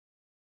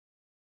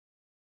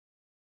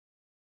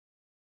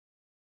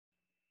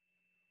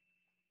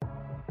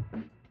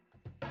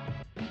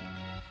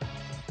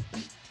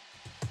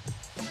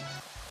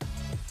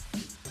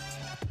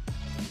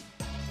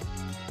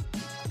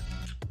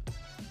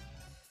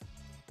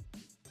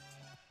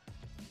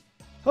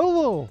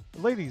Hello,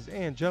 ladies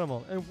and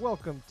gentlemen, and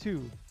welcome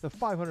to the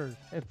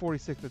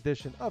 546th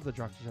edition of the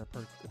Drunk Dash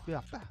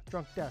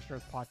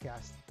Nerds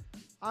podcast.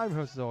 I'm your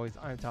host as always,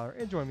 I'm Tyler,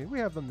 and joining me we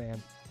have the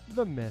man,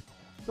 the myth,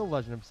 the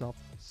legend himself,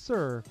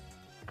 Sir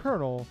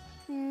Colonel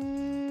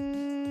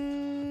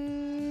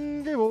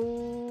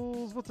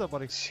Gables. What's up,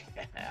 buddy?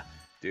 Yeah,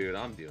 dude,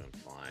 I'm doing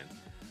fine.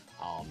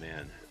 Oh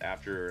man,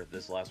 after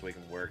this last week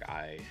of work,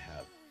 I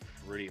have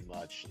pretty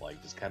much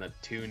just kind of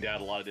tuned out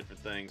a lot of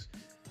different things.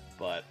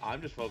 But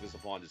I'm just focused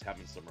upon just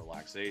having some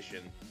relaxation,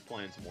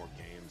 playing some more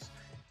games.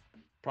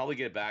 Probably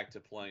get back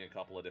to playing a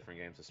couple of different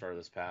games that started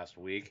this past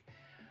week.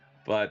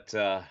 But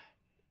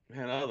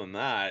man, other than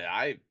that,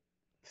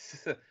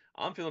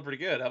 I'm feeling pretty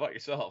good. How about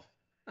yourself?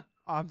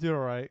 I'm doing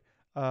all right.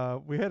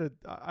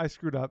 I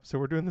screwed up, so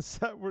we're doing this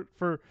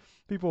for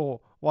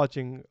people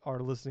watching or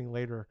listening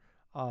later.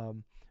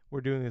 We're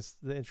doing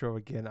the intro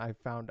again. I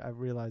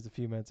realized a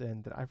few minutes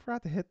in that I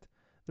forgot to hit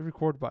the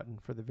record button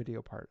for the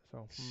video part,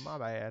 so my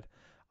bad.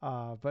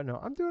 But no,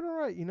 I'm doing all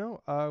right.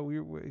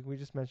 We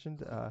just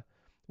mentioned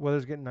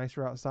weather's getting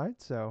nicer outside,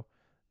 so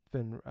it's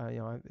been I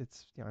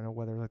know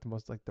weather like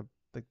the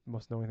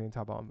most annoying thing to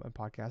talk about on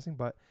podcasting,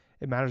 but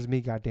it matters to me,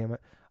 god damn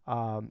it.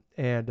 No,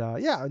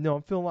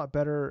 I'm feeling a lot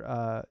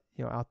better.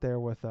 Out there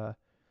with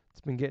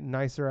it's been getting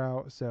nicer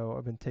out, so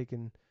I've been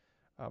taking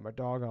my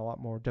dog on a lot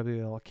more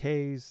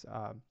WLKs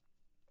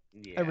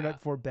every night Yeah.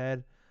 before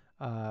bed.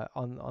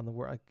 On the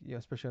work,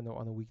 especially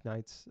on the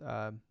weeknights,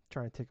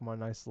 trying to take them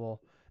on a nice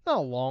little, not a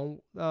long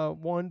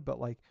one, but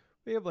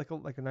we have like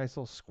a nice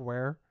little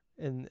square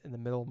in the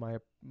middle of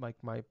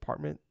my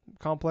apartment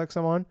complex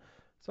I'm on.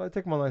 So I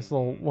take them on a nice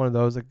little Mm-hmm. one of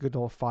those, a good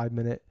little 5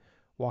 minute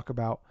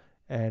walkabout,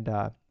 and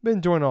been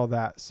enjoying all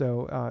that.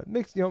 So it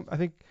makes I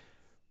think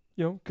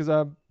because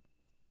I'm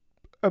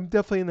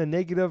definitely in the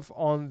negative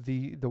on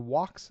the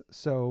walks,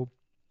 so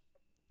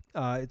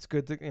it's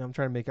good to I'm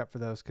trying to make up for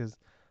those because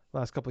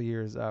last couple of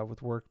years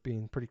with work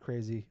being pretty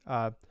crazy,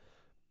 I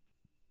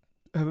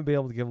haven't been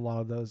able to give a lot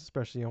of those,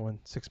 especially when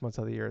 6 months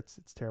out of the year it's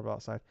terrible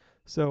outside.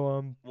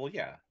 So Well,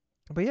 yeah.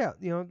 but yeah,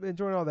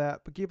 enjoying all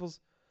that. But Gables,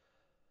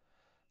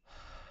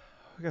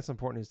 we got some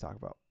important news to talk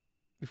about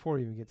before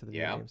we even get to the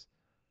video Yeah. games.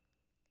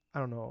 I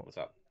don't know What's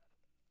up?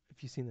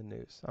 if you've seen the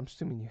news. I'm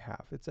assuming you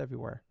have. It's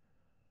everywhere.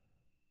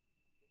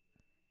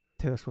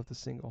 Taylor Swift is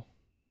single.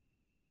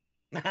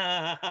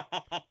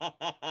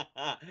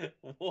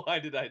 Why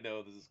did I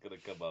know this is gonna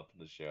come up in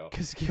the show?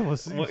 Because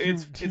Gables, Well,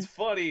 it's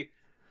funny,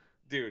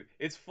 dude.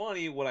 It's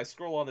funny when I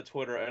scroll on the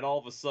Twitter and all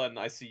of a sudden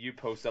I see you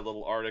post that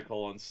little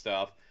article and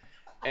stuff.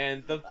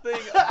 And the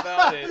thing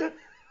about it,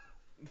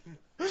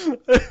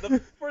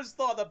 the first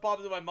thought that popped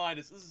into my mind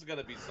is this is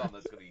gonna be something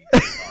that's gonna be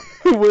good to talk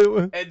about. wait,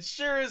 wait, And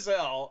sure as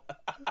hell,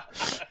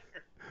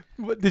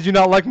 did you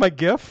not like my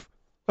GIF?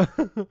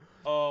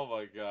 oh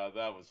my god,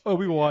 that was funny.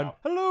 Obi-Wan,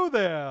 hello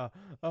there.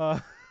 Uh,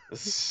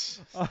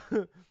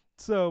 Yeah.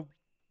 so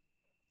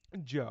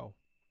Joe,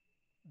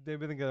 they've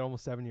been together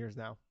almost 7 years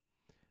now.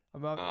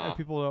 And uh,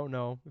 people don't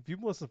know. If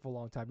you've listened for a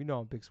long time, you know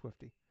I'm a big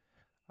Swifty.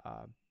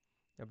 Um,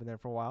 I've been there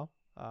for a while.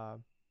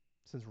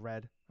 Since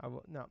Red,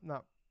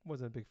 not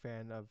wasn't a big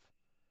fan of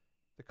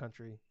the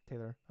country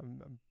Taylor.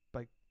 I'm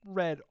like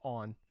Red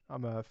on.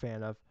 I'm a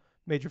fan of,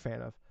 major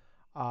fan of.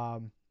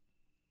 Um,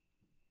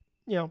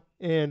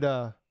 and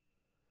so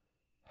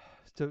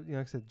like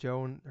I said,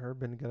 Joe and her have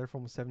been together for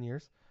almost 7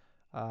 years.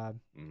 Um,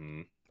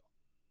 mm-hmm.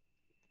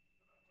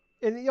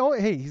 and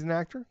hey, he's an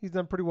actor. He's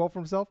done pretty well for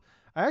himself.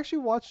 I actually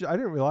watched. I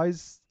didn't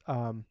realize.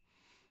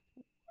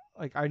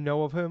 I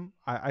know of him.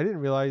 I didn't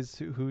realize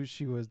who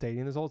she was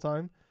dating this whole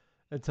time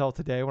until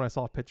today when I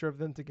saw a picture of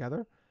them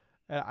together.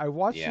 And I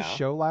watched a Yeah.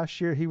 show last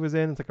year he was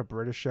in. It's like a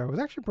British show. It was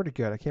actually pretty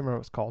good. I can't remember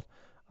what it's called.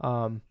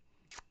 Um,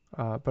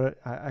 but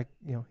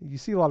you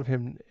see a lot of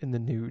him in the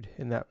nude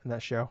in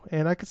that show,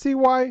 and I could see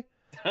why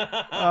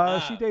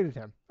she dated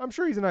him. I'm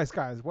sure he's a nice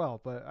guy as well,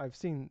 but I've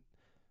seen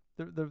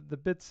the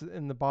bits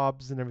and the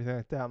bobs and everything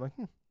like that. I'm like,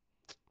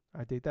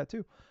 I date that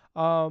too.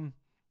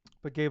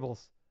 But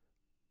Gables,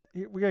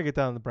 we gotta get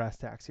down to the brass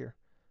tacks here.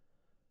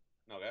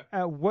 Okay.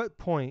 At what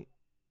point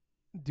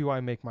do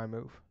I make my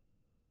move?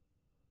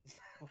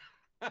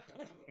 I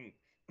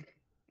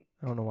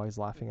don't know why he's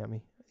laughing at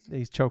me.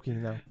 He's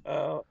choking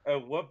now.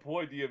 At what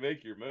point do you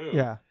make your move?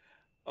 Yeah.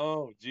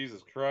 Oh,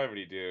 Jesus Christ,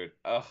 dude.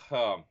 I'm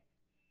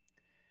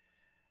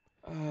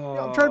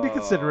trying to be Uh,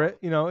 considerate.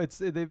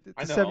 It's I a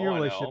know, 7 year I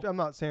relationship. know. I'm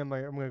not saying I'm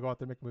gonna go out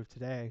there and make a move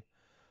today,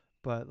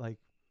 but like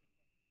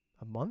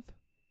a month,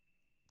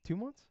 2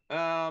 months,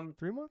 Um,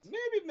 3 months,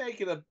 maybe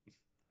make it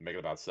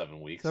about 7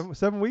 weeks.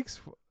 seven weeks.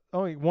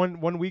 Only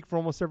one week for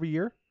almost every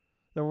year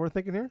that we're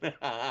thinking here.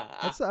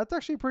 That's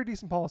actually a pretty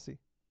decent policy.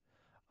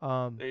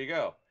 Um, There you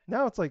go.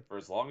 Now it's like, For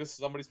as long as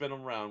somebody's been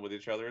around with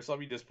each other or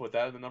something, you just put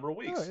that in the number of oh,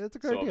 weeks. that's a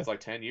good So if idea. it's like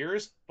 10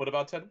 years, put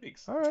about 10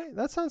 weeks. All right,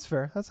 that sounds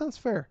fair. That sounds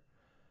fair.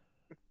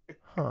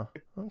 Huh.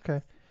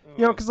 Okay. Oh,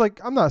 man. Because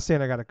I'm not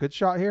saying I got a good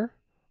shot here,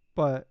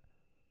 but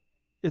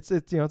it's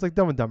like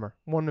Dumb and Dumber,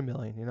 1 in a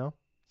million.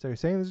 So you're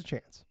saying there's a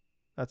chance.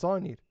 That's all I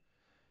need.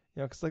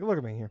 Because look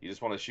at me here. You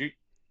just want to shoot.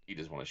 You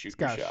just want to Just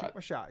shoot your gotta shoot shot.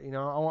 my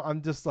shot.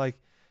 I'm just like,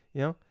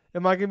 You know,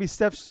 am I gonna be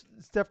Steph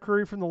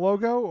Curry from the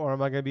logo, or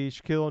am I gonna be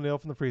Shaquille O'Neal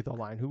from the free throw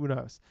line? Who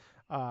knows?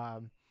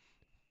 Um,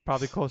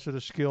 Probably closer to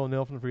Shaquille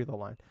O'Neal from the free throw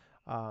line.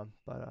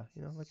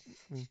 You know, like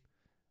I mean,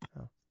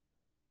 uh,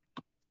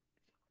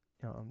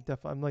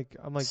 I'm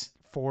like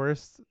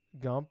Forrest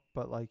Gump,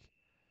 but like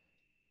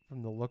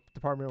from the look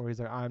department where he's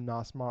like, I'm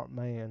not a smart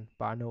man,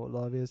 but I know what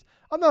love is.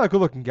 I'm not a good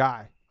looking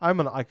guy. I'm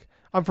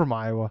from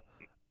Iowa.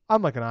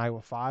 I'm like an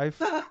Iowa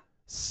 5,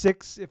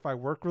 6 if I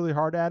work really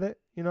hard at it,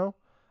 you know.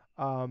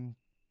 Um,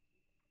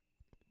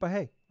 but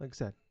hey, like I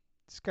said,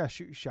 just gotta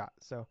shoot your shot.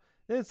 So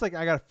then it's like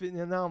I gotta fit.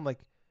 And now I'm like,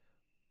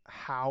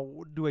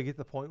 how do I get to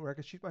the point where I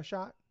can shoot my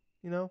shot?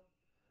 You know,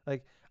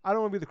 like I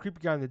don't want to be the creepy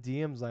guy in the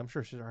DMs. I'm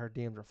sure her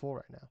DMs are full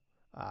right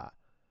now.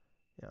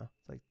 You know,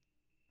 it's like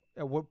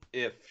at what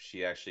If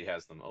she actually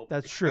has them open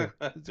that's true.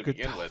 It's a to good.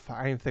 begin with. I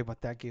didn't even think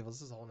about that. Gave us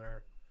this whole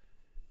nerd.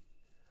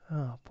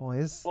 Oh boy,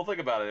 this Well, think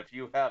about it. If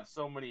you have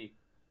so many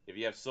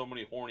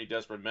horny,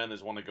 desperate men that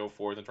just want to go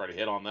forth and try to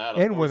hit on that,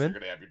 of and course you're women.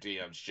 gonna have your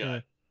DMs Yeah,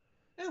 shut.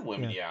 And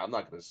women, yeah, yeah, I'm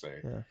not gonna say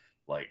yeah.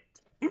 like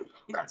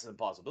that's an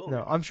impossibility,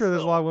 No, I'm but sure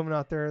there's a lot of still. women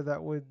out there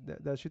that would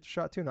that shoot the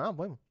shot too. No, I don't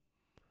blame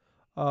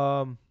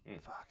them. Hmm.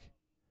 Fuck.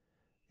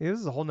 Yeah, this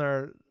is a whole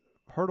nother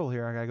hurdle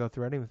here I gotta go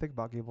through. I didn't even think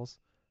about Gables.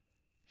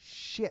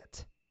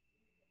 Shit.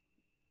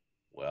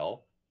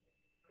 Well,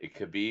 it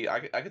could be. I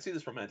could see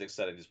this romantic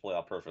setting just play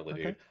out perfectly,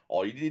 Okay. dude.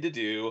 All you need to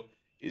do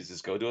is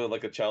just go to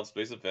like a child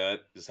space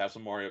event, just have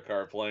some Mario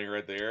Kart playing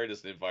right there,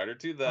 just invite her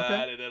to Okay.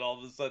 that, and then all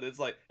of a sudden it's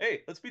like,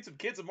 hey, let's beat some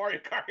kids at Mario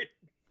Kart.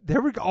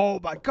 There we go. Oh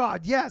my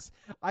God, yes.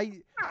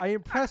 I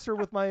impress her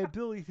with my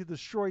ability to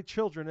destroy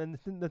children in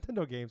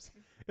Nintendo games.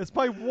 It's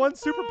my one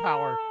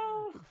superpower.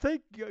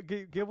 Thank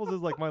Gables is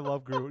like my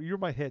love guru. You're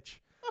my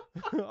Hitch.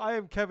 I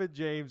am Kevin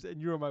James,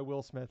 and you are my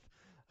Will Smith.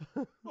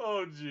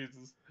 Oh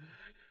Jesus.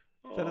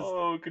 That is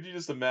Oh, could you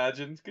just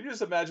imagine? Could you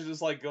just imagine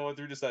just like going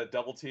through just that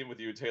double team with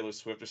you and Taylor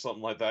Swift or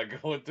something like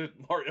that, going through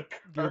Mario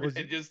Kart Gables.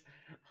 and just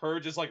her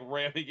just like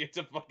ramming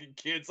into fucking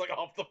kids like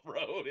off the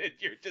road and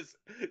you're just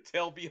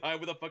tail behind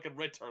with a fucking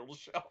red turtle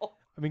shell.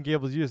 I mean,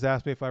 Gables, you just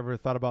asked me if I ever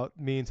thought about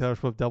me and Taylor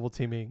Swift double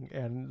teaming,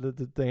 and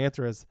the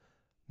answer is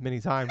many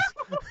times.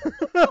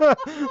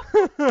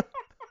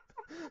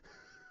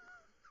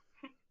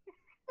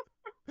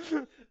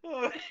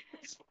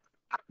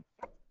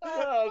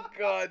 Oh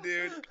god,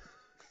 dude.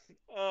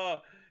 Uh,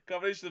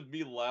 combination of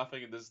me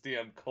laughing and this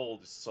damn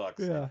cold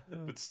sucks. Yeah. But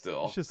You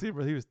still. should see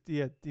where he was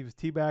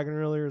teabagging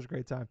earlier. It was a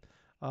great time.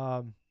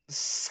 Um,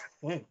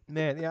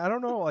 Man, yeah, I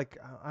don't know. Like,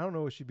 I don't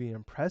know if she'd be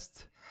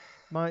impressed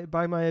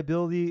by my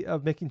ability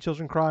of making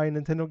children cry in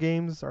Nintendo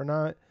games or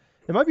not.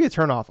 It might be a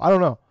turnoff. I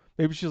don't know.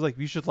 Maybe she's like,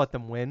 you should let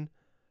them win,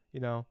 you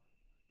know.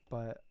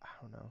 But I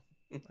don't know.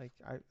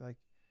 Like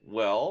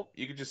Well,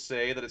 you could just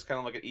say that it's kind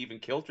of like an even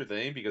kilter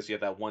thing because you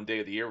have that one day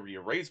of the year where you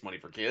raise money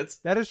for kids.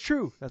 that is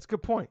true. That's a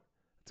good point.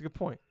 That's a good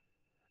point.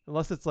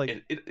 Unless it's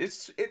like,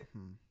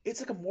 hmm, It's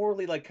like a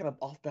morally like kind of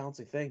off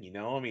balancing thing, you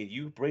know? I mean,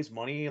 you raise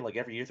money like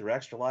every year through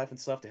Extra Life and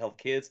stuff to help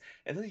kids,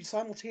 and then you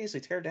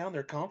simultaneously tear down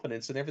their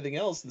confidence and everything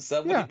else and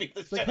suddenly yeah, beat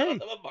the it's like, shit out of hey,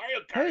 them at Mario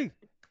Kart. hey,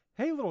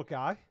 hey, little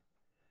guy,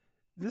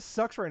 this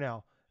sucks right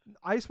now.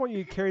 I just want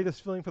you to carry this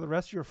feeling for the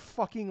rest of your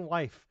fucking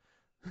life.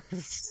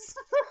 It's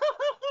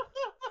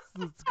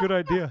a good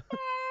idea.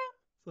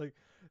 It's like,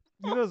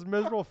 you know this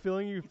miserable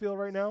feeling you feel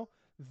right now?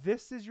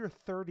 This is your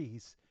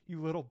 30s, you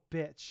little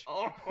bitch.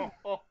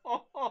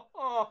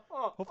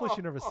 Hopefully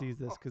she never sees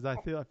this because I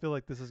feel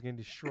like this is going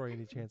to destroy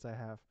any chance I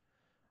have.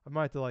 I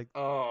might have to like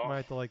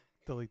Oh,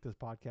 delete this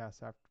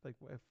podcast after like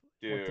if once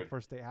the dude.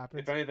 first date If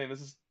happens. anything,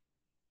 this is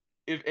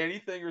if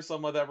anything or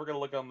something like that, we're gonna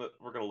look on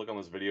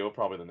this video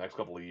probably the next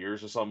couple of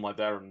years or something like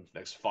that, or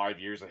next 5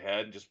 years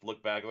ahead, and just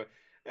look back like,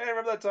 hey,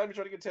 remember that time you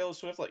tried to get Taylor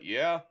Swift? Like,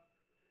 yeah,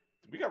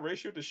 we got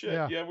ratioed to shit.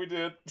 Yeah. Yeah, we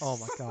did. Oh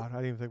my god, I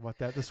didn't even think about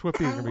that. The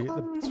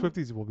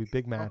Swifties will be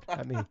big mad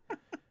at me. And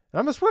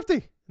I'm a Swifty,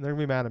 and they're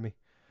gonna be mad at me.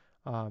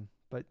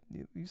 But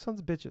you sons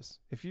of bitches,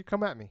 if you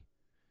come at me,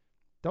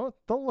 don't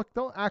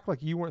act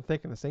like you weren't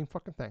thinking the same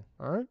fucking thing.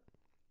 All right.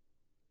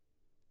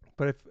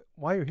 But if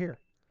while you're here,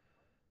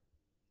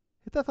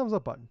 hit that thumbs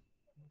up button.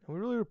 We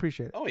really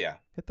appreciate it. Oh yeah.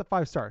 Hit the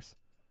 5 stars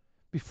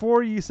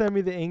before you send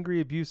me the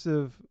angry,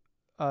 abusive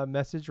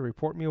message or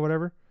report me or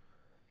whatever.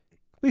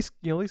 At least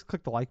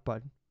click the like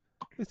button.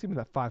 At least give me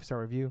that 5 star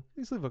review. At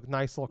least leave a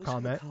nice little Let's have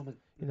a comment. comment.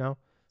 You know.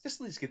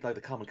 Just at least get like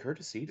the common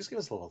courtesy. Just give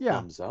us a little Yeah.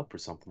 thumbs up or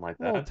something like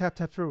A little that. tap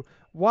tap through.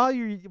 While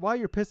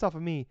you're pissed off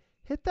at me,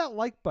 hit that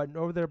like button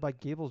over there by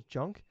Gable's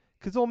junk,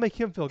 because it'll make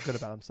him feel good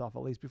about himself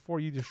at least before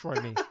you destroy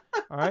me.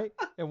 All right.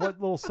 And what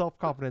little self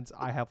confidence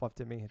I have left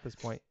in me at this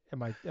point in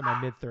my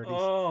mid-30s.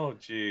 Oh,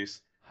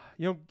 jeez.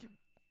 You know,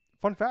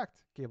 fun fact,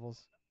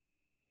 Gables,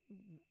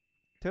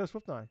 Taylor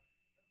Swift and I,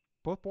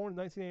 both born in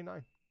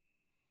 1989.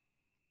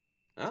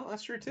 Well,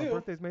 that's true My too.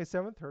 birthday's May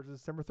 7th. Hers is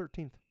December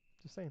 13th.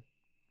 Just saying.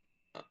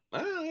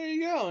 There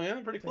you go,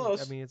 man. Pretty I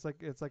close. mean, it's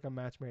like a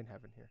match made in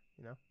heaven here.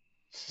 You know.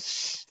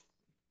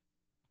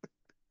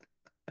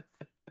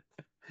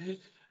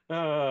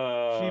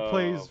 She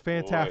plays Oh boy.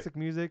 fantastic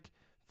music,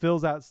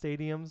 fills out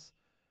stadiums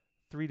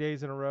 3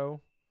 days in a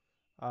row.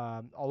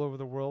 all over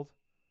the world.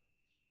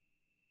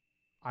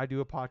 I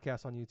do a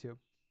podcast on YouTube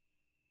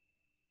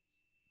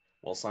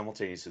While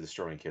simultaneously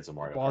destroying kids in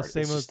Mario while Kart.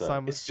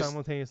 It's just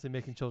simultaneously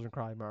making children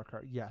cry in Mario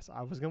Kart. Yes,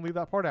 I was gonna leave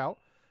that part out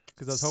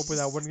because I was hoping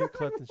that wouldn't get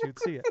clipped and she would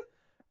see it.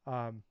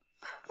 Um,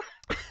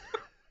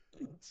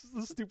 it's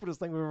the stupidest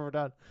thing we've ever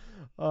done.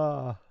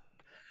 Uh,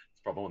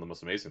 it's probably one of the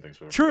most amazing things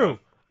we've ever true. done.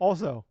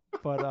 Also,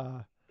 but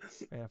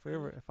man,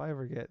 if I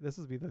ever get this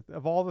would be the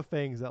of all the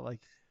things that like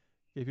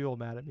get people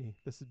mad at me,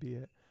 this would be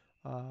it.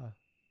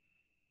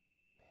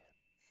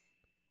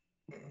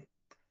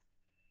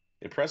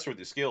 Impressed with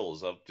your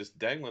skills of just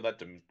dangling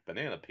that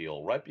banana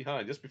peel right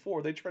behind just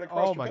before they try to cross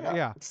Oh your my god, path.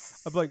 yeah.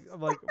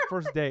 I'm like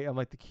first date. I'm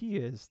like the key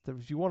is that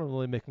if you want to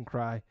really make them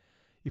cry,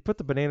 you put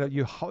the banana.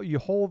 You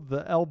hold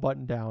the L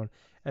button down,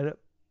 and it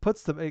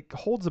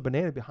holds the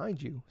banana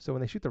behind you. So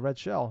when they shoot the red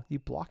shell, you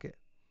block it.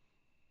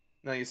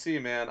 Now you see,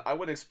 man, I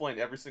wouldn't explain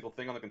every single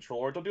thing on the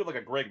controller. Don't do like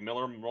a Greg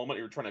Miller moment.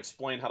 You're trying to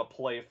explain how to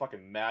play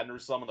fucking Madden or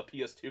something on the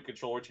PS2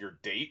 controller to your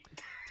date.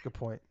 It's a good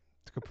point.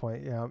 It's a good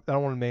point. Yeah, I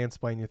don't want to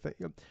mansplain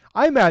you.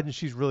 I imagine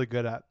she's really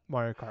good at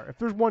Mario Kart. If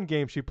there's one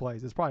game she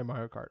plays, it's probably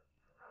Mario Kart.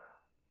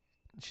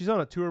 She's on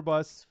a tour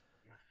bus.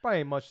 Probably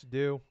ain't much to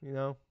do, you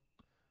know.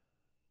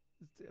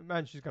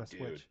 Imagine she's gonna Dude,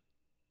 switch.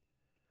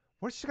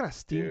 What if she's got a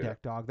Steam dude,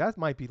 Deck, dog? That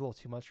might be a little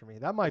too much for me.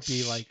 That might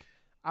be like,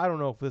 I don't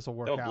know if this will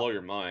work that'll blow out.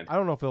 your mind. I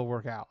don't know if it'll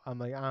work out. I'm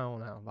like, I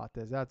don't know about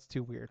this. That's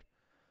too weird.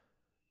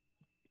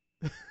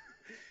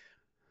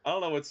 I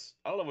don't know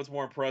what's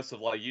more impressive.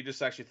 Like you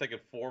just actually thinking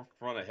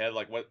forefront ahead.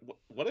 Like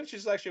what if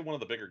she's actually one of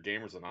the bigger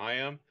gamers than I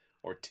am?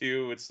 Or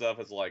two and stuff.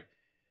 It's like,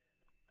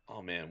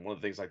 oh man, one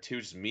of the things like two,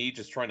 just me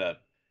just trying to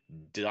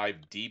dive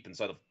deep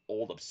inside of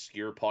old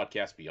obscure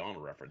podcast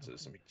beyond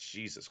references. I mean,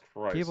 Jesus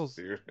Christ, Gables,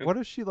 dude. what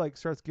if she like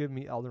starts giving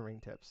me Elden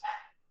Ring tips?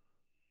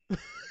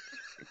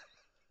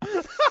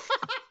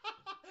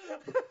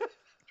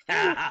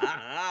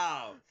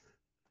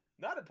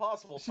 Not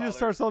impossible, She just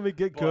Tyler. starts telling me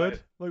get good.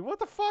 But Like what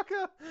the fuck?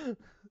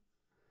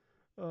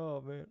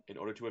 Oh man. in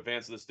order to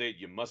advance to the state,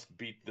 you must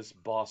beat this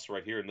boss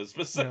right here in this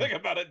specific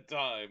amount of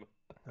time.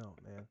 Oh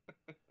man.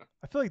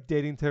 I feel like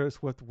dating Taylor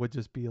Swift would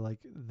just be like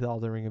the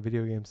Elden Ring of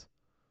video games.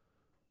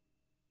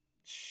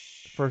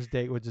 First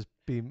date would just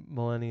be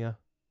millennia.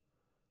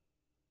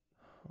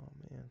 Oh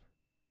man.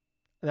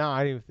 Now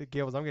I didn't even think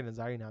Gables. I'm getting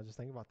anxiety now just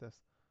thinking about this.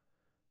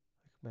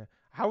 Like, man,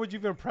 how would you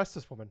even impress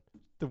this woman?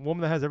 The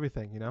woman that has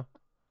everything, you know,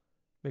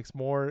 makes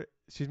more.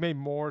 She's made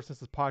more since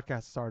this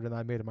podcast started than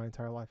I made in my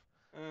entire life.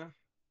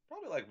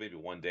 Probably like maybe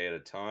one day at a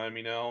time,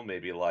 you know,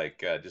 maybe like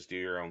just do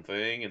your own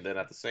thing, and then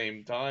at the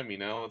same time, you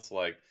know, it's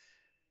like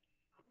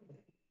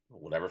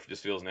whatever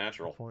just feels Good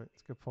natural. point.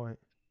 It's a good point.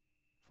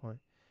 Point.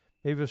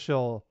 Maybe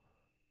she'll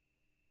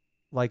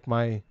like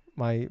my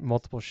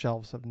multiple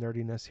shelves of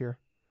nerdiness here.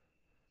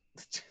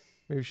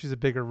 Maybe she's a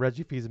bigger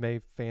Reggie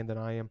Fils-Aimé fan than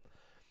I am.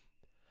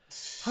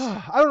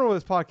 I don't know where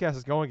this podcast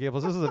is going,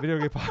 Gables. This is a video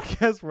game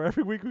podcast where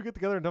every week we get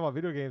together and talk about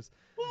video games.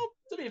 Well,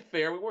 to be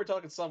fair, we were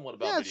talking somewhat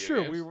about Yeah, it's video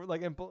true. games. We were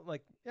like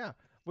yeah.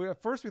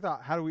 At first we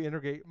thought, how do we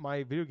integrate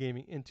my video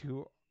gaming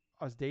into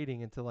us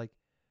dating? Into like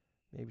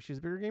maybe she's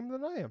a bigger gamer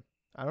than I am.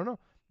 I don't know.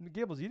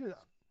 Gables, you didn't.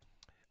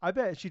 I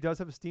bet she does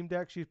have a Steam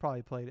Deck. She's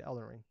probably played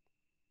Elden Ring.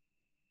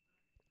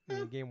 I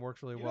mean, the game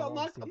works really You well know,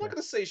 on the Steam I'm not Deck.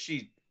 gonna say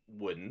she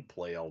wouldn't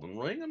play Elden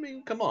Ring. I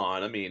mean, come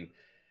on. I mean,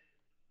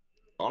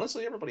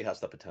 honestly, everybody has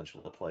the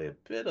potential to play a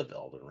bit of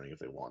Elden Ring if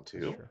they want That's to.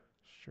 true.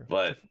 That's true.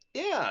 But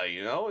yeah,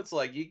 you know, it's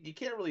like you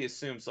can't really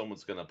assume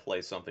someone's gonna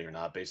play something or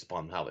not based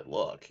upon how they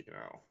look, you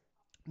know.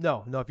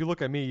 No. If you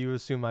look at me, you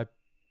assume I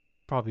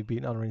probably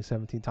beaten Elden Ring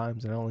 17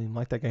 times, and I don't even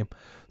like that game.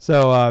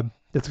 So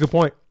that's a good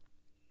point.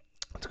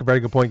 That's a very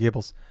good point,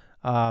 Gables.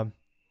 Um,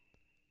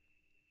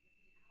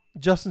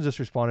 Justin just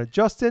responded.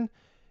 Justin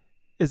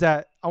is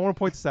that I want to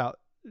point this out.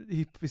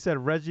 He said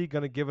Reggie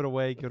gonna give it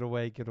away, give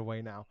it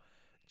away now.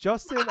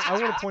 Justin, I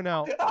want to point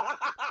out.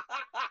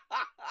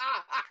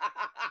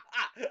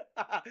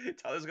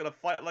 Tyler's gonna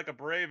fight like a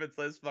brave in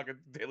this fucking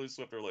Taylor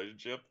Swift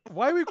relationship.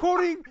 Why are we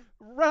quoting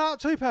Red Hot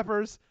Chili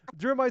Peppers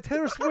during my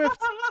Taylor Swift?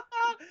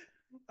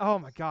 Oh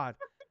my god,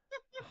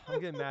 I'm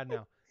getting mad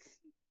now.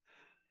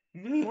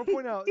 I want to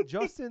point out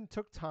Justin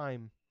took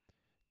time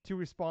to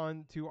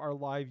respond to our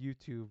live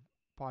YouTube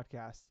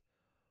podcast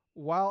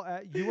while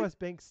at US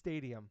Bank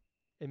Stadium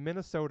in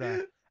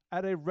Minnesota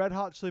at a Red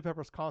Hot Chili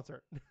Peppers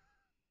concert.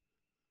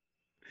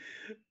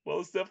 Well,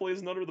 this definitely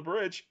isn't under the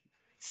bridge.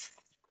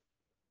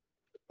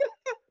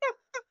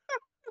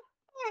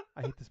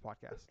 I hate this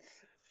podcast.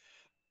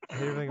 I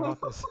hate everything about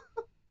this.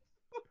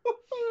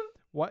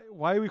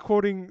 Why are we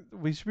quoting?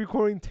 We should be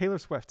quoting Taylor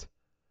Swift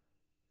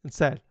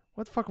instead.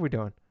 What the fuck are we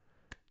doing?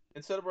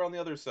 Instead of we're on the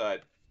other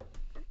side.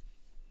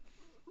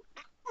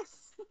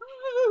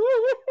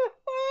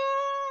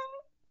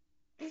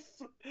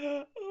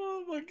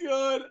 Oh my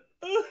god.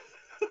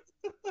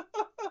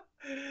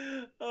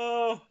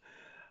 Oh,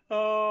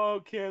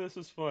 okay, this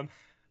is fun.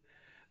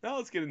 Now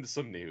let's get into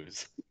some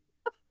news.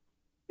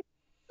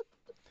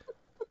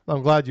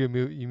 I'm glad you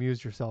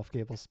amused yourself,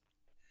 Gables.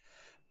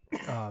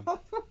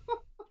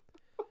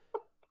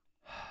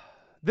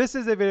 This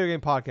is a video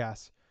game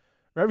podcast.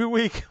 Every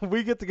week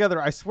we get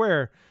together, I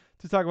swear,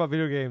 to talk about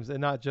video games and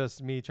not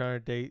just me trying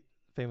to date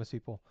famous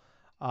people.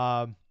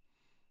 Um,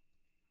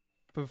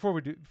 but before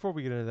we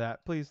get into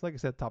that, please, like I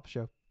said at the top of the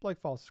show, like,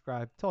 follow,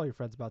 subscribe, tell all your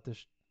friends about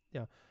this.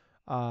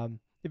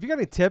 If you got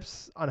any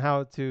tips on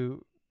how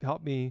to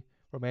help me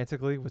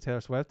romantically with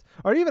Taylor Swift,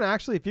 or even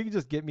actually if you could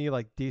just get me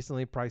like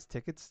decently priced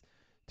tickets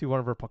to one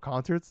of her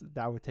concerts,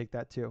 that would take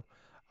that too.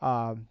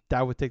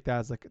 That would take that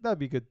as like that'd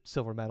be a good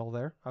silver medal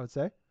there, I would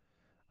say.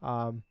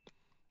 Um,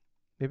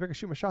 maybe I could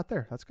shoot my shot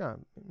there. That's kind of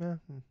maybe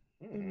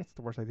Mm. that's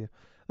the worst idea.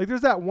 Like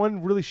there's that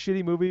one really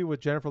shitty movie with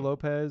Jennifer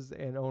Lopez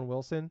and Owen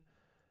Wilson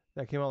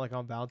that came out like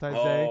on Valentine's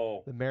Day,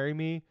 Oh, the "Marry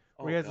Me,"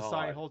 where oh he has a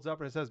sign he God. holds up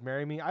and it says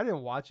 "Marry Me." I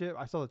didn't watch it.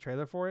 I saw the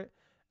trailer for it.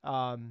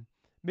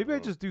 Maybe I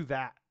Mm. just do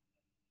that.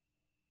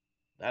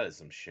 That is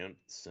some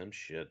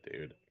shit,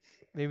 dude.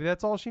 Maybe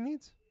that's all she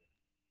needs.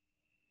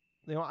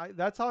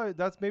 That's how.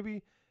 That's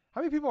maybe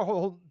how many people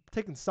are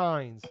taking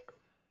signs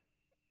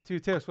to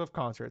Taylor Swift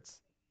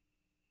concerts.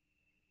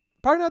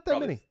 Probably not that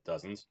Probably many.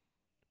 dozens.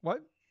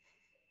 What?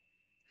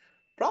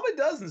 Probably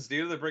dozens,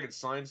 dude. They're bringing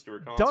signs to her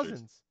concerts.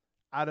 Dozens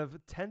out of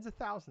tens of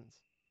thousands.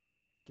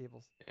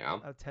 Gables. Yeah.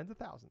 Out of tens of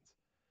thousands.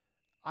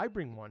 I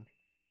bring one.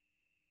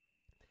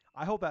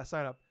 I hold that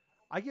sign up.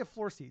 I get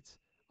floor seats.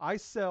 I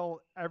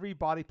sell every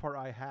body part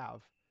I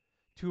have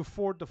to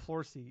afford the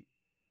floor seat,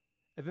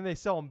 and then they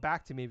sell them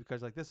back to me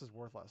because like this is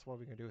worthless. What are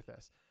we gonna do with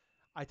this?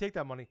 I take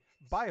that money,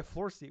 buy a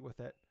floor seat with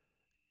it.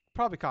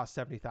 Probably cost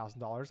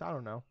 $70,000. I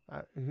don't know.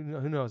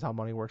 Who knows how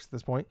money works at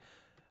this point?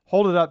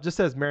 Hold it up. Just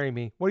says "Marry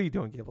Me." What are you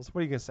doing, Gables?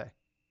 What are you gonna say?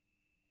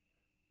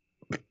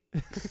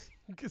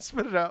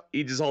 Spit it out.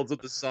 He just holds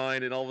up the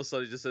sign, and all of a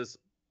sudden, he just says,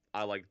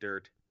 "I like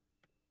dirt."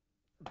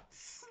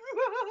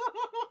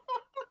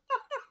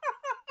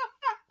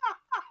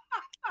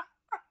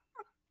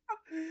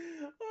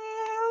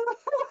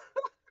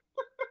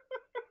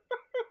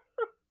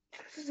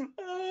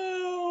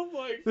 Oh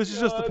my This is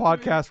just the God,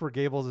 dude. podcast where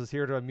Gables is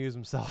here to amuse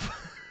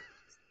himself.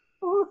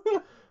 I'm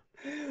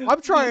This is just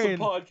a trying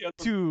podcast.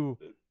 to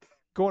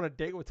go on a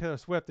date with Taylor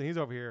Swift, and he's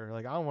over here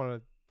like I don't want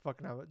to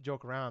fucking have a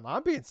joke around.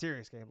 I'm being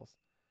serious, Gables.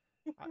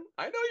 I,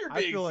 I know you're I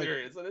being feel like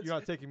serious, and you're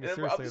not taking me I'm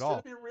seriously at just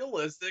trying to all. be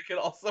realistic and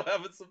also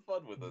having some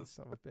fun with You this.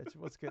 son of a bitch.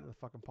 Let's get into the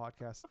fucking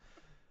podcast.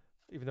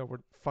 Even though we're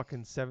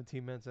fucking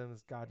 17 minutes in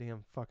this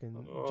goddamn fucking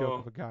joke of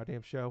Oh, a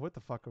goddamn show. What the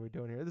fuck are we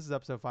doing here? This is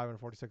episode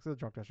 546 of the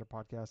Drunk Dasher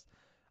podcast.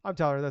 I'm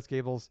Tyler. That's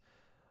Gables.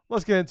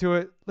 Let's get into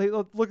it.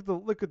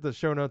 Look at the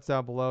show notes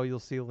down below. You'll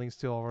see links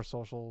to all of our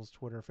socials: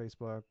 Twitter,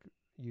 Facebook,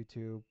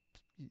 YouTube,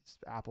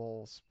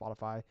 Apple,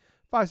 Spotify.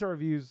 5-star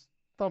reviews,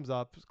 thumbs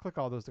up. Just click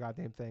all those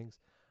goddamn things.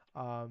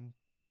 Um,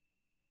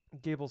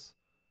 Gables.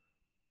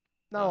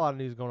 Not a huh. lot of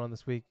news going on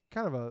this week.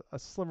 Kind of a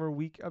slimmer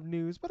week of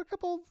news, but a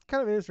couple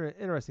kind of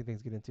interesting things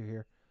to get into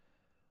here.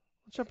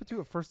 Let's jump into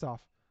it first off.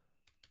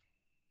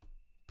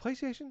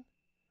 PlayStation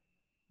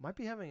might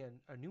be having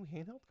a new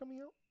handheld coming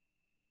out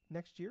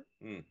next year.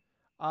 Mm.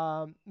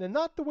 And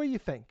not the way you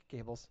think,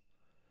 Gables.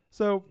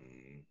 So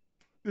Mm.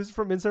 this is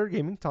from Insider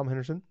Gaming, Tom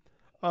Henderson.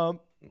 Um,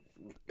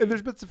 and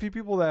there's been a few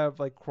people that have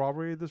like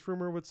corroborated this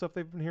rumor with stuff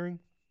they've been hearing.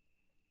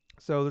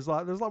 So there's a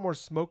lot more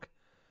smoke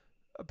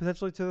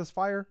potentially to this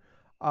fire.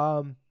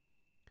 Um,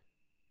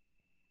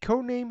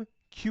 Codename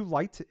Q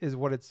Light is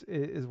what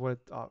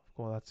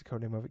well that's the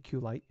codename of it, Q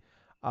Light.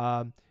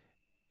 Um,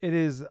 it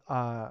is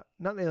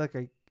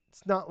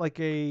it's not like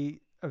a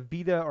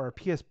Vita or a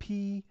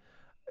PSP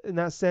in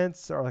that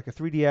sense, or like a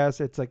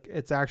 3DS.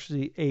 It's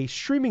actually a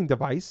streaming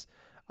device.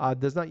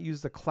 Does not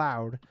use the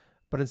cloud,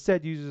 but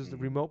instead uses the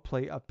Mm. remote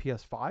play of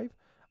PS5.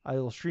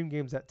 It'll stream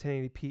games at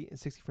 1080p and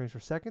 60 frames per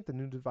second. The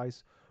new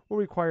device will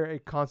require a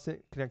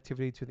constant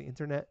connectivity to the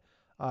internet.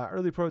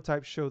 Early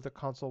prototypes show the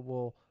console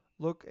will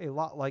look a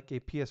lot like a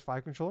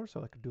PS5 controller, so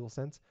like a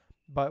DualSense,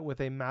 but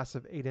with a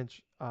massive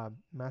 8-inch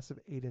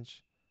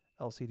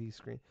LCD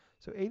screen.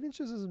 So 8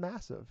 inches is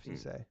massive, you Mm.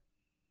 say?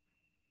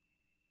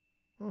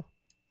 Oh,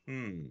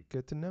 Mm.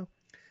 good to know.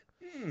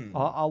 Mm.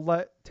 I'll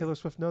let Taylor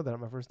Swift know that on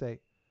my first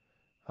date.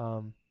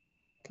 Um,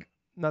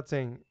 not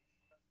saying,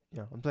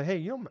 I'm saying,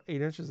 hey,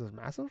 8 inches is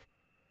massive.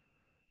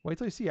 Wait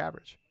till you see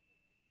average.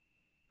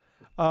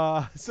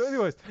 So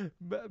anyways,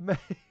 the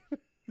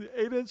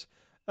 8-inch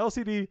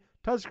LCD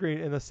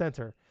touchscreen in the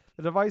center.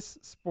 The device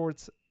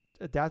sports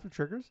adaptive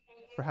triggers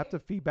for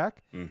haptic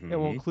feedback. It will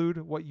Mm-hmm. include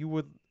what you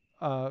would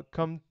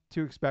come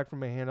to expect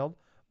from a handheld: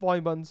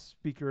 volume buttons,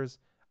 speakers,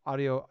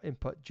 audio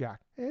input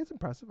jack. Hey, it's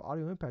impressive.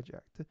 Audio input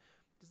jack. Does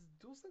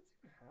DualSense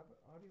even have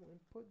an audio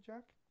input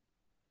jack?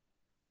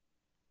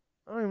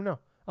 I don't even know.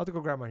 I'll have to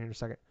go grab mine here in a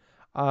second.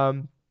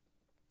 Um,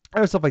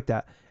 and stuff like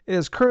that. It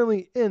is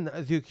currently in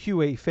the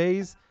QA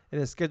phase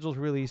and is scheduled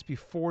to release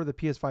before the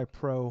PS5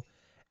 Pro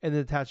and the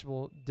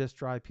detachable disc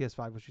drive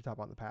PS5, which we talked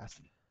about in the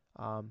past.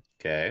 Um,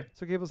 Okay.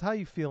 so, Gables, how are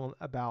you feeling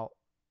about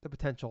the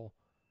potential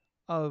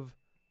of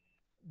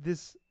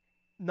this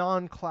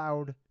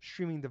non-cloud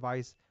streaming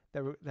device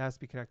that has to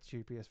be connected to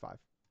your PS5?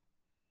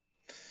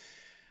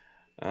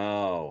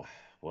 Oh,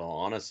 well,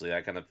 honestly,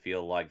 I kind of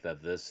feel like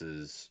that this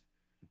is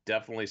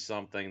definitely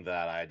something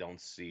that I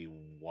don't see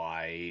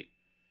why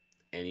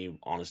any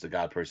honest to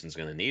god person's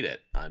going to need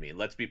it. I mean,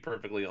 let's be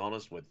perfectly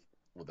honest with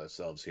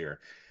ourselves here.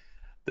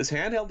 This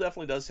handheld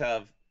definitely does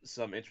have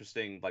some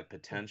interesting like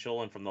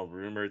potential, and from the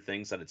rumored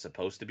things that it's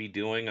supposed to be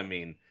doing, I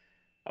mean,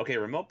 okay,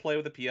 remote play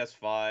with the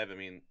PS5. I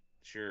mean,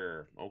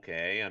 sure,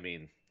 okay. I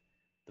mean,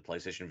 the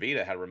PlayStation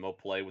Vita had remote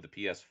play with the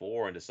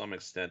PS4 and to some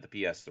extent the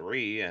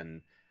PS3,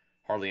 and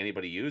hardly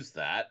anybody used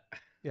that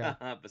Yeah,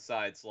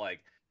 besides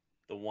like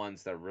the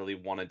ones that really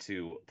wanted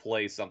to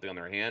play something on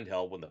their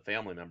handheld with a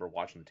family member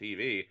watching the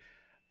TV.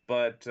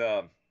 But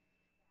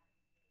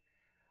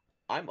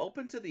I'm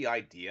open to the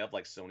idea of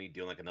like Sony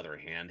doing like another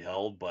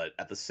handheld, but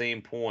at the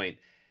same point,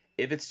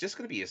 if it's just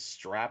going to be a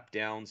strapped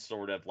down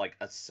sort of like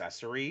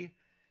accessory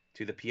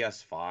to the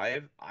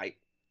PS5, I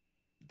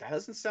that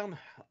doesn't sound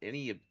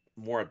any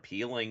more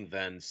appealing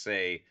than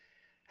say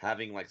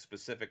having like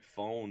specific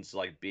phones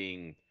like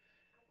being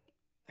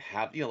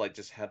have like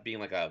just have being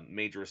like a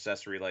major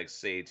accessory like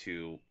say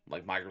to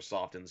like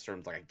Microsoft in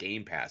terms of like a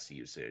Game Pass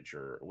usage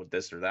or with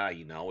this or that,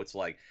 it's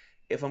like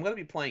if I'm gonna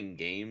be playing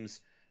games,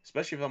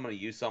 especially if I'm gonna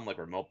use something like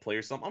remote play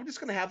or something, I'm just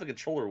gonna have the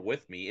controller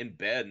with me in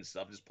bed and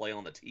stuff, just play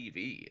on the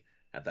TV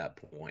at that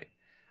point.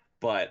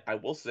 But I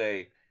will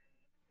say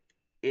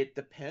it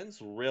depends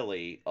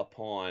really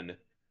upon,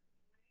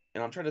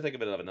 and I'm trying to think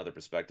of it of another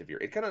perspective here.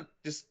 It kind of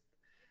just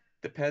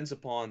depends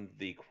upon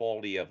the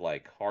quality of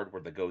like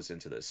hardware that goes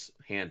into this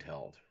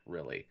handheld,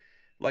 really.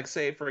 Like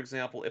say for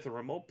example, if a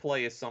remote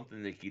play is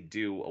something that you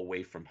do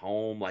away from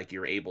home, like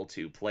you're able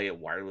to play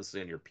it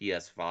wirelessly on your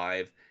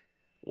PS5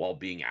 while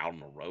being out on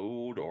the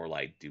road or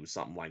like do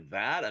something like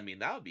that, I mean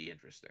that would be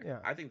interesting. yeah,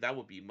 I think that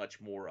would be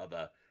much more of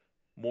a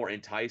more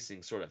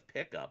enticing sort of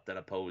pickup than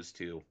opposed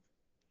to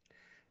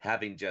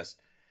having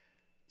just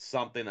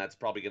something that's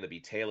probably going to be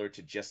tailored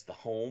to just the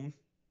home,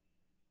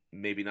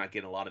 maybe not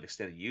getting a lot of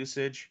extended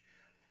usage.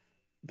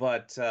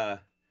 But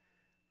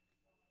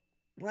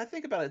when I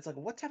think about it, it's like,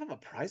 what type of a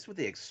price would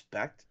they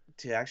expect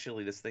to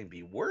actually this thing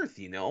be worth?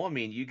 I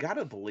mean, you got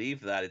to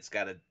believe that it's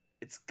got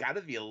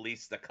to be at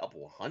least a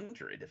couple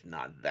hundred, if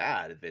not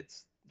that, if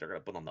it's they're gonna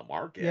put on the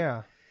market.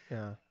 yeah,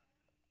 yeah.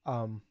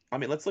 Um, I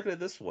mean, let's look at it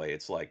this way: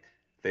 it's like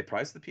they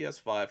priced the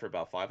PS5 for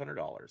about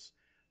 $500.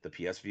 The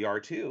PSVR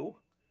 2,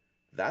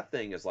 that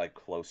thing is like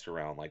close to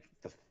around like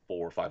the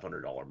 $400 or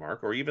 $500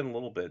 mark, or even a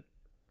little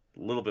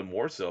bit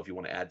more so if you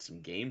want to add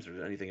some games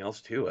or anything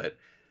else to it.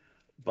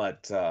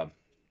 But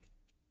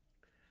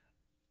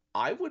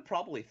I would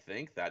probably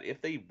think that if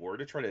they were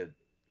to try to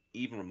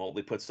even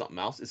remotely put something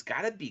else, it's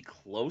got to be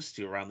close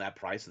to around that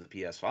price of the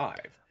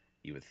PS5.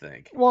 You would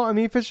think, well, I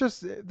mean, if it's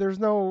just there's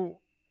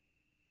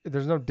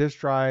no disk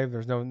drive,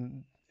 there's no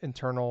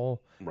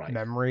internal right?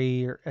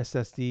 memory or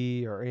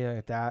SSD or anything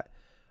like that.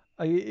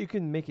 You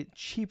can make it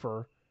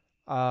cheaper.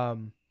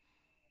 Um,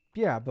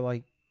 yeah, but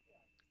like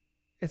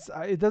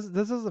it does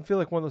this doesn't feel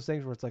like one of those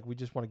things where it's like we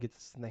just want to get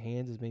this in the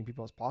hands as many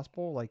people as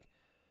possible. Like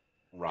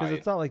because it's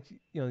Right. not like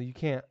you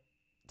can't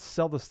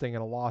sell this thing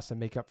at a loss and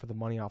make up for the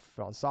money off of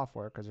it on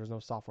software because there's no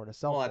software to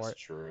sell Well, for that's it.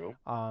 true.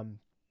 Um,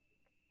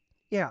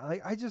 yeah,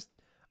 like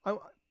I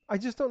I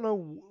just don't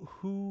know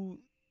who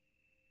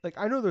like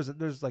I know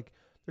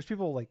there's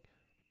people like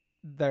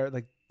that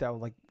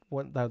would like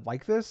want that would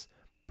like this,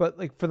 but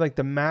like for like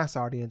the mass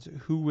audience,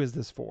 who is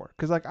this for?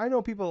 Because like I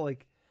know people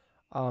like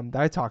that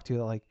I talk to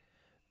that like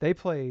they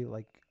play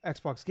like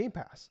Xbox Game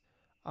Pass.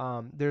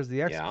 There's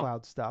the Yeah.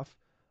 XCloud stuff,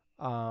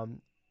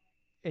 um,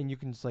 and you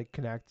can just like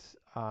connect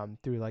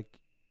through like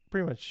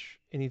pretty much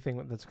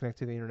anything that's connected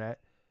to the internet.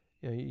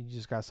 You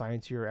just got to sign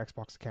into your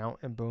Xbox account,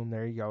 and boom,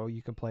 there you go.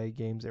 You can play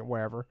games and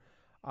wherever.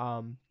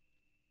 Um,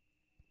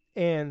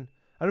 and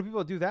I know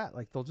people do that.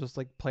 Like they'll just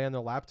like play on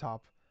their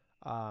laptop,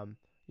 um,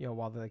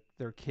 while like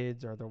their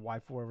kids or their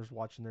wife or whoever's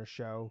watching their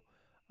show.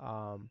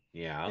 Um,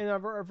 Yeah. and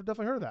I've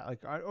definitely heard of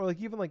that. Or like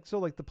even like so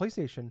like the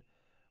PlayStation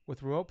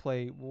with remote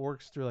play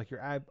works through like your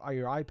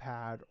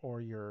iPad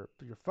or your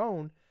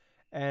phone,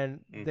 and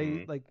they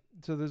Mm-hmm. like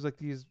so there's like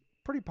these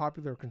pretty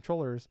popular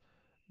controllers.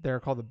 They're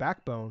called the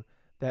Backbone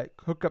that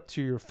hook up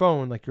to your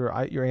phone, like your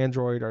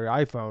Android or your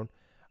iPhone,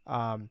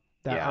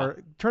 that Yeah.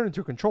 are turned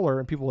into a controller,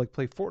 and people like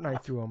play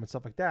Fortnite through them and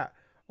stuff like that.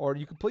 Or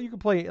you could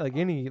play like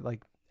any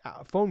like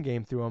phone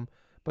game through them,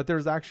 but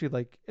there's actually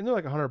like and they're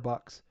like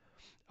 $100.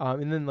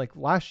 And then like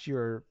last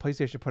year,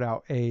 PlayStation put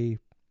out a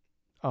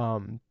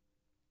um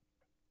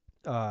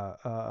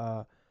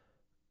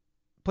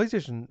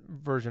PlayStation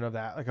version of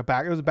that, like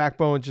it was a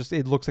Backbone, just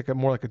it looks like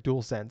more like a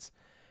Dual Sense,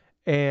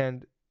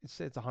 and it's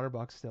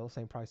 $100 still,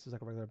 same price as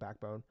like a regular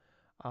Backbone.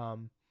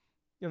 Um,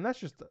 and that's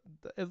just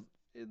it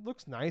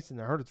looks nice,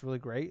 and I heard it's really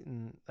great,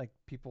 and like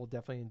people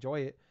definitely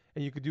enjoy it.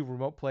 And you could do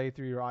remote play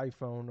through your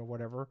iPhone or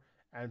whatever,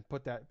 and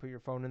put your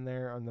phone in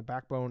there on the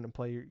Backbone and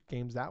play your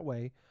games that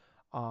way.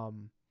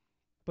 Um,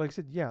 but like I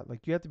said, yeah,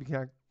 like you have to be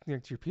connected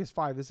to your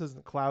PS5. This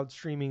isn't cloud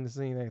streaming. This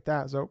isn't anything like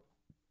that. So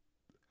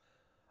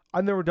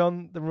I've never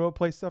done the remote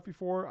play stuff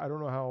before. I don't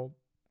know how.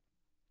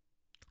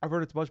 I've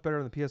heard it's much better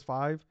than the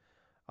PS5.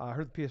 I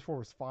heard the PS4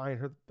 was fine. I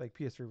heard like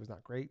PS3 was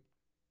not great.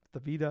 The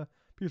Vita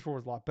PS4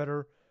 was a lot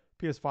better.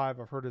 PS5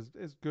 I've heard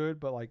is good,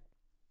 but like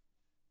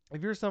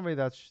if you're somebody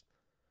that's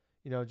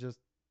just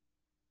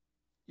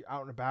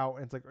out and about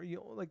and it's like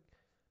like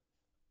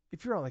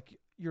if you're on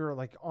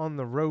on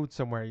the road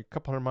somewhere, a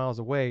couple hundred miles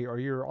away, or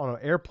you're on an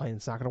airplane,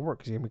 it's not going to work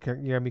because you're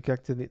gonna be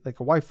connected to like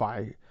a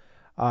Wi-Fi,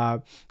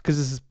 because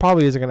this is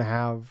probably isn't going to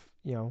have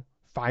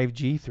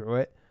 5G through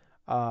it,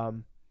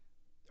 um,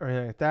 or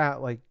anything like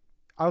that. Like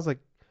I was like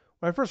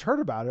when I first heard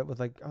about it, I was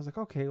like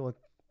okay, like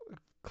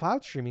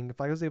cloud streaming.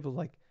 If I was able to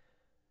like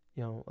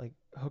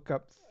hook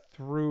up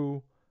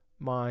through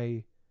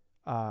my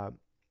uh,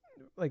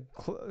 like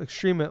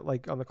stream it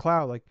like on the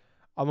cloud, like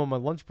I'm on my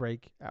lunch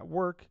break at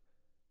work,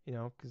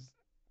 because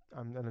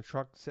I'm in a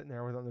truck sitting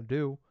there with nothing to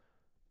do,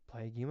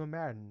 play a game of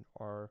Madden,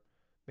 or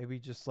maybe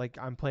just like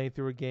I'm playing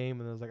through a game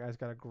and there's like I just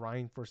gotta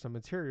grind for some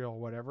material or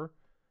whatever.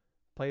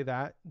 Play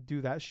that,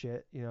 do that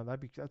shit.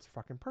 That's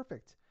fucking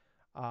perfect.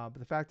 But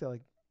the fact that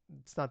like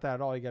it's not that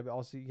at all. You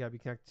gotta be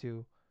connected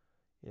to,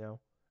 you know,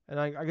 and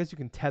I guess you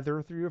can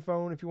tether through your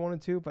phone if you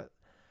wanted to, but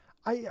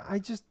I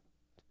just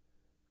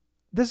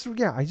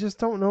I just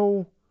don't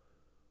know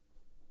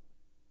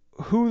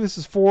who this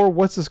is for.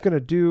 What's this gonna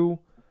do?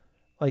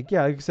 Like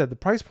like I said, the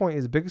price point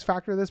is the biggest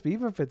factor of this. But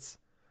even if it's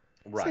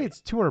say Right.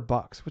 it's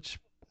 $200, which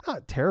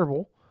not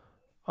terrible.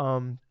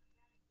 Um,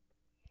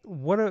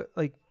 what a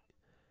like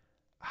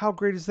how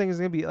great this thing is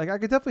gonna be. Like I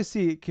could definitely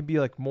see it can be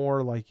like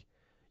more like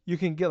you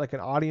can get like an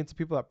audience of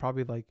people that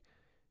probably like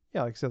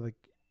like I said like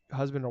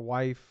husband or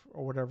wife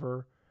or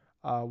whatever,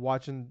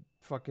 watching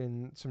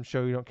fucking some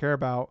show you don't care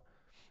about.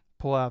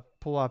 Pull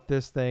out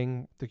this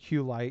thing, the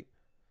Q light,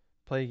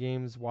 play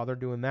games while they're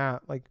doing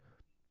that. Like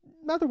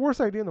not the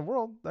worst idea in the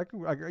world.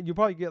 You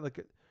probably get like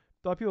a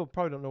lot of people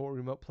probably don't know what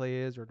remote play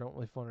is or don't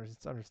really fully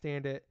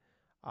understand it.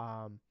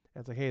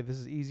 And it's like, hey, this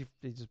is easy.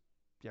 They just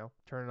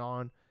turn it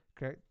on,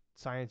 connect,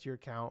 sign into your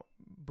account,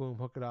 boom,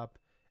 hook it up,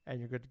 and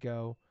you're good to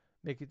go.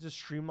 Make it just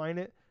streamline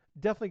it.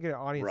 Definitely get an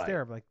audience Right.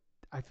 there, but like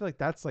I feel like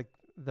that's like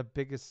the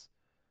biggest,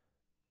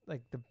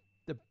 like the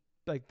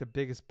the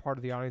biggest part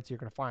of the audience you're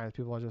gonna find.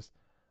 People are just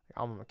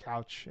like, I'm on the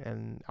couch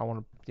and I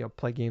want to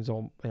play games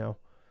all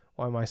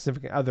while my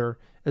significant other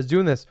is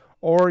doing this,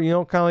 or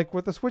kind of like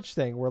with the Switch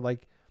thing where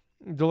like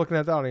they're looking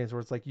at the audience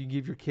where it's like you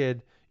give your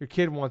kid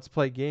wants to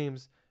play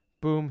games,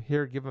 boom,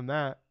 here, give them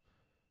that.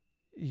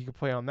 You can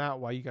play on that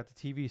while you got the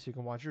TV so you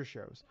can watch your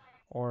shows,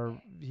 or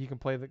he can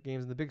play the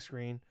games on the big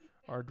screen,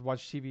 or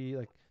watch TV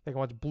like they can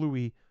watch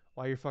Bluey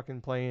while you're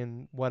fucking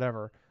playing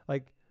whatever.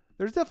 Like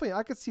there's definitely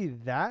I could see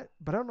that,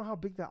 but I don't know how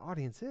big that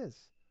audience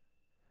is.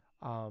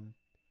 Um,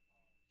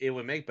 It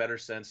would make better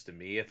sense to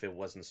me if it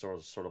wasn't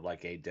sort of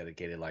like a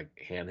dedicated like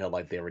handheld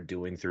like they were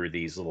doing through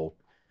these little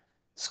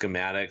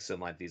schematics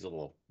and like these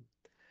little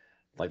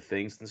like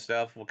things and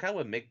stuff. What kind of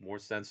would make more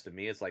sense to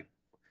me is like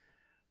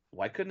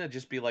why couldn't it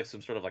just be like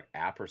some sort of like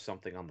app or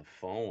something on the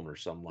phone or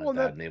something like well,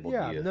 that enabled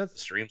you and to that's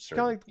stream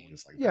kind of certain like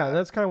things like yeah, and that?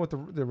 that's kind of what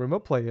the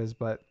remote play is.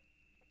 But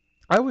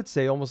I would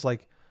say almost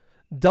like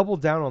double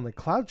down on the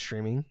cloud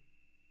streaming.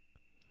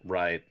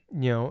 Right.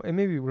 And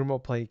maybe remote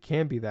play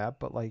can be that,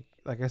 but like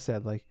I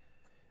said, like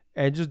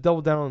and just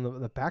double down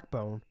on the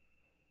backbone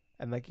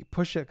and like you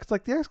push it because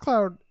like the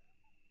xCloud,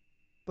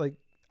 like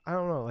I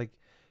don't know, like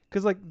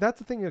because like that's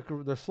the thing that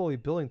they're slowly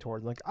building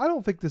towards. Like I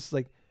don't think this is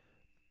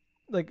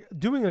like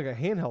doing like a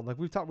handheld. Like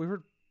we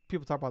heard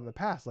people talk about in the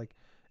past. Like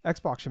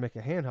Xbox should make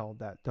a handheld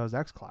that does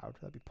xCloud.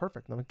 That'd be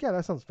perfect. And I'm like, yeah,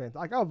 that sounds fantastic.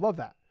 Like I would love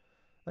that.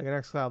 Like an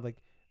xCloud, like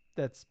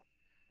that's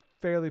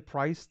fairly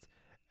priced,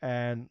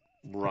 and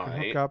I can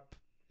hook Right. up.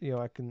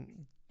 I can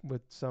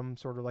with some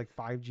sort of like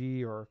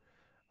 5G or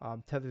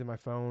tethered to my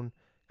phone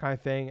kind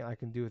of thing. I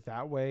can do it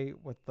that way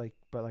with like,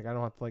 but like I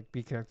don't have to like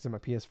be connected to my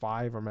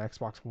PS5 or my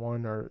Xbox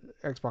One or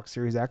Xbox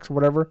Series X or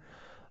whatever.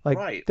 Like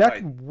Right. that Right.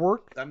 could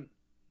work.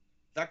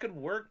 That could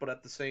work, but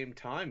at the same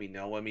time,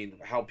 I mean,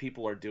 how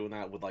people are doing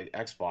that with like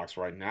Xbox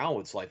right now,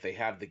 it's like they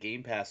have the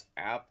Game Pass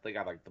app, they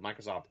got like the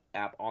Microsoft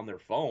app on their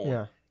phone.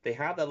 Yeah, They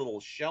have that little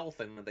shell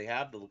thing that they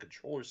have the little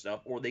controller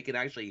stuff, or they can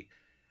actually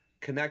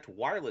connect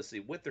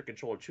wirelessly with their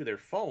controller to their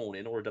phone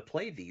in order to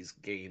play these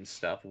games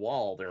stuff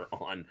while they're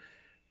on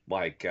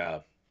like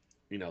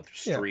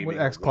yeah, with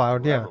streaming or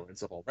XCloud. Yeah, whatever and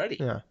stuff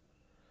already. yeah,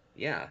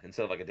 Yeah,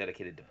 instead of like a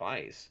dedicated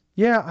device.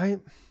 yeah.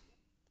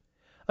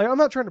 I'm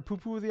not trying to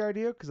poo-poo the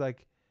idea because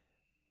like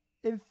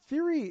in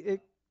theory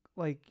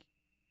like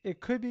it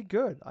could be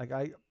good. Like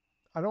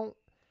I don't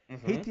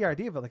hate Mm-hmm. the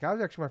idea of it. Like I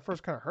was actually when I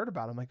first kind of heard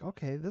about it, I'm like,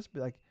 okay, this would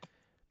be like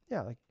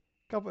yeah, like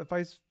couple if I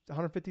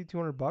 150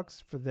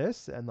 $200 for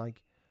this and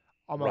like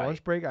on my Right.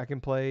 lunch break I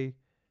can play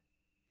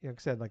like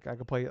I said like I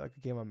could play like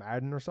a game of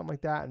Madden or something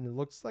like that and it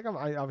looks like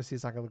obviously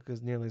it's not gonna look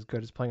as nearly as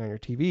good as playing on your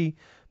TV,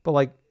 but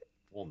like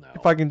Well,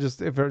 if I no. can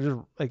just if it just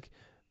like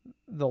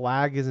the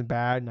lag isn't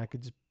bad and I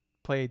could just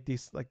play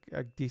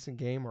a decent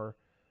game or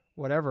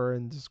whatever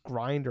and just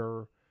grind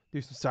or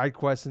do some side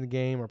quests in the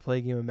game or play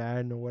a game of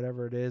Madden or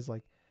whatever it is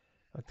like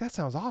that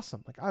sounds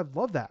awesome. Like I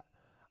love that.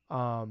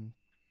 Um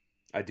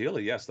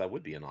Ideally, yes, that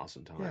would be an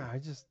awesome yeah, time. I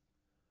just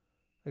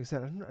like I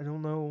said I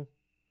don't know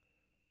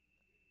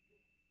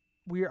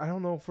I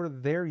don't know if we're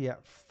there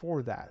yet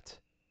for that.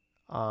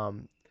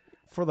 Um,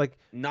 for like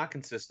Not yeah,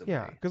 consistently.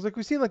 because like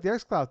we've seen like the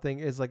XCloud thing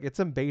is like it's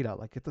in beta,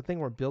 like it's the thing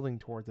we're building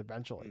towards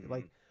eventually. Hmm.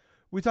 Like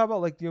we talk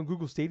about like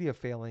Google Stadia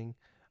failing,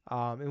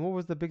 and what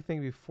was the big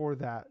thing before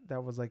that?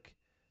 That was like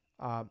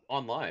um,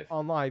 On live.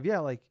 on live. Yeah,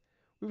 like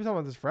we've been talking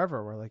about this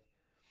forever. Where like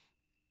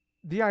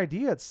the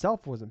idea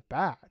itself wasn't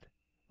bad.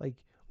 Like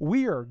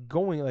we are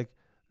going like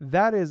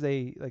that is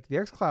a like the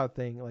XCloud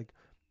thing. Like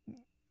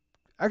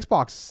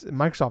Xbox and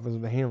Microsoft has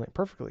been handling it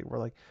perfectly. We're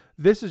like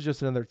this is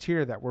just another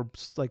tier that we're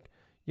like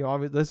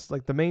this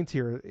like the main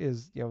tier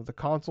is the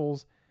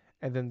consoles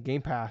and then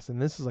Game Pass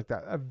and this is like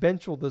that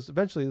eventually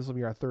this will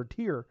be our third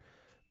tier.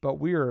 But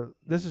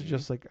this is Hmm.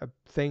 just like a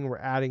thing we're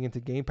adding into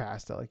Game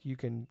Pass that like you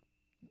can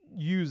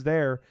use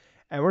there,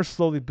 and we're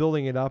slowly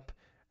building it up,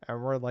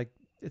 and we're like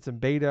it's in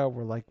beta.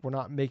 We're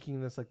not making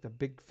this like the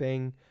big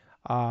thing,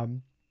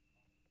 um,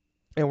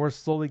 and we're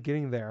slowly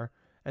getting there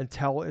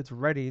until it's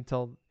ready.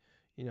 Until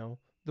you know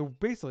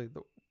basically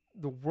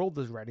the world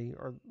is ready,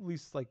 or at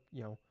least like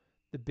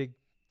the big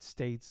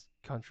states,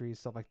 countries,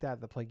 stuff like that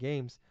play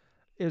games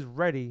is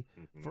ready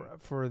Hmm.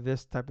 for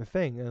this type of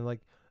thing, and like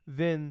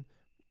then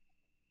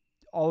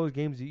all those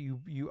games that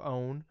you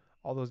own,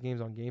 all those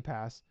games on Game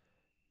Pass,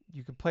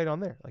 you can play it on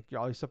there. Like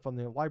all your stuff on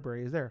the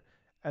library is there.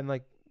 And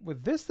like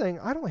with this thing,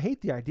 I don't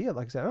hate the idea.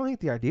 Like I said, I don't hate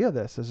the idea of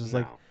this. It's just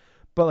like, No.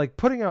 but like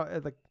putting out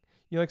like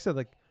like I said,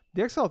 like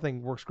the Excel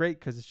thing works great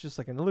because it's just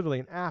like literally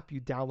an app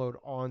you download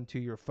onto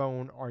your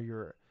phone or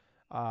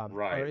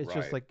Right. it's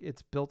just Right. like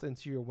it's built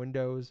into your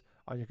Windows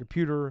on your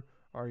computer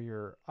or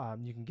your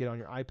you can get on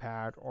your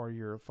iPad or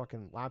your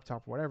fucking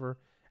laptop or whatever,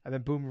 and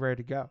then boom, you're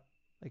ready to go.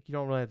 Like you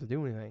don't really have to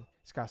do anything.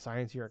 It's got sign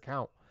into your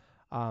account.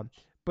 Um,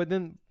 but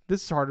then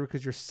this is harder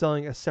because you're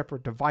selling a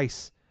separate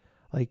device.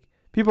 Like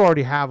people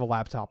already have a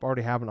laptop,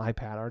 already have an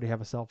iPad, already have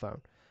a cell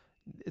phone.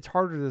 It's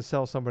harder to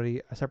sell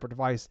somebody a separate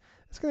device.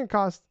 It's going to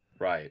cost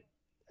Right.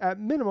 at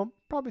minimum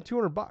probably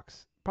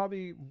 $200,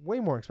 probably way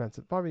more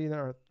expensive, probably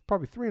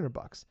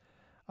 $300.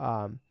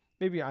 Um,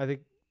 maybe I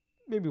think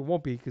maybe it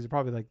won't be because they're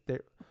probably like they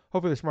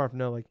hopefully they're smart enough to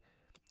know like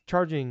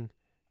charging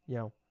you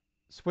know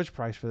Switch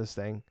price for this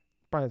thing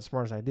probably the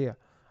smartest idea.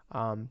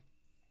 Um,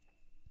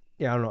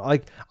 yeah, I don't know.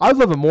 Like I'd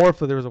love it more if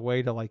there was a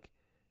way to like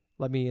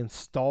let me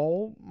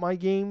install my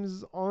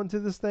games onto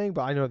this thing,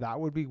 but I know that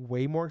would be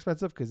way more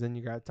expensive because then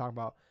you got to talk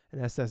about an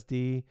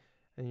SSD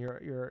and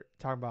you're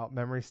talking about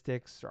memory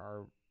sticks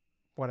or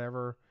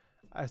whatever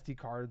SD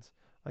cards.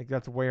 Like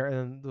that's where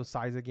and those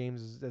size of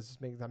games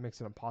that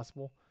makes it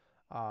impossible.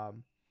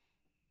 Um,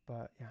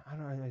 but yeah, I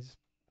don't know.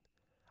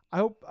 I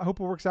hope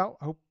it works out.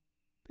 I hope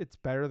it's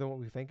better than what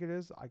we think it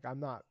is. Like I'm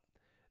not.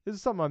 This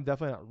is something I'm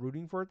definitely not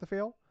rooting for it to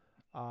fail.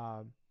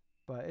 Um,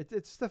 but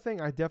it's the thing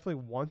I definitely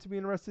want to be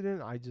interested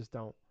in. I just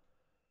don't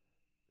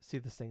see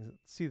this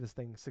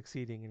thing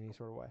succeeding in any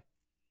sort of way.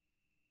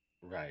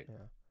 Right.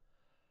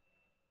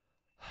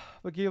 Yeah.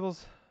 But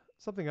Gables,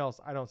 something else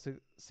I don't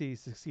see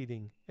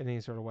succeeding in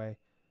any sort of way.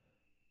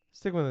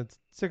 Sticking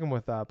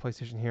with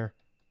PlayStation here.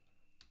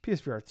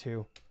 PSVR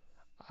 2.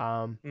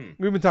 Hmm.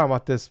 We've been talking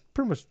about this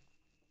pretty much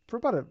for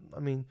about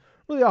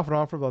really off and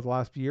on for about the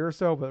last year or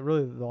so, but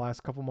really the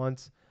last couple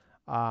months.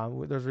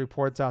 There's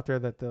reports out there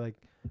that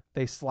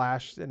they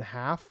slashed in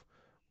half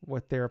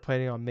what they were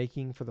planning on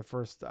making for the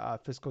first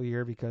fiscal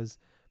year because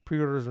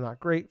pre-orders are not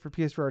great for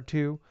PSVR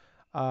 2.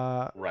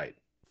 Uh, Right.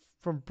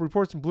 from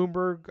reports from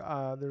Bloomberg,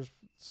 there's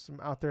some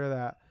out there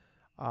that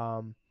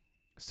um,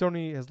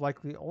 Sony has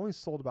likely only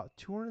sold about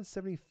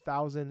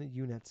 270,000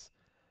 units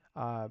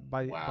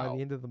by the Wow.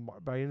 end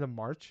of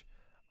March.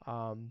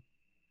 Um,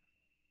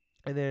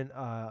 and then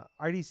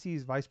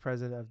IDC's vice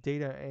president of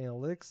data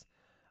analytics,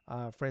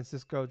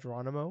 Francisco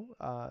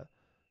Geronimo,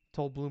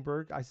 told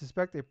Bloomberg, "I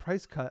suspect a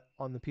price cut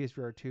on the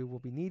PSVR 2 will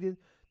be needed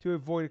to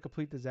avoid a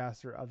complete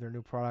disaster of their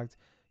new product."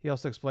 He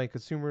also explained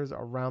consumers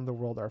around the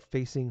world are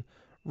facing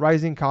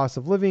rising costs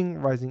of living,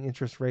 rising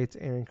interest rates,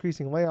 and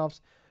increasing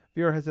layoffs.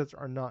 VR headsets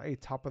are not a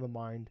top of the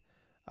mind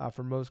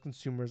for most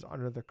consumers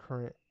under the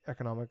current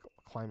economic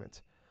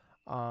climate.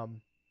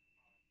 Um,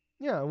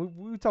 yeah,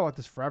 we talk about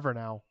this forever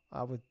now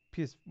with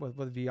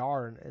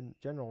VR and in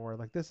general, where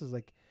like this is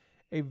like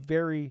a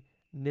very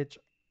niche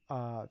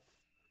uh,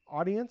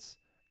 audience,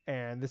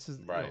 and this is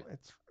Right.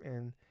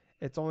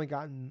 it's only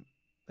gotten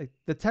like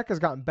the tech has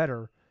gotten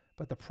better,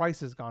 but the price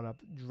has gone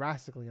up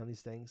drastically on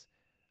these things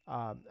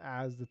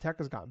as the tech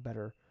has gotten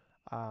better.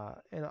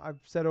 And I've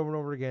said over and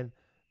over again,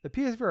 the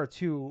PSVR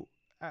 2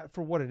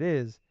 for what it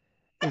is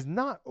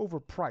not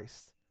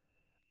overpriced.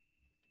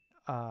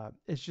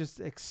 It's just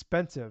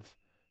expensive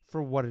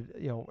for what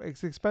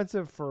it's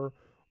expensive for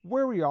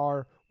where we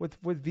are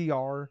with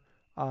VR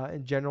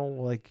in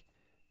general. Like,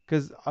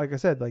 because like I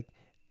said, like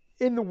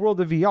in the world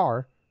of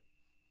VR,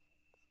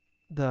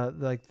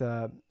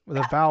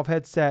 the Valve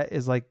headset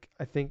is like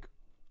I think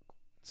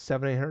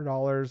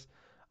 $700-800.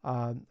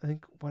 I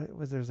think what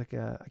was there's like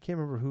a I can't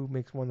remember who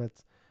makes one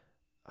that's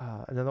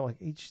another like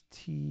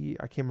HT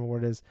I can't remember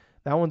what it is.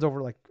 That one's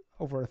over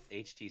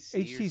HTC or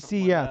something HTC,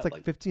 like yeah, it's that.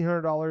 like Like,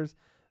 $1,500.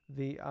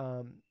 The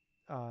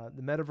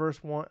the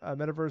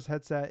Metaverse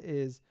headset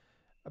is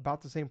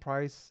about the same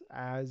price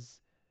as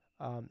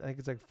I think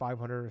it's like $500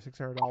 or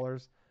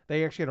 $600.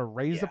 They actually had to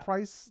raise the Yeah.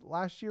 price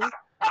last year.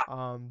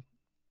 Um,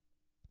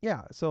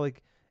 yeah, so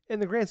like in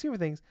the grand scheme of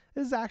things,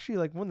 this is actually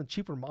like one of the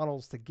cheaper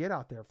models to get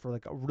out there for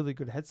like a really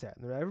good headset.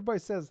 And everybody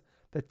says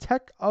the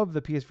tech of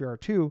the PSVR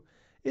 2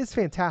 is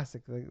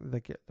fantastic.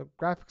 The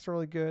graphics are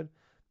really good,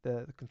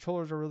 the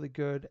controllers are really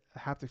good,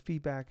 haptic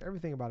feedback,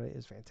 everything about it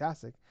is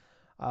fantastic.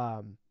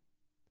 Um,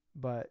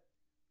 but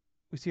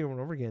we see it over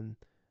and over again.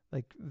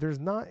 Like there's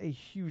not a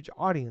huge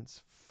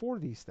audience for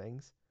these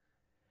things.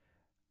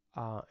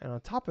 And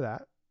on top of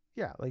that,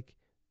 yeah, like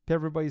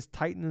everybody's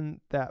tightening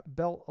that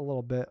belt a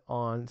little bit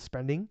on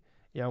spending.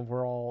 You know,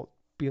 we're all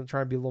being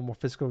trying to be a little more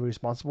fiscally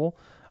responsible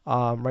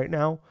right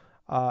now.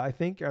 I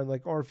think, or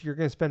like, or if you're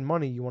going to spend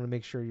money, you want to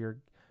make sure you're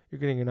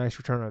getting a nice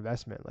return on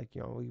investment. Like,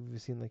 you know,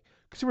 we've seen like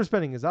consumer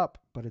spending is up,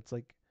 but it's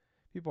like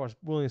people are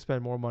willing to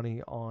spend more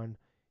money on,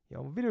 you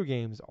know, video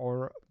games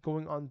or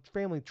going on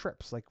family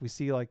trips. Like we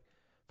see like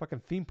fucking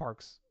theme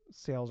parks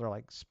sales are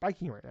like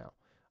spiking right now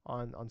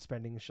on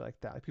spending and shit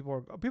like that. Like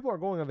people are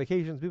going on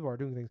vacations, people are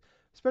doing things.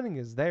 Spending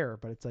is there,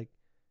 but it's like,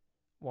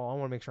 well, I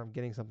want to make sure I'm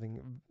getting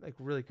something like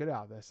really good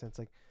out of this. And it's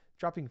like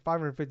dropping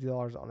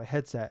 $550 on a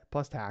headset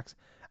plus tax,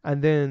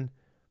 and then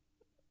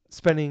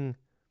spending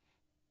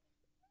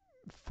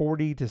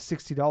 $40 to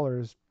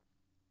 $60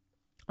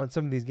 on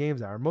some of these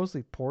games that are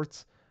mostly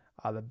ports.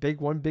 The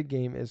big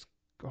game is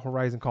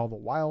Horizon Call of the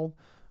Wild,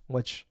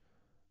 which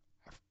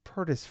I've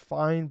heard is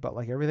fine, but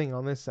like everything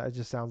on this, it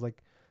just sounds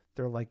like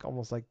they're like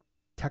almost like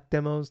tech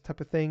demos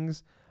type of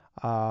things.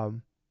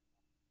 Um,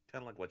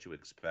 Kind of like what you would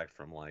expect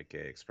from like a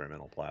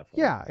experimental platform.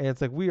 yeah, and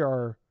it's like we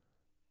are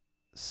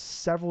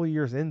several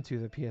years into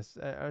the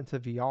into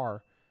VR.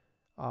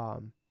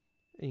 Um,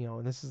 you know,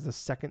 and this is the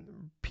second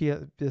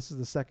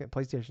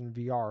PlayStation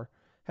VR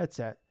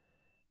headset.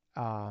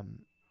 Um,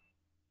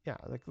 yeah,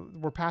 like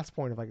we're past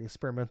point of like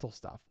experimental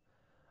stuff.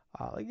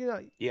 Like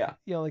Yeah.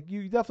 like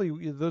you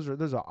definitely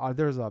there's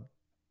a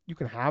you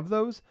can have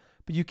those,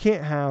 but you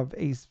can't have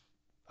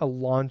a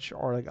launch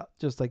or like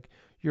just like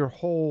your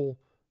whole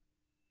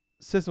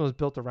system is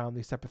built around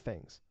these type of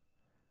things.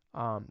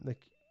 Like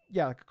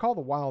yeah, like Call of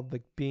the Wild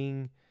like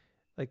being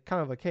like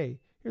kind of like hey,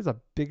 here's a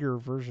bigger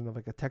version of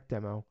like a tech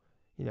demo,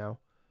 you know,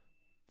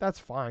 that's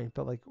fine.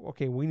 But like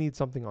okay, we need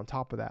something on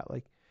top of that.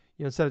 Like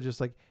you know, instead of just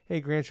like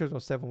hey, Gran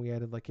Turismo 7, we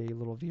added like a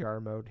little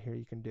VR mode here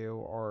you can do,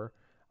 or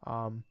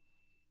um,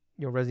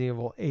 you know, Resident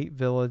Evil 8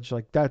 Village,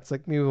 like that's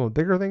like maybe one of the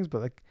bigger things,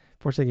 but like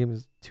fortunately, the game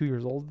is 2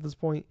 years old at this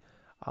point.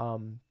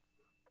 Um,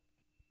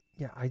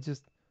 yeah, I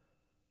just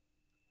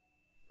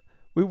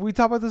we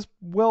talked about this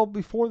well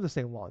before the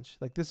same launch.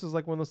 Like this is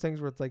like one of those things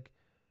where it's like,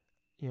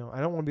 you know, I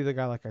don't want to be the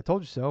guy like I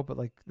told you so, but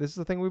like this is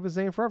the thing we've been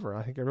saying forever.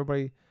 I think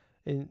everybody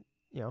in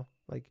you know,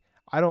 like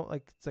I don't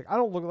like it's like I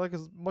don't look like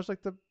as much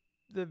like the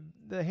the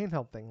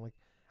handheld thing. Like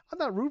I'm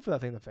not rooting for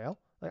that thing to fail.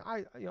 Like I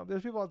you know,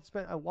 there's people that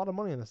spent a lot of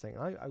money on this thing.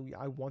 And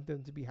I want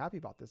them to be happy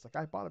about this. Like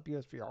I bought a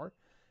PSVR.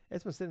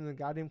 It's been sitting in the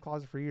goddamn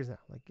closet for years now.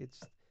 Like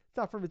it's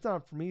not for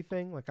me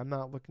thing. Like I'm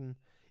not looking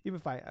even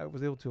if I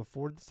was able to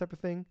afford this type of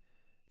thing,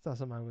 it's not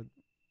something I would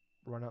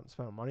run out and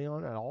spend money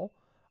on at all.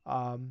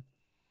 Um,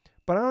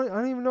 but I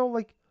don't even know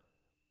like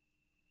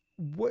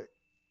what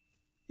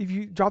if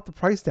you drop the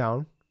price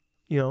down,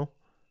 you know,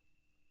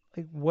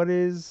 like what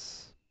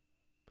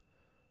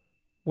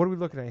are we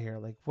looking at here?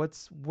 Like what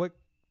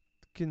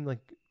can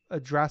like a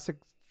drastic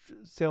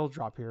sales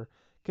drop here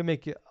can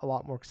make it a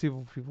lot more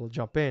conceivable for people to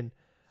jump in.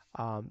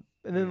 And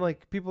then Hmm.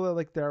 like people that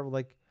like they're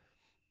like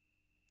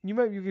you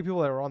get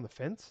people that are on the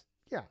fence.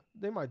 Yeah,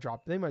 they might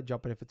jump in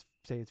if it's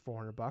say it's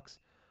 $400.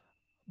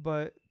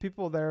 But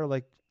people that are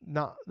like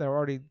not they're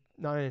already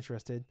not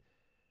interested.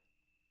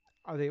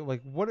 Are they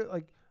like what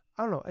like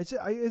I don't know. It's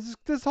just,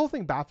 this whole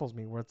thing baffles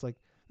me where it's like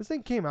this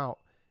thing came out.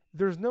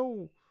 There's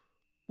no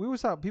we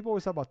always talk people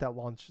always talk about that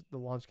the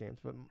launch games,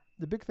 but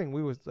the big thing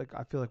we was like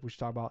I feel like we should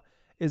talk about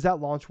is that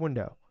launch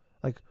window.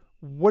 Like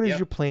what is your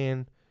Yep.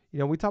 plan? You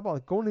know, we talk about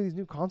like going to these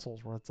new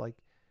consoles where it's like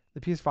the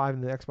PS5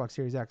 and the Xbox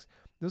Series X.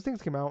 Those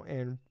things came out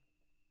and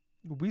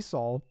we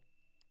saw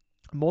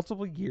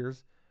multiple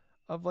years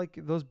of like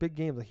those big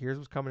games. Like here's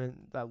what's coming in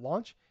that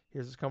launch.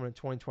 Here's what's coming in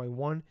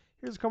 2021.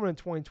 Here's what's coming in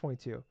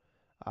 2022.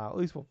 At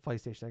least with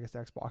PlayStation, I guess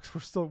Xbox.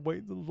 We're still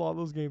waiting for a lot of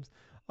those games.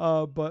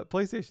 But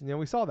PlayStation, you know,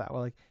 we saw that. We're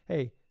like,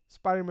 hey,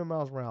 Spider-Man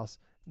Miles Morales,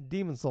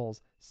 Demon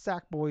Souls,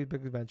 Sackboy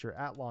Big Adventure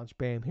at launch.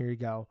 Bam, here you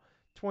go.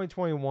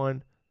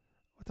 2021.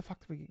 What the fuck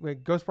did we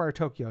wait? Ghostwire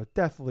Tokyo,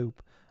 Deathloop.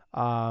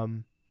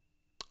 Um,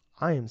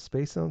 I am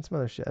spacing on some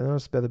other shit. I know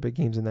there's some other big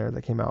games in there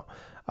that came out.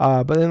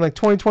 But then like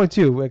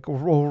 2022, like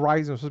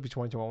Horizon was supposed to be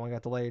 2021,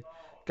 got delayed.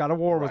 God of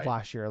War was Right.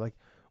 last year.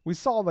 We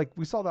saw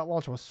that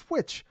launch with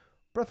Switch,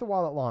 Breath of the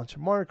Wild at launch,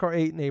 Mario Kart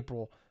 8 in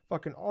April,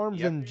 fucking Arms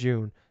Yep. in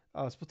June,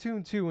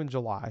 Splatoon 2 in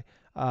July,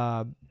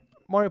 uh,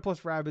 Mario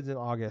plus Rabbids in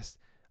August,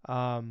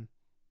 um,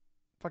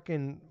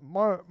 fucking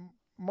Mario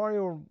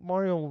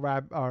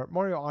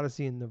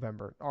Odyssey in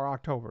November or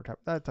October,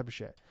 that type of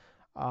shit.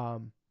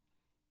 Um,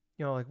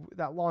 you know, like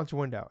that launch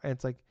window. And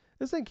it's like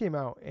this thing came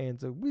out, and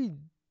so we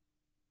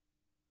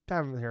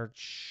haven't heard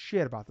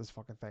shit about this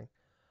fucking thing.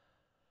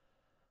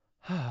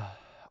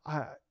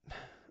 I,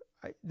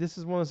 this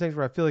is one of those things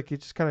where I feel like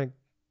it just kind of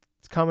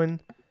it's coming.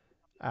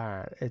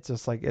 It's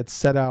just like it's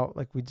set out,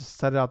 like we just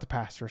set it out the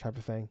pasture type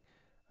of thing.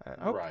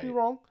 I hope to be Right.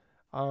 wrong,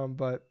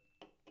 but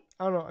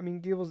I don't know. I mean,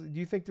 Gables, do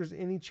you think there's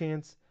any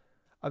chance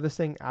of this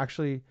thing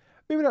actually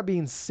maybe not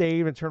being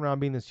saved and turned around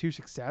being this huge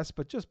success,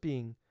 but just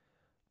being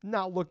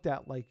not looked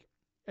at like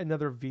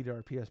another Vita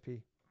or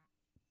PSP?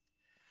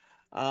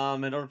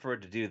 In order for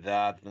it to do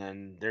that,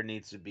 then there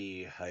needs to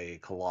be a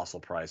colossal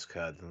price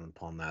cut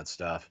upon that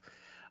stuff.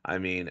 I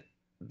mean,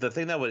 the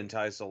thing that would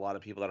entice a lot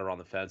of people that are on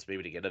the fence,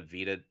 maybe to get a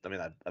Vita, I mean,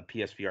 a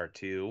PSVR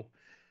 2,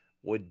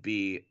 would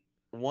be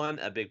one,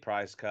 a big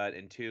price cut,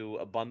 and two,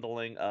 a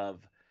bundling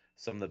of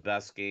some of the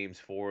best games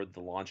for the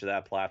launch of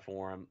that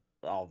platform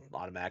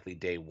automatically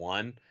day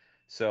one.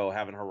 So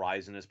having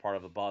Horizon as part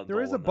of a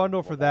There is bundle, a and then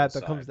bundle for that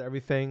that comes alongside, to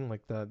everything,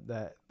 like but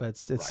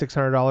it's right?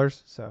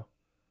 $600. So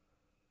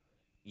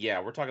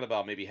Yeah, we're talking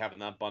about maybe having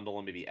that bundle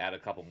and maybe add a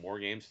couple more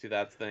games to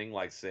that thing,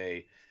 like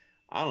say,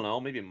 I don't know,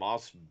 maybe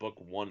Moss Book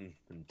 1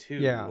 and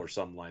 2 yeah, or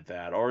something like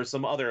that, or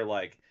some other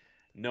like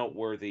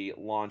noteworthy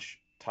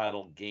launch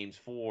title games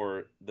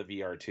for the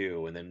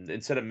VR2, and then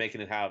instead of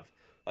making it have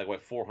like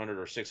what 400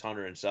 or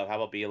 600 and stuff, how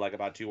about be like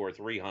about 2 or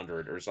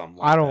 300 or something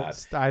I like don't. that,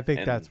 I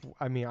think and that's.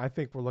 I mean, I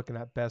think we're looking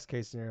at best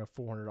case scenario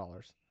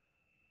 $400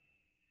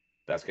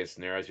 best case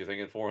scenarios, you're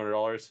thinking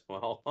 $400.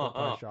 full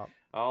price Well, shop.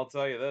 I'll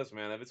tell you this,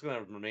 man. If it's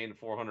going to remain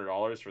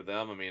 $400 for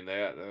them, I mean,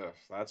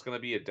 that's going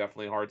to be a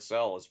definitely hard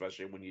sell,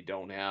 especially when you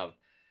don't have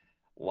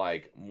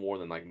like more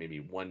than like maybe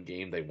one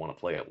game they want to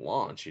play at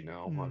launch. I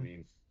Mm.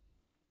 mean,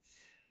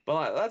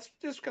 but that's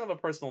just kind of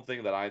a personal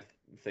thing that I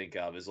think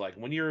of is like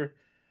when you're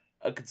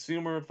a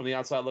consumer from the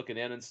outside looking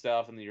in and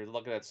stuff, and you're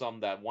looking at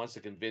something that wants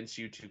to convince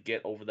you to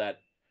get over that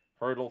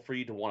hurdle for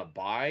you to want to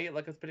buy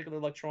like a particular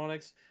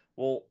electronics.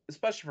 Well,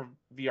 especially for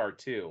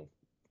VR2,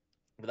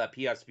 for that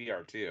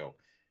PSVR 2,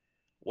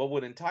 what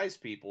would entice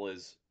people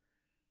is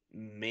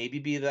maybe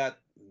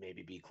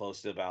be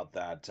close to about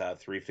that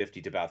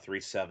 350 to about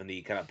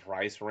 370 kind of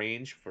price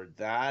range for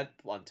that,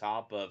 on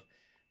top of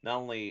not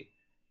only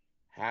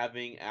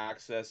having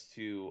access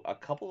to a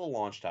couple of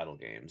launch title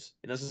games.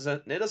 It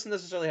doesn't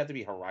necessarily have to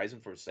be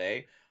Horizon per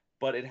se,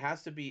 but it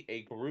has to be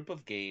a group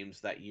of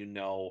games that you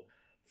know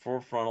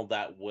for frontal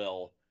that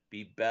will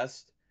be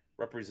best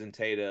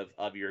representative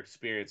of your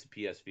experience of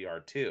PSVR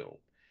 2.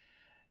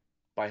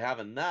 By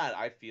having that,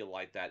 I feel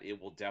like that it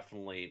will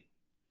definitely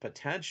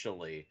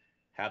potentially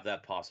have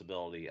that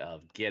possibility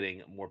of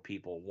getting more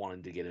people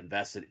wanting to get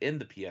invested in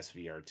the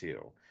PSVR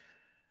 2.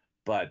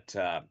 But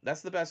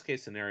that's the best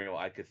case scenario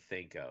I could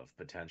think of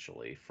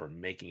potentially for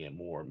making it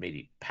more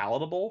maybe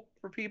palatable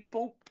for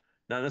people.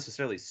 Not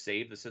necessarily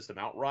save the system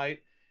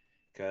outright,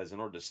 because in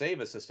order to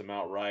save a system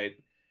outright,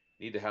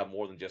 you need to have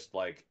more than just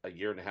like a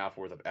year and a half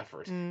worth of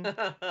effort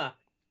Mm.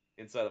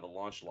 inside of a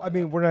launch I lineup.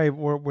 mean, we're not.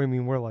 I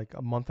mean, we're like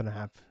a month and a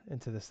half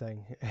into this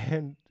thing,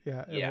 and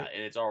yeah, I Yeah, mean,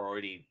 and it's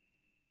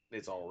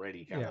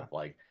already kind yeah, of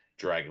like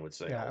dragging with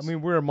yeah. I sales.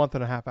 mean, we're a month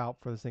and a half out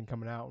for this thing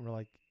coming out, and we're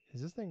like,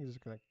 is this thing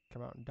just gonna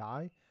come out and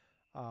die?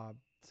 Uh,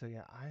 so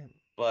yeah,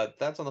 But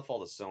that's on the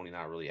fault of Sony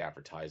not really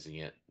advertising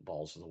it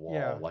balls to the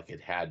wall yeah. like it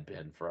had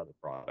been for other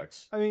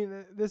products. I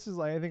mean, this is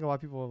like I think a lot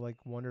of people have like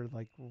wondered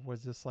like,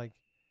 was this like,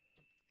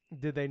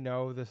 did they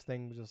know this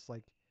thing was just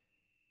like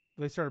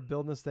they started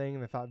building this thing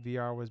and they thought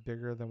VR was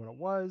bigger than what it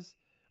was,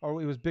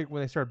 or it was big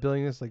when they started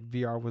building this. Like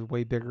VR was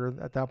way bigger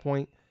at that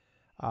point.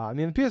 I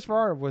mean, the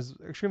PS4 was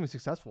extremely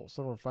successful,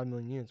 sold over 5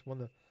 million units.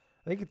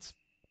 I think it's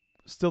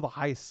still the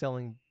highest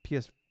selling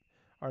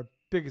our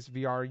biggest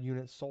VR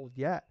unit sold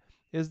yet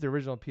is the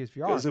original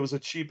PSVR. Because it was a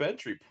cheap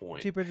entry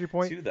point Cheap entry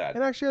point, to that.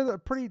 and actually has a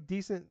pretty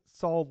decent,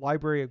 solid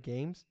library of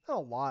games. Not a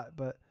lot,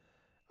 but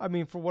I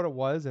mean, for what it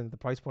was and the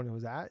price point it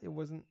was at, it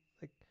wasn't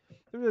like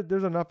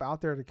there's enough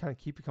out there to kind of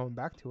keep you coming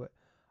back to it.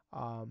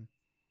 Um,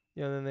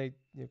 then they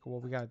go,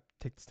 well, we got to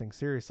take this thing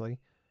seriously,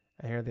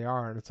 and here they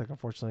are, and it's like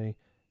unfortunately,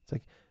 it's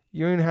like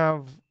you don't even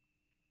have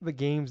the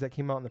games that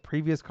came out in the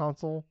previous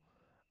console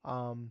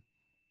um,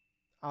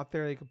 out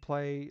there they could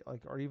play,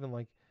 like or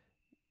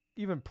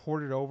even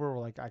port it over,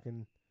 where like I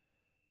can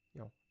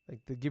like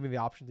they give me the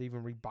option to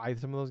even rebuy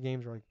some of those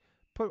games, or like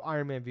put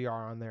Iron Man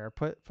VR on there,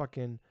 put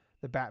fucking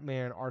the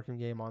Batman Arkham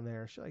game on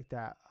there, shit like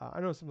that. I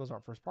know some of those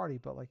aren't first party,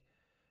 but like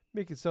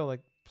make it so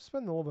like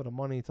spend a little bit of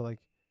money to like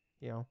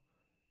you know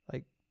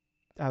like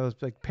have those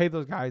like pay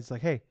those guys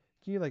like, hey,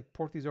 can you like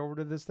port these over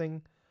to this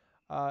thing?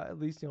 At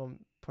least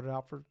put it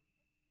out for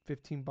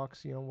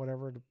 $15,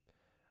 whatever to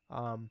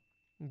um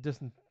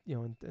just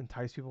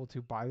entice people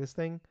to buy this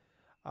thing.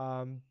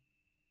 Um,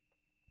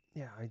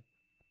 yeah, like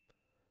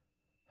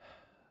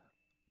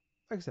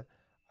I said,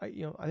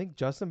 I think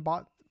Justin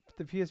bought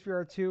the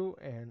PSVR 2,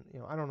 and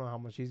I don't know how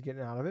much he's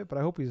getting out of it, but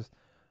I hope he's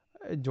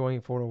enjoying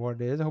it for what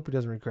it is. I hope he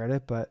doesn't regret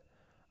it, but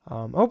I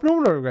hope no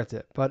one regrets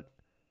it. But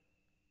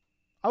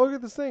I look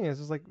at this thing, and it's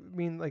just like, I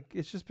mean, like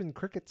it's just been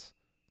crickets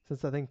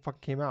since that thing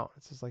fucking came out.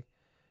 It's just like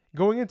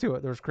going into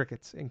it, there's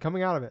crickets, and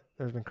coming out of it,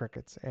 there's been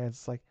crickets, and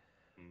it's like,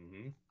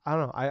 Hmm. I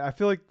don't know. I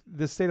feel like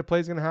this state of play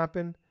is gonna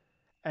happen,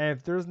 and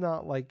if there's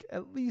not like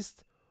at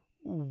least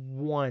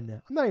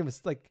one, I'm not even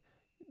like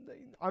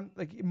I'm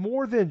like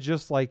more than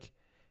just like,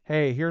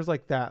 hey, here's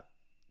like that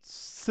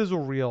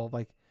sizzle reel,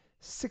 like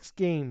 6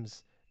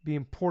 games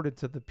being ported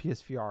to the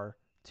PSVR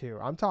 2.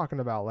 I'm talking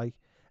about like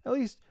at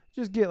least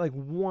just get like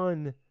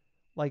one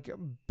like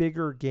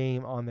bigger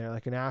game on there,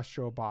 like an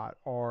Astrobot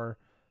or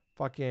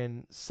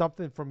fucking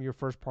something from your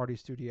first party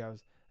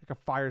studios, like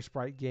a Fire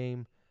Sprite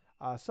game,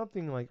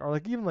 something like, or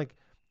like even like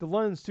the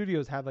London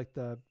studios had like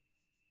the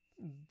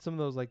some of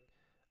those like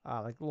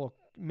little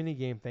mini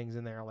game things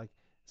in there, like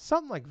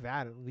something like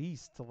that at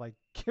least to like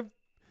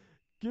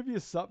give you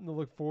something to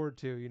look forward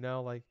to,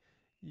 like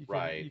you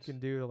Right. can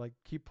do to like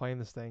keep playing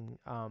this thing.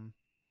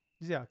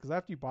 Yeah, because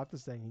after you bought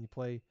this thing and you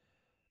play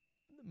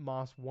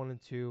Moss 1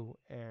 and 2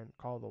 and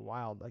Call of the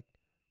Wild, like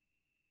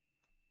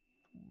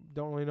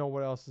don't really know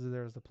what else is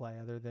there to play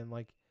other than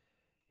like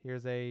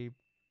here's a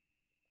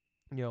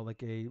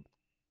like a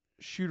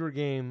shooter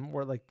game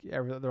where like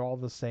they're all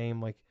the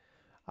same. Like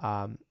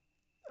um,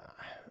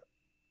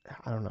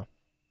 I don't know,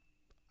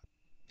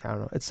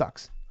 It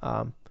sucks.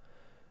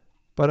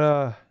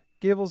 But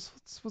Gables,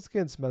 let's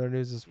get into some other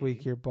news this week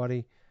Hmm. here,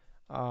 buddy.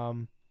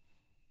 Um,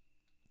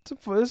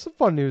 there's some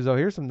fun news though.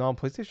 Here's some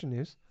non-PlayStation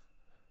news.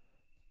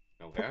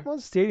 Okay.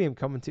 Pokemon Stadium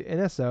coming to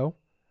NSO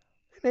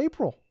in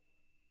April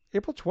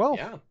 12th,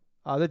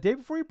 Yeah. the day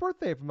before your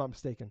birthday, if I'm not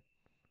mistaken.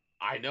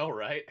 I know,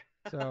 right?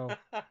 So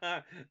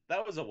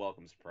That was a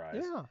welcome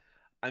surprise. yeah,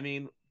 I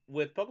mean,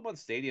 with Pokemon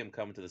Stadium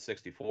coming to the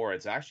 64,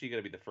 it's actually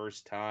going to be the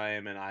first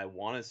time, and I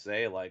want to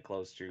say like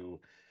close to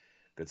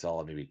good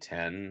solid maybe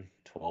 10,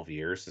 12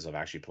 years since I've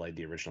actually played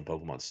the original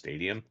Pokemon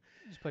Stadium.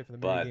 just play for the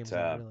mini But games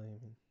though, really. I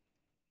mean,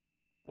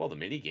 well, the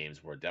mini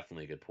games were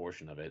definitely a good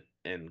portion of it,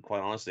 and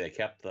quite honestly, I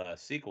kept the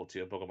sequel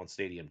to Pokemon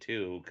Stadium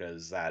 2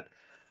 because that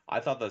I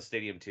thought the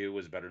Stadium 2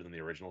 was better than the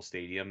original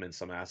Stadium in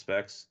some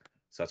aspects,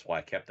 so that's why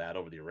I kept that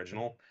over the okay.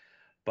 original.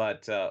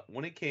 But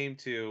when it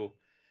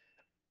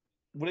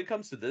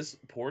comes to this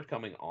port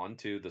coming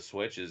onto the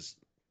Switch is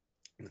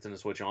it's in the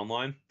Switch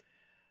Online,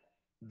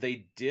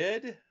 they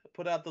did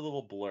put out the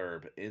little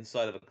blurb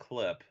inside of a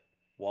clip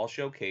while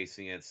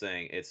showcasing it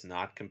saying it's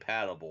not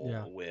Yeah,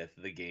 compatible with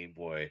the Game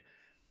Boy,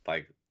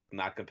 like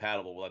not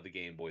compatible with the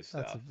Game Boy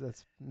stuff.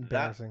 that's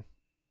That embarrassing.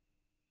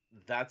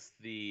 that's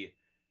the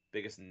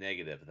biggest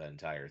negative of that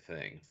entire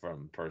thing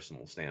from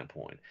personal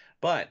standpoint.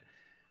 But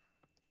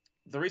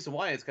the reason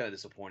why it's kind of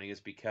disappointing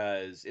is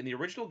because in the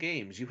original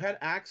games, you had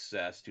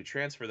access to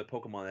transfer the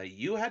Pokemon that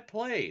you had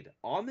played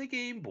on the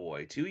Game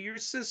Boy to your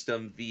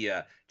system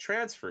via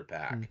transfer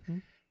pack. Mm-hmm.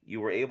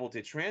 You were able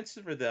to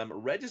transfer them,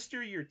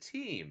 register your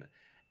team,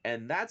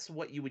 and that's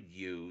what you would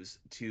use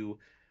to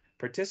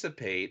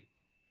participate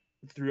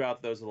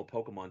throughout those little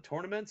Pokemon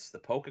tournaments, the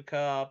Poke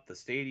Cup, the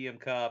Stadium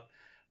Cup,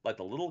 like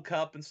the Little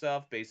Cup and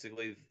stuff.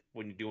 Basically,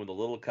 when you're doing the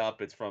Little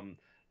Cup, it's from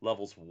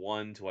levels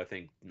 1 to I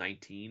think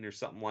 19 or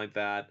something like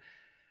that.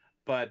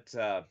 But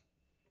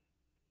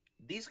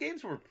this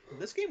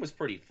game was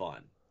pretty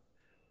fun.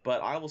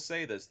 But I will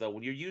say this though,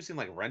 when you're using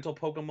like rental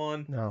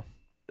Pokemon, No.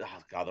 oh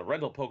god, the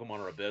rental Pokemon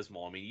are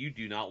abysmal. I mean, you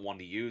do not want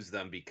to use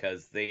them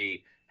because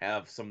they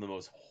have some of the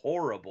most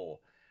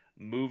horrible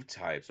move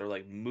types or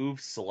like move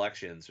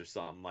selections or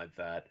something like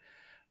that.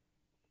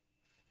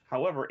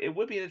 However, it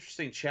would be an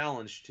interesting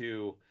challenge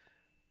to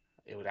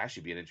it would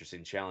actually be an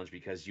interesting challenge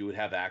because you would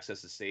have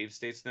access to save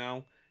states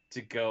now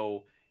to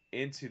go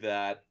into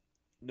that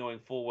knowing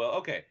full well,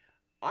 okay,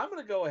 I'm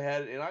going to go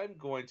ahead and I'm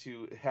going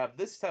to have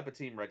this type of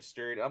team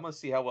registered. I'm going to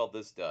see how well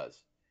this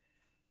does.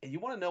 And you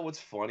want to know what's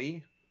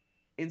funny?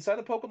 Inside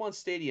of Pokemon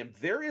Stadium,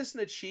 there is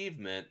an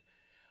achievement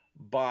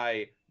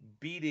by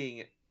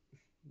beating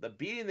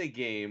beating the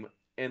game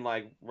and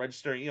like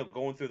registering,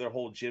 going through their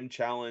whole gym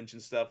challenge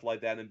and stuff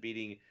like that and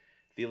beating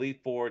the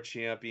Elite Four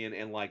champion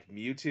and like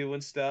Mewtwo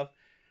and stuff.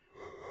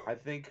 I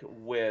think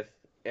with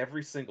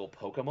every single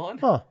Pokemon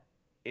Huh.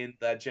 in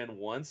that Gen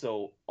 1,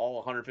 so all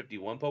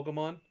 151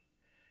 Pokemon.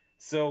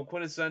 So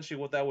quintessentially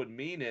what that would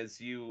mean is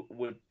you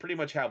would pretty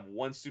much have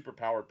one super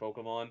powered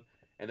Pokemon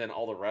and then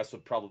all the rest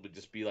would probably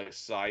just be like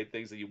side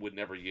things that you would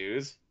never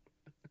use.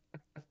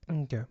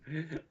 Okay.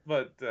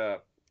 But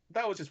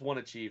that was just one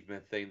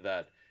achievement thing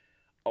that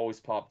always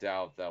popped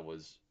out that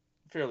was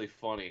fairly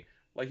funny.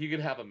 Like you could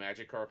have a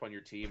Magikarp on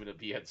your team and it'd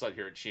be inside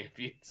here at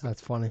Champions.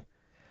 That's funny.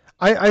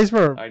 I just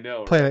remember I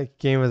know, playing right? a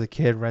game as a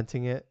kid,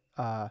 renting it,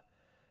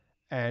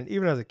 and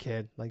even as a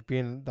kid, like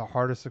being the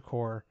hardest to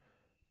core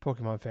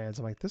Pokemon fans,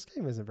 I'm like, this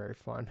game isn't very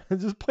fun.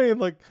 Just playing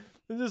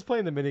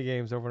the mini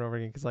games over and over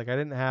again because like I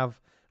didn't have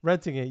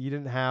renting it. You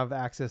didn't have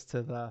access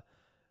to the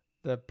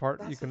part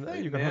That's the thing,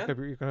 man. you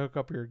can hook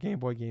up your Game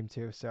Boy game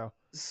too. So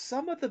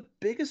Some of the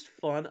biggest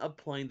fun of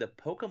playing the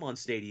Pokemon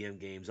Stadium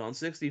games on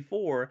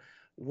 64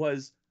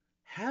 was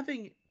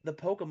having the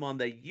Pokemon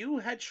that you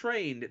had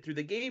trained through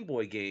the Game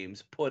Boy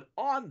games put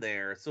on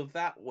there so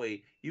that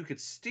way you could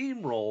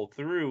steamroll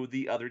through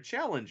the other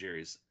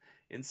challengers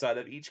inside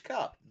of each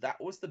cup. That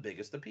was the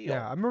biggest yeah, appeal.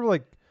 I remember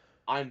like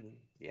I'm,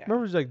 yeah.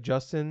 remember like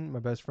Justin, my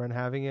best friend,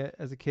 having it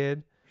as a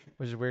kid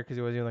which is weird because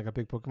he wasn't even like a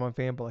big Pokemon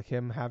fan, but like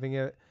him having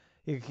it,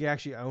 he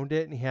actually owned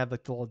it and he had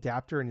like the little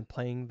adapter and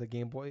playing the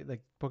Game Boy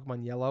like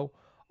Pokemon Yellow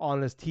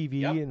on his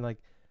TV Yep. and like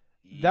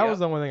that was Yep.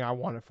 the one thing I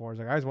wanted for. I was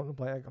like I just wanted to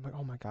play. Like, I'm like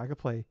oh my god, I could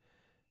play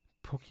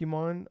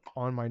Pokemon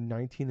on my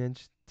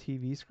 19-inch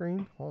TV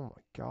screen. Oh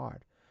my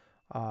god.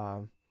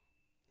 Um,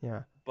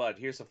 yeah. But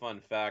here's a fun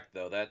fact,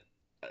 though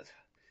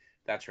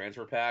that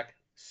transfer pack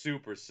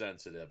super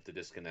sensitive to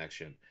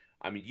disconnection.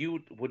 I mean,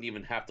 you wouldn't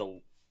even have to.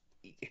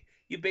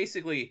 You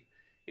basically,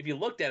 if you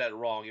looked at it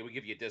wrong, it would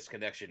give you a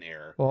disconnection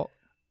error. Well,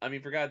 I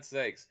mean, for God's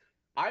sakes,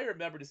 I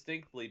remember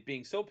distinctly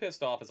being so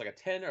pissed off as like a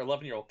 10 or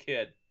 11-year-old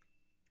kid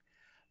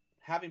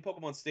having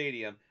Pokemon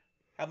Stadium,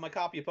 have my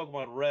copy of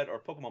Pokemon Red or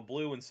Pokemon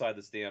Blue inside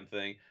this damn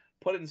thing,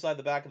 put it inside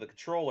the back of the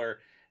controller,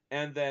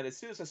 and then as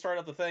soon as I start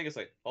up the thing, it's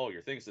like, oh,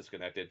 your thing's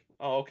disconnected.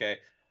 Oh, okay.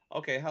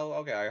 Okay, how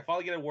okay, I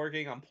finally get it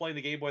working, I'm playing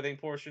the Game Boy thing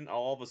portion,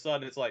 all of a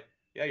sudden it's like,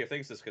 yeah, your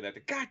thing's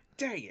disconnected. God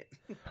dang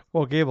it.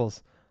 well,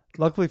 Gables.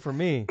 Luckily for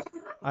me,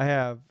 I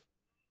have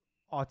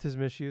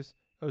autism issues,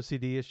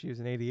 OCD issues,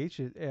 and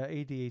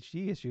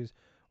ADHD issues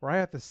where I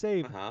have to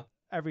save Uh-huh.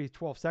 every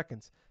 12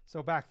 seconds.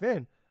 So back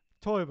then,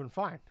 totally been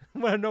fine.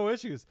 I had no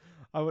issues.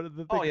 I would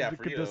the Oh thing yeah, could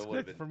for you it would have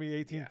disconnect been for me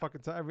 18 yeah.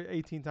 fucking every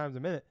 18 times a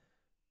minute.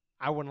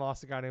 I wouldn't have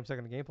lost a goddamn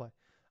second of gameplay.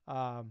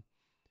 Um,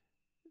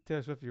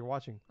 Taylor Swift, if you're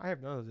watching, I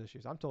have none of those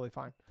issues. I'm totally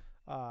fine.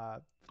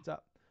 What's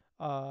up?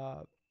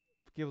 Uh,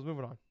 Gables,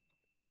 moving on.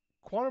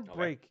 Quantum Okay.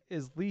 Break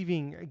is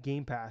leaving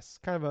Game Pass.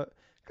 Kind of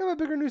a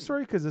bigger news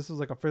story because this was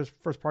like a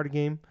first party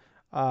game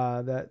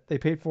that they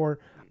paid for.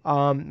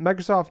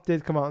 Microsoft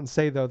did come out and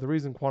say though the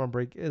reason Quantum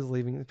Break is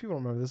leaving. If people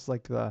don't remember, this is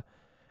like the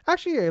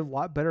actually a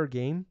lot better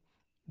game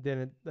than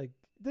it like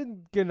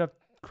didn't get enough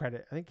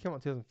credit. I think it came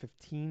out in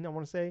 2015. I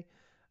want to say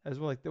as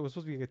well. Like it was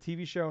supposed to be like a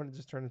TV show and it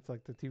just turned into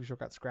like the TV show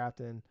got scrapped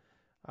and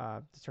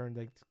just turned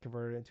like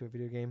converted it into a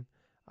video game.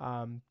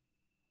 Um,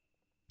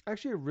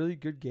 Actually a really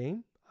good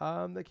game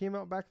that came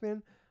out back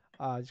then.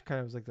 Just kind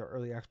of was like the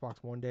early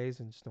Xbox One days,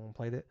 and just no one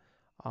played it.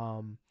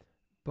 Um,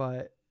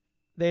 but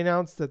they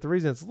announced that the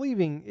reason it's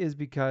leaving is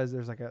because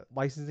there's like a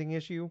licensing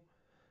issue,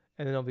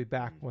 and then it'll be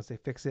back Mm. once they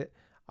fix it.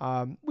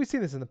 We've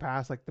seen this in the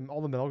past, like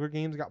all the Metal Gear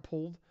games got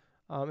pulled,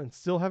 and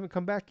still haven't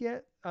come back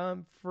yet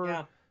for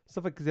Yeah.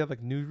 stuff like because they have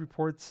like news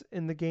reports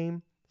in the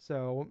game.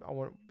 So I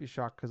won't be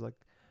shocked because like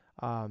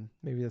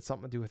maybe that's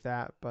something to do with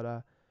that.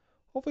 But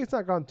hopefully it's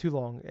not gone too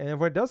long. And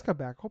if it does come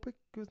back, hope it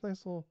gives a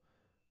nice little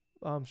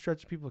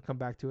stretch of people to come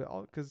back to it.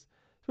 Because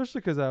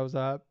especially because I was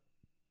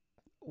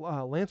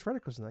Lance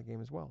Reddick was in that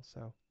game as well.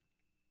 So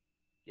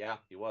Yeah,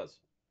 he was.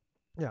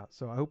 yeah,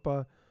 so I hope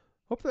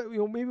that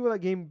maybe with that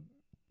game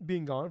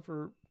being gone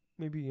for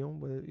maybe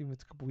even if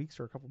it's a couple weeks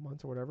or a couple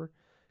months or whatever,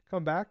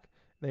 come back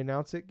they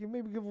announce it,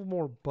 maybe give a little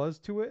more buzz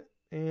to it,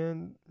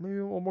 and maybe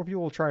a little more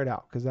people will try it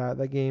out because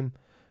that game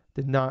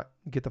did not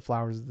get the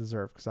flowers it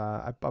deserved because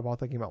I bought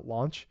that game at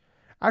launch.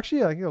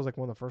 Actually, I think it was like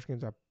one of the first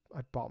games I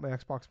bought my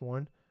Xbox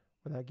One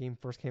when that game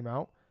first came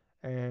out,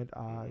 and that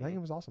Mm-hmm.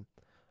 game was awesome.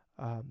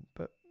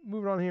 But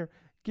moving on here,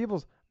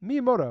 Gables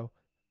Miyamoto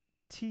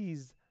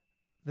teased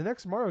the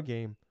next Mario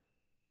game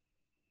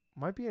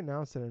might be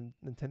announced at a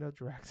Nintendo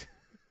Direct.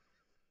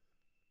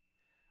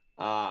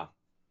 Ah,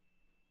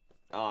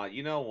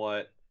 you know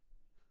what?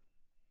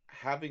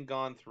 Having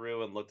gone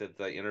through and looked at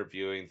the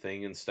interviewing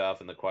thing and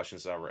stuff and the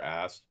questions that were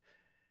asked,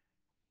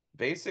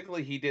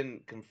 basically he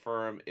didn't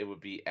confirm it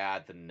would be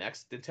at the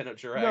next Nintendo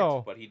Direct,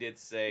 No, but he did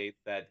say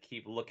that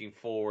keep looking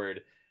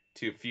forward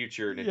to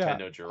future yeah,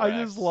 Nintendo I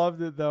just Directs.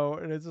 loved it though,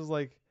 and it's just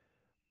like,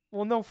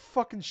 well, no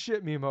fucking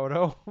shit,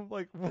 Miyamoto.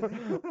 Like,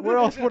 where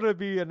else would it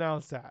be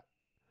announced at?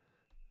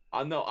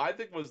 No, I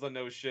think was the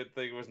no shit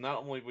thing was not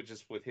only with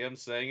just with him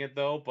saying it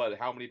though, but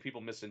how many people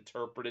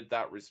misinterpreted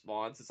that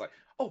response. It's like,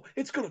 oh,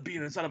 it's gonna be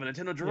inside of a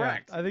Nintendo Yeah,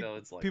 Direct. I think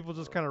It's like, people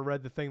just kind of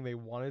read the thing they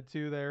wanted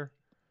to there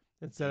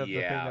instead of the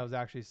thing that yeah. was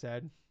actually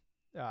said.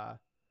 Uh,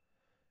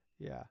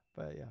 yeah,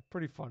 but yeah,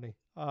 pretty funny.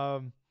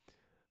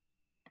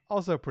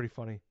 Also pretty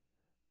funny.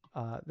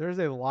 There's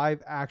a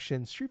live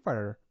action Street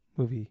Fighter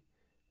movie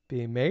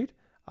being made.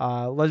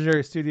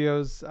 Legendary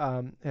Studios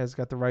has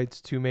got the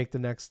rights to make the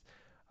next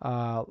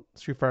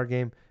Street Fighter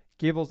game.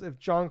 Gables, if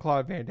John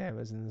Claude Van Damme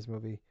is in this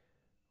movie,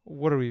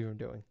 what are we even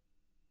doing?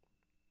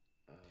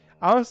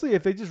 Honestly,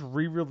 if they just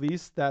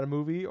re-released that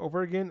movie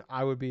over again,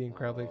 I would be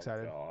incredibly Oh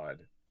excited. God.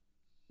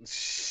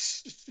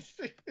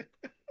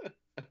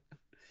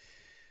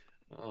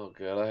 Oh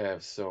God, I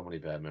have so many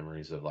bad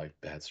memories of like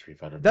bad Street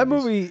Fighter That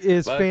movies. movie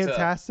is But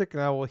fantastic,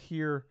 and I will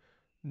hear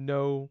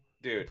no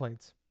dude,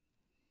 complaints.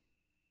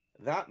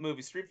 that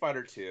movie, Street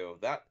Fighter 2,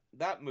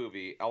 that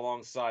movie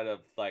alongside of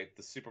like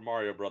the Super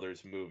Mario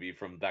Brothers movie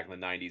from back in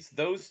the 90s,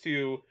 those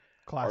two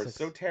are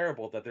so Classics.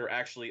 terrible that they're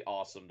actually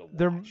awesome to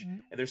They're watch.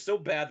 And they're so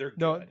bad they're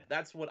no good.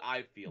 That's what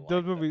I feel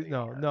those like that movies. they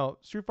No, are. no.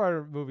 Street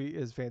Fighter movie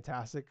is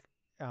fantastic.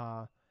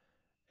 Uh,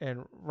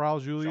 and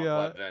Raul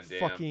Julia Jean-Claude Van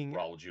Damme, fucking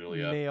Raul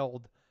Julia.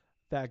 nailed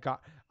that guy.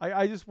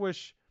 I just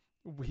wish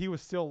he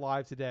was still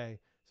alive today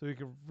so he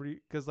could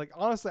because like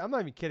honestly, I'm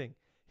not even kidding.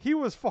 He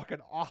was fucking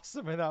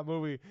awesome in that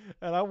movie,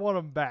 and I want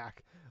him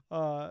back.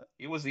 uh,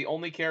 He was the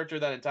only character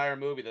in that entire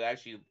movie that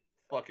actually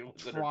fucking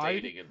was tried.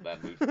 entertaining in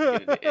that movie from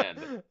beginning to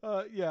end.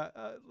 Yeah,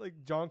 like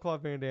John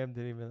Claude Van Damme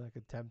didn't even like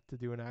attempt to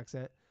do an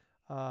accent.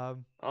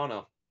 Um, Oh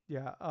no,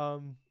 yeah.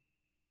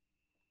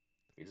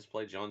 he just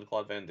played John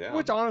Claude Van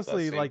Which Damme. It's that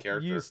honestly, same like you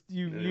character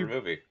you in every you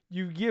movie.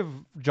 you give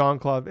John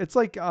Claude. It's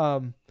like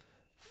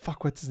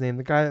fuck, what's his name?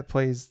 The guy that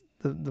plays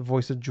the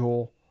voice of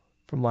Joel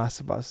from Last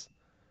of Us,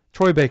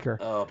 Troy Baker.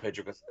 Oh,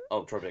 Pedro.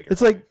 Oh, Troy Baker.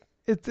 It's Okay. like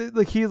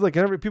like he's like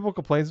in every people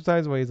complain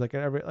sometimes when he's like in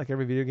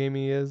every video game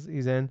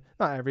he's in,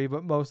 not every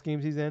but most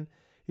games he's in,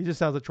 he just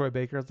sounds like Troy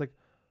Baker. It's like,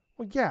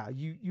 well, yeah,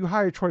 you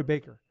hire Troy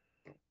Baker.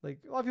 Like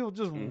a lot of people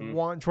just Mm-hmm.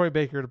 want Troy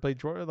Baker to play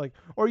Troy, like,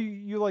 or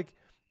you like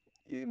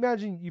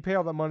imagine you pay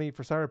all that money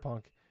for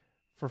Cyberpunk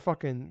for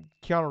fucking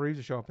Keanu Reeves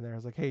to show up in there.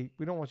 It's like, hey,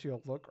 we don't want you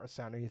to look or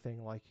sound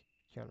anything like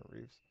Keanu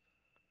Reeves.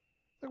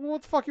 Like, well,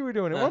 what the fuck are we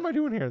doing? What Eh. am I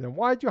doing here then?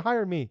 Why did you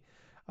hire me?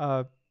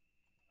 Uh,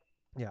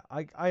 yeah,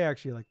 I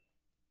actually like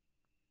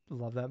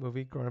love that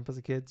movie growing up as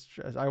a kid.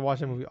 I watch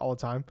that Mm-hmm. movie all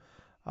the time.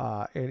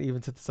 And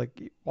even since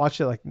like watched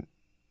it like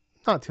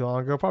not too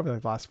long ago, probably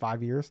like the last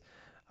 5 years.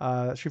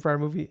 Street Fighter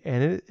movie,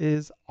 and it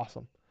is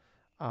awesome.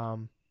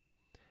 Um,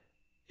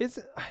 it's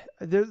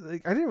there's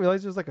like, I didn't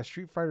realize there's like a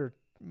Street Fighter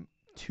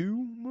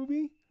 2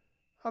 movie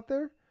out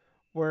there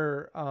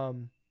where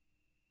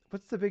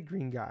what's the big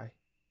green guy?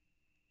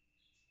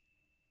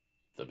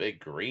 The big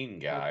green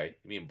Uh, guy.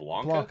 You mean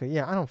Blanca? Blanca.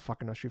 Yeah, I don't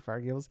fucking know Street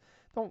Fighter games.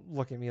 Don't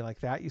look at me like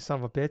that, you son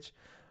of a bitch.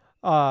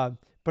 Uh,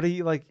 but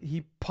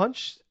he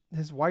punched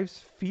his wife's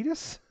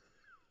fetus.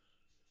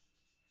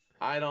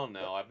 I don't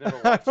know. I've never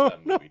I watched that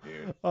don't know. movie,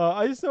 dude.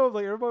 I just know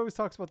like everybody always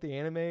talks about the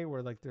anime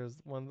where like there's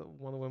one of the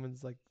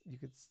women's like you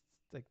could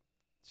like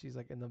she's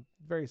like in the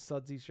very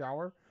sudsy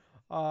shower.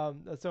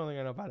 That's the only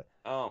thing I know about it.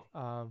 Oh,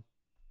 Um,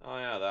 oh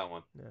yeah, that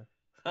one. yeah.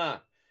 Huh.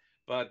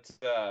 But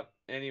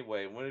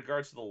anyway, when it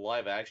regards to the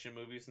live action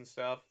movies and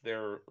stuff,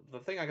 the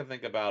thing I can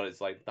think about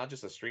is like not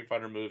just a Street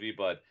Fighter movie,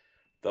 but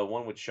the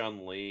one with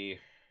Chun Li.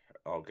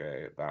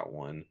 Okay, that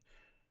one.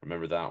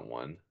 Remember that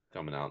one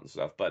coming out and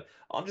stuff. But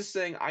I'm just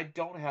saying I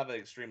don't have an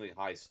extremely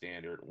high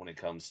standard when it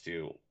comes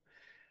to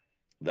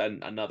then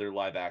another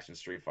live action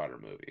Street Fighter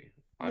movie.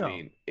 I No.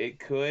 mean, it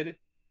could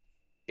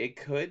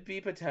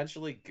be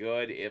potentially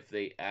good if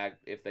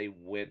they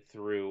went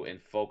through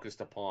and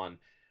focused upon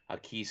a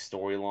key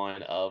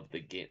storyline of the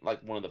game,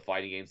 like one of the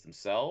fighting games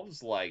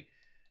themselves. Like,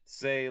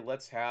 say,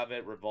 let's have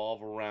it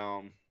revolve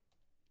around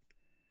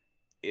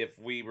if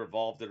we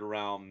revolved it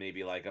around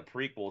maybe like a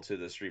prequel to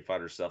the Street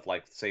Fighter stuff,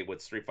 like say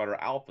with Street Fighter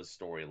Alpha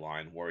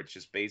storyline, where it's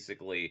just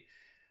basically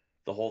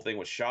the whole thing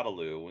with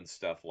Shadaloo and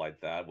stuff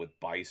like that, with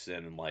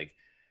Bison and like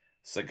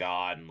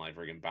Sagat and like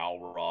freaking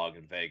Balrog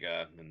and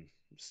Vega and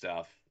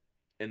stuff.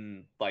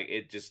 And like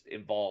it just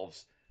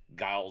involves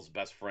Guile's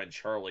best friend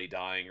Charlie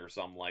dying or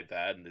something like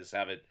that, and just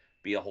have it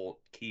be a whole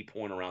key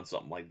point around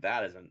something like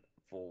that as a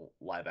full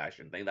live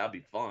action thing. That'd be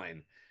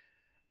fine.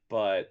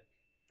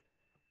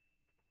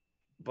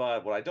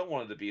 But what I don't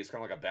want it to be is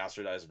kind of like a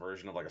bastardized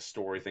version of like a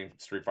story thing from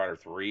Street Fighter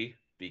 3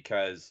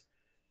 because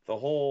the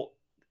whole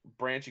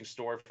branching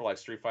story for like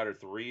Street Fighter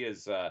 3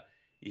 is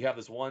you have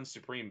this one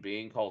supreme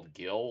being called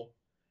Gil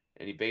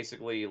and he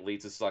basically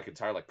leads this like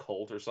entire like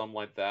cult or something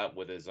like that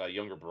with his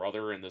younger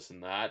brother and this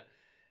and that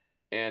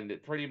and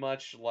it pretty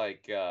much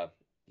like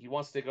he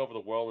wants to take over the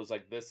world is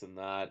like this and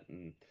that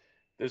and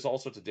there's all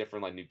sorts of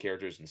different like new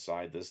characters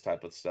inside this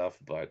type of stuff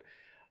but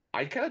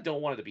I kind of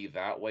don't want it to be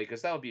that way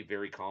because that would be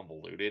very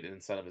convoluted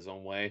inside of his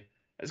own way.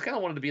 I just kind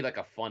of wanted to be like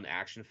a fun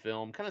action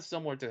film, kind of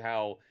similar to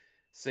how,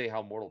 say,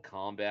 how Mortal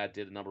Kombat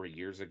did a number of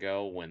years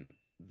ago when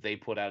they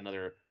put out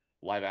another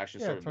live action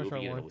Yeah, sort of Toy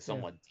Story movie and it one. was Yeah.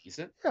 somewhat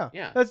decent. Yeah.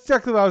 Yeah, That's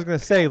exactly what I was gonna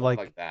I kind say. of wanted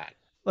like that.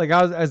 Like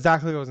I was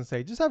exactly what I was gonna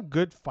say. Just have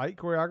good fight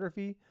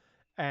choreography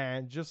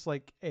and just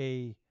like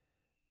a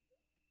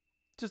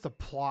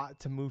plot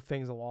to move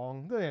things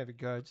along. They have to be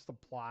good, just a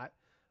plot.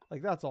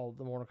 Like that's all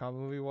the Mortal Kombat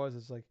movie was.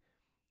 It's like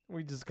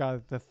we just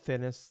got the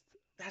thinnest.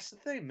 That's the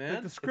thing,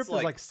 Like the man. It's script is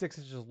like like 6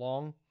 inches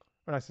long,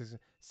 or not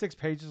 6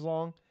 pages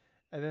long,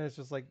 and then it's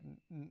just like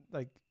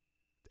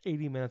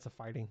 80 minutes of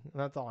fighting. And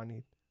that's all I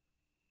need.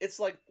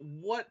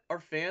 what are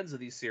fans of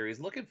these series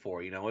looking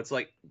for? You know, it's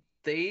like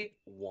they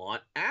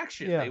want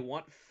action. They Yeah.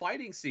 want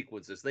fighting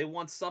sequences. They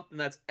want something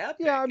that's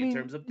Yeah, I epic in mean,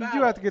 terms of you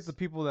do have to get the battles.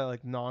 people that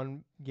like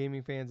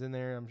non-gaming fans in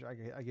there.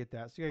 I get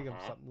that, so you gotta give them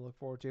Uh-huh. something to look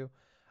forward to.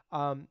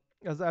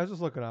 As I was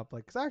just looking up,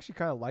 like, cause I actually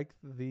kind of like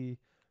the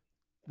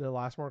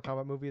last Mortal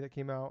Kombat movie that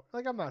came out.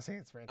 Like, I'm not saying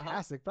it's Uh-huh.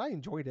 fantastic, but I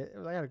enjoyed it.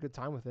 I had a good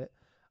time with it.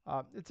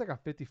 It's like a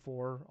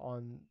 54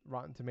 on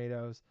Rotten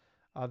Tomatoes.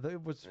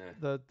 It was Eh.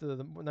 the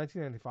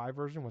 1995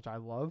 version, which I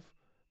love,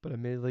 but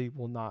admittedly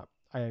will not.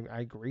 I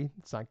agree,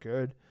 it's not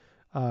good.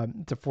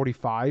 It's a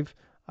 45.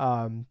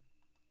 Um,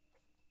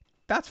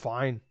 that's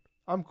fine.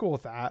 I'm cool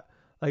with that.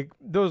 Like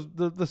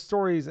the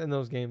stories in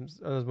those games,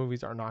 those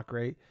movies are not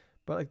great,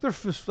 but like they're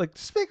just like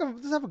just make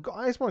them just have a.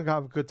 I just want to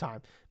have a good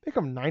time. Make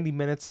them 90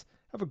 minutes.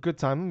 Have a good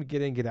time. Let me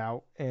get in, get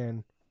out,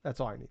 and that's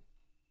all I need.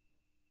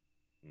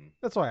 Mm.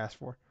 That's all I ask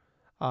for.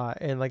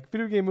 And like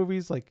video game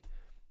movies, like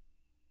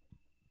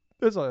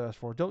That's all I ask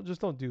for. Don't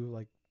do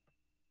like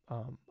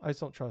I just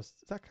don't trust.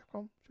 Is that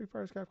Capcom? Street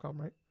Fighter's Capcom,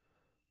 right?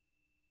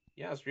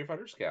 Yeah, Street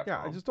Fighter's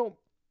Yeah, I Capcom. just don't.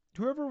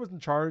 Whoever was in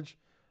charge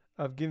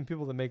of getting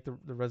people to make the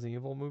Resident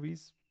Evil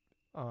movies,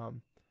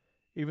 um,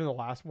 even the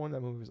last one,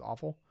 that movie was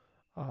awful.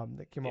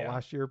 That came out Yeah.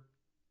 last year.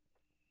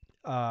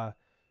 Uh,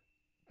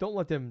 don't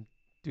let them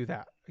do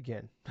that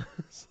again.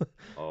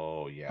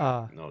 Oh yeah.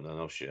 uh, No, no,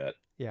 no shit.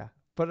 yeah,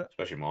 but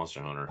Especially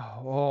Monster Hunter.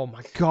 oh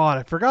my god,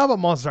 I forgot about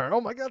Monster Hunter.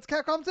 Oh my god, it's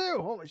Capcom too.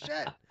 Holy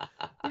shit,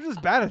 they're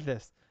just bad at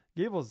this.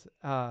 Gables,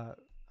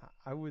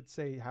 I would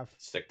say have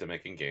Stick to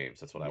making games.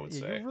 That's what I yeah, would yeah,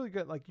 you're say. really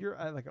good. Like you're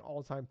at like an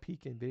all-time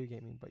peak in video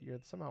gaming, but you're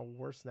somehow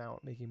worse now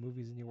at making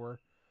movies than you were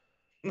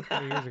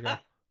 20 years ago,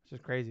 which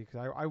is crazy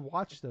because I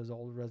watched those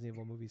old Resident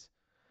Evil movies,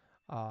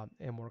 and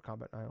Mortal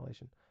Kombat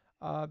Annihilation.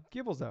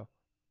 Gables though,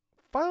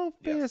 Final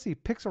Yes. Fantasy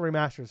Pixel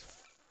Remasters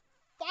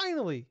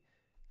finally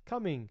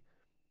coming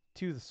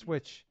to the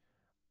Switch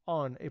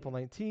on April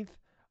 19th.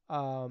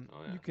 Oh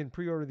You yeah. can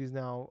pre-order these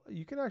now.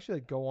 You can actually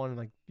like, go on and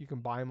like you can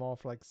buy them all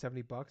for like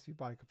 $70 if you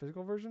buy like a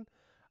physical version,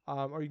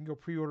 or you can go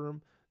pre-order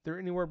them. They're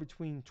anywhere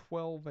between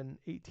 $12 and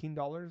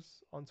 $18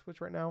 on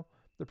Switch right now.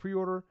 The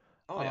pre-order,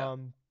 Oh yeah.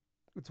 um,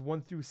 it's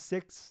 1 through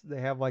 6.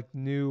 They have like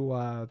new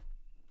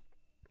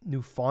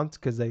fonts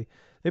because they've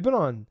been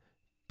on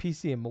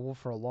PC and mobile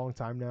for a long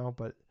time now,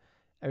 but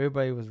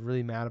everybody was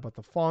really mad about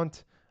the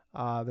font.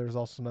 There's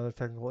also some other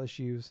technical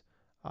issues.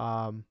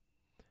 Um,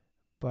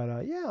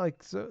 but yeah,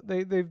 like so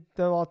they've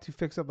done a lot to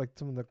fix up like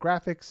some of the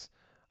graphics,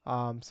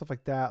 stuff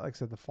like that. Like I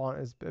said, the font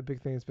is a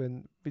big thing that's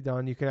been be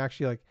done. You can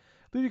actually like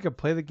I believe you can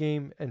play the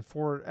game in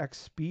 4x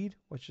speed,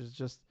 which is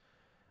just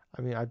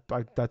I mean I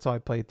that's how I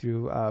played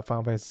through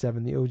Final Fantasy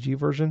 7 the OG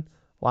version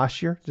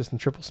last year, just in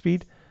triple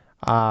speed.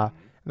 Hmm.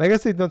 And I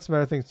guess they've done some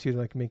other things too to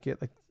like make it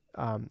like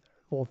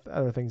little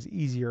other things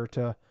easier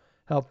to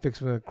help fix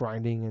with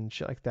grinding and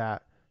shit like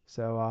that.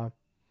 So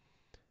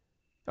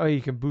oh,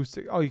 you can boost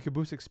it. Oh, you can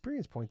boost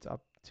experience points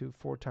up to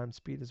 4 times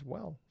speed as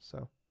well.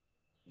 So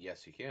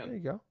Yes, you there can. you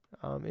go.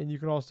 And you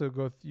can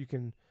also you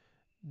can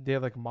they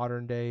have like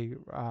modern day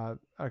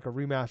like a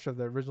remaster of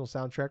the original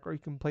soundtrack, or you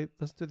can play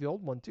listen to the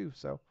old one too.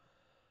 So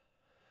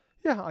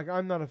yeah, like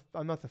I'm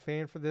not the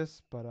fan for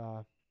this, but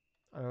I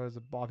know there's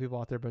a lot of people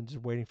out there been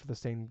just waiting for this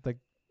thing like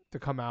to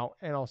come out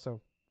and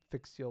also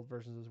fix the old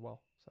versions as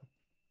well. So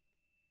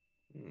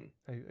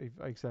Hmm.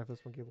 I excited for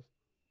this one, Gables.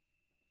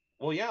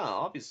 Well, yeah,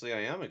 obviously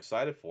I am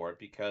excited for it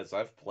because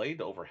I've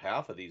played over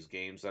half of these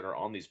games that are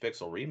on these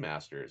Pixel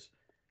remasters.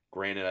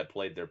 Granted, I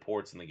played their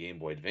ports in the Game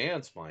Boy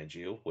Advance, mind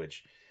you,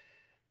 which,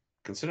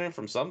 considering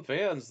from some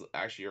fans,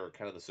 actually are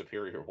kind of the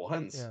superior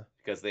ones Yeah,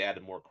 because they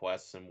added more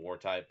quests and more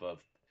type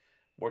of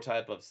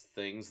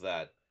things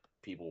that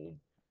people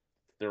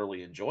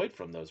thoroughly enjoyed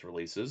from those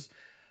releases.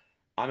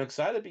 I'm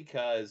excited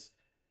because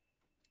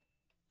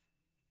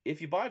if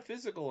you buy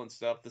physical and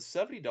stuff, the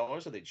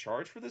 $70 that they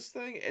charge for this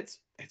thing, it's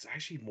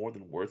actually more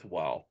than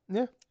worthwhile,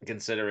 yeah.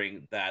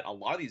 considering that a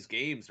lot of these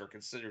games are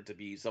considered to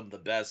be some of the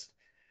best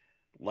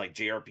like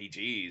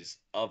JRPGs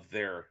of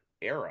their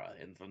era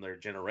and from their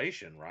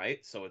generation,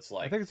 right? So it's I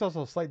like, think it's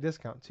also a slight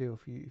discount too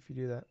if you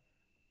do that.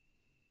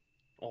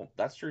 well,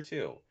 that's true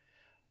too.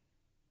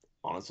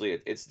 Honestly,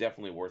 it's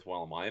definitely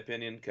worthwhile in my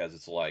opinion because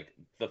it's like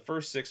the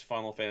first six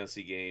Final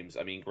Fantasy games.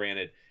 I mean,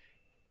 granted,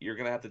 you're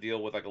gonna have to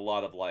deal with like a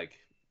lot of like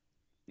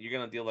you're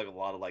gonna deal like a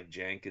lot of like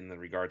jank in the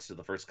regards to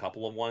the first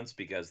couple of ones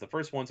because the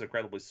first one's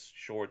incredibly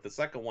short. The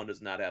second one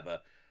does not have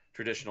a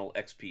traditional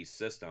XP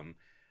system.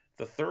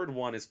 The third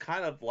one is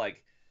kind of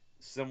like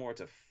similar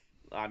to,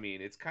 I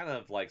mean, it's kind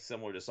of like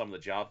similar to some of the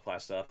job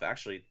class stuff.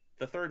 Actually,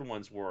 the third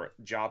ones were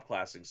job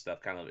classing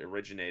stuff kind of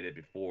originated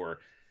before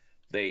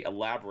they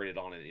elaborated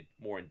on it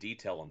more in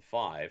detail in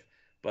five.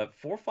 But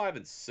four, five,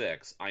 and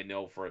six, I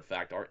know for a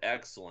fact, are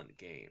excellent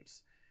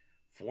games.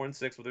 Four and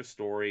six with their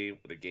story,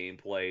 with their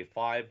gameplay,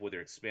 five with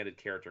their expanded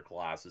character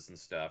classes and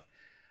stuff.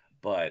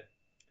 But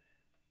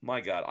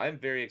my God, I'm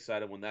very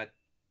excited when that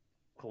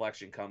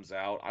collection comes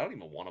out. I don't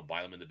even want to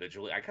buy them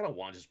individually. I kind of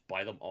want to just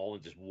buy them all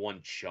in just one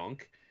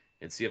chunk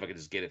and see if I can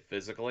just get it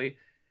physically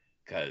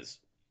because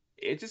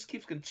it just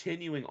keeps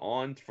continuing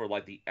on for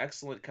like the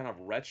excellent kind of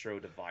retro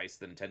device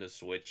the Nintendo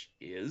Switch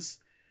is.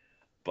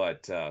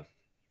 But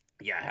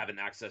yeah, having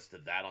access to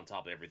that on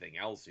top of everything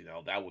else,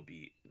 that would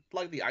be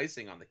like the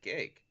icing on the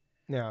cake.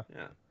 Yeah.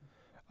 Yeah.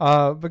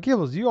 But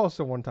Gables, you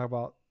also want to talk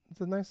about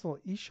it's a nice little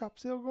eShop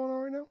sale going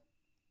on right now.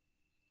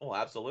 Oh,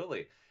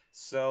 absolutely.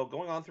 So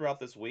going on throughout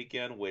this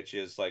weekend, which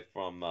is like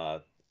from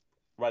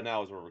right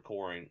now as we're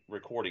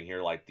recording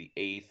here, like the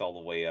 8th all the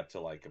way up to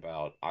like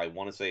about I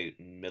want to say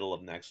middle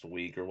of next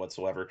week or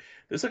whatsoever.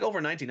 There's like over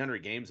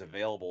 1,900 games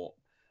available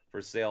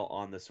for sale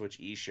on the Switch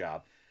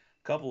eShop.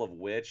 A couple of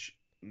which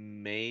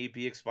may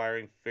be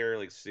expiring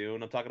fairly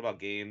soon. I'm talking about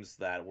games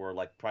that were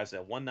like priced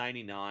at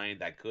 199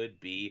 that could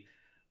be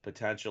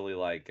potentially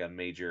like a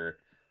major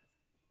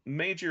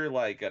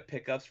like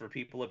pickups for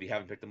people if you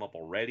haven't picked them up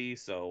already.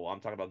 So I'm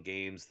talking about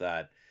games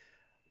that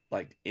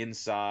like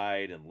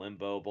Inside and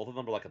Limbo, both of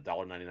them are like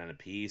 $1.99 a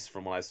piece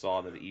from what I saw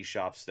in the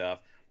eShop stuff.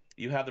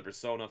 You have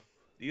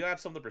you have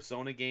some of the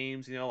Persona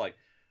games, like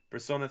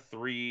Persona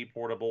 3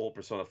 Portable,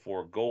 Persona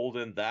 4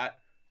 Golden. That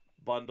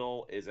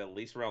bundle is at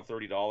least around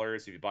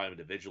 $30. If you buy them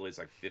individually, it's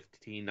like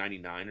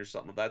 15.99 or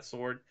something of that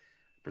sort.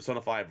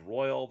 Persona 5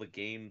 Royal, the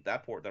game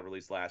that port that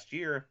released last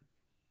year,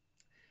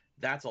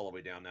 that's all the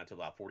way down now to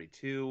about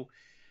 42.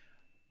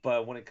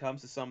 But when it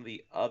comes to some of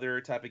the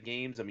other type of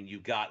games, I mean, you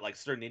got like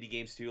certain indie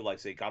games too, like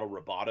say Gato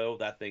Roboto.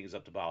 That thing is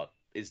up to about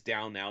is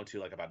down now to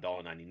like about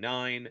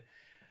 $1.99.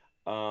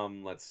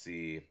 Let's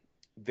see.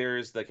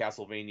 There's the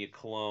Castlevania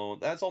clone.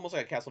 That's almost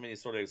like a Castlevania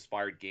sort of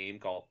inspired game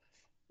called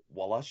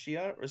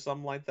Wallachia or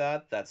something like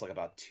that. That's like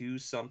about two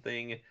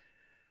something.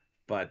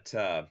 But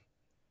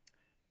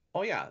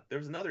oh yeah, there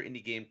was another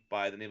indie game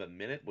by the name of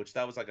Minute, which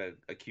that was like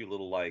a cute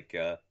little like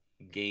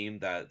game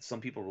that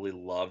some people really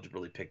loved,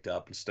 really picked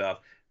up and stuff.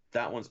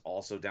 That one's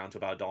also down to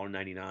about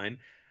 $1.99.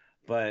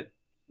 But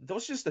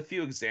those are just a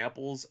few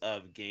examples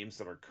of games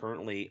that are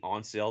currently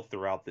on sale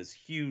throughout this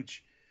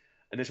huge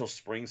initial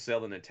spring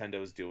sale that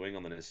Nintendo's doing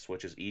on the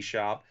Switch's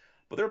eShop.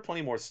 But there are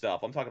plenty more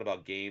stuff. I'm talking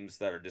about games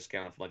that are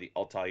discounted from like the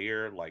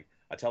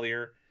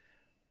Atelier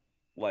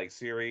like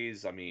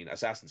series. I mean,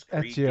 Assassin's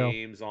Creed Ezio.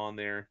 games on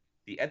there.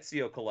 The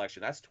Ezio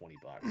collection, that's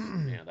 $20.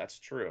 Man, that's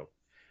true.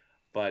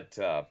 But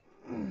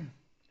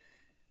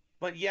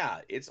but yeah,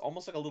 it's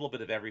almost like a little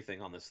bit of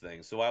everything on this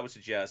thing. So I would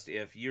suggest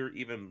if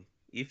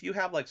you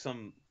have like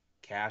some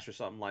cash or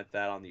something like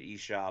that on the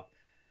eShop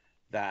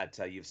that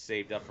you've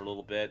saved up for a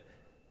little bit,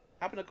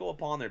 happen to go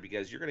upon there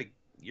because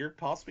you're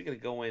possibly gonna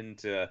go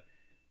into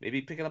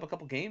maybe picking up a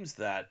couple games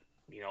that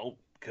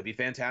could be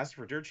fantastic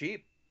for dirt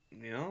cheap.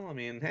 I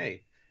mean,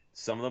 hey,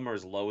 some of them are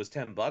as low as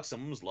 $10,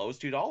 some of them as low as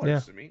two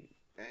Yeah, dollars. I mean,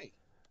 hey,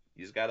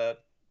 you just gotta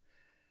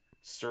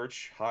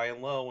search high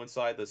and low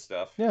inside this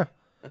stuff. yeah.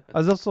 I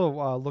was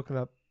also looking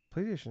up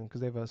PlayStation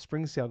because they have a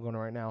spring sale going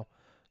on right now.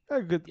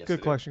 Got a Yes,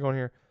 good they do. collection going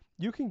here.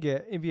 You can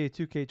get NBA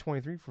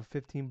 2K23 for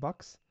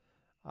 $15.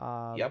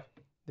 Um, Yep,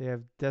 they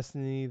have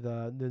Destiny,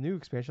 the new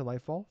expansion,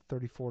 Lightfall,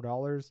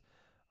 $34.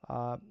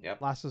 Uh, yep,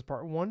 Last of Us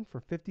Part One for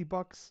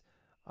 $50.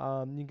 You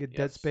can get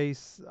Dead yes,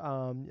 Space.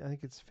 I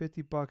think it's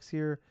 $50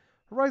 here.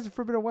 Horizon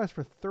Forbidden West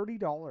for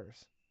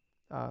 $30.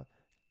 Uh,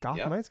 Gotham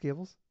yep. Knights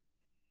Gables,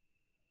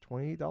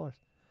 $28.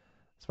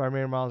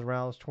 Spider-Man Miles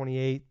Morales,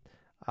 28.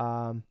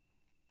 Um,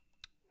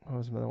 what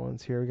was some other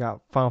ones here? We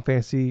got Final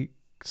Fantasy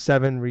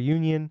 7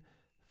 Reunion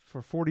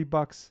for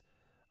 $40.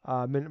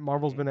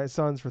 Marvel's Mm. Midnight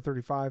Suns for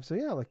 35. So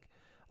yeah, like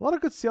a lot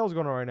of good sales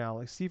going on right now.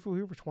 Like Sifu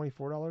here for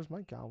 $24.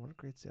 My God, what a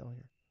great sale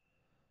here.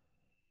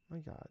 My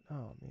God,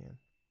 oh man.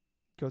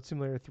 Goat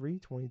Simulator 3,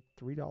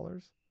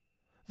 $23.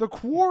 The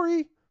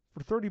Quarry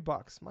for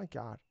 $30. My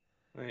God,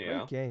 There you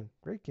go.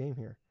 great game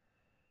here.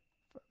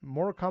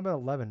 Mortal Kombat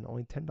 11,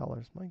 only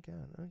 $10. My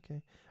God,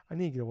 okay. I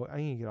need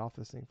to get off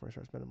this thing before I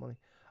start spending money.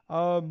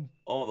 Um,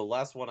 Oh, the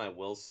last one I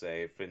will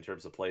say in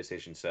terms of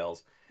PlayStation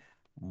sales,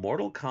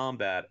 Mortal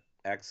Kombat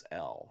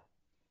XL,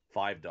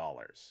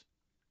 $5.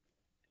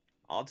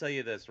 I'll tell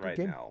you this Good right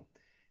game. now.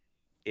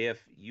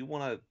 If you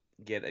want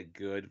to get a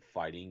good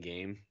fighting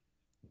game,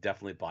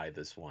 definitely buy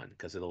this one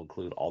because it'll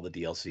include all the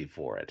DLC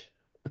for it.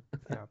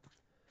 Yeah.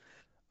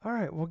 All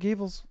right. Well,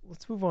 Gables,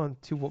 let's move on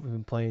to what we've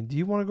been playing. Do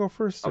you want to go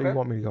first, or you Okay,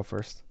 want me to go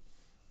first?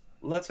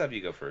 let's have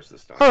you go first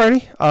this time.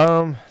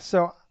 Alrighty.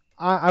 So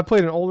I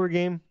played an older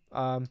game.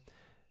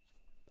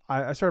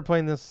 I started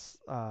playing this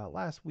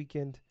last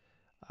weekend.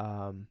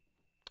 Um,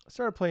 I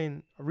started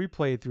playing a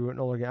replay through an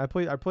older game. I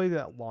played it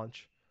at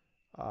launch.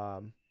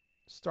 Um,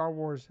 Star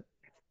Wars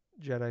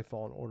Jedi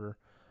Fallen Order.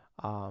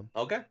 Um,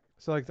 Okay.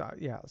 so like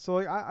yeah. So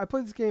like I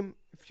played this game.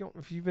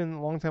 If you've been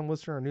a long time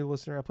listener or a new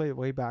listener, I played it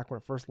way back when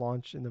it first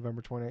launched in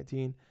November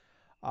 2019.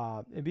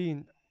 And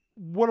being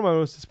one of my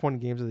most disappointing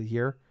games of the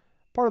year.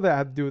 Part of that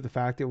had to do with the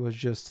fact it was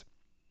just,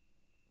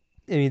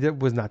 I mean, it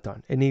was not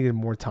done. It needed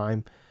more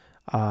time.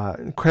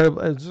 It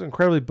was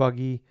incredibly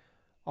buggy,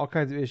 all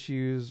kinds of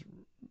issues,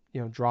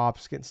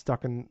 drops, getting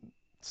stuck in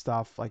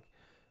stuff, like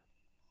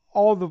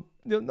all the.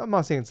 I'm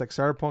not saying it's like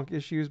cyberpunk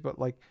issues, but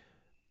like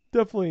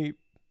definitely,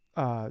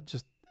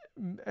 just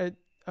a,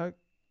 a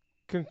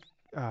con-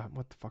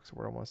 what the fuck's the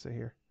word I want to say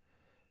here?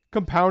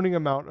 Compounding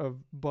amount of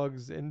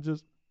bugs and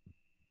just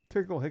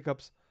technical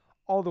hiccups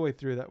all the way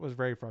through. That was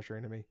very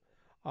frustrating to me.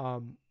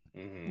 Um,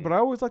 Mm-hmm. but I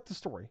always liked the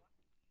story.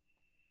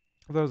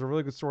 I thought it was a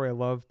really good story. I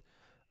loved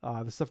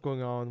the stuff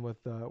going on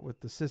with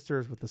the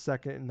sisters, with the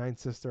second and ninth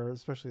sister,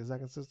 especially the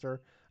second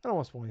sister. I don't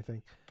want to spoil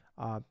anything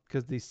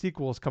because the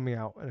sequel is coming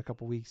out in a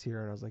couple weeks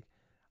here, and I was like,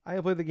 I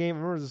played the game. I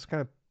remember just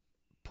kind of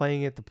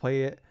playing it to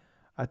play it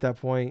at that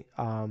point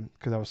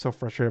because I was so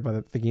frustrated by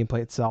the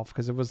gameplay itself.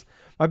 Because it was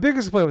my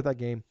biggest complaint with that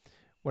game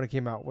when it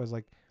came out was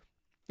like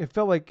it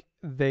felt like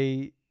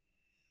they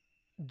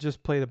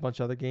just played a bunch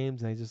of other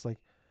games and they just like,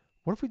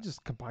 what if we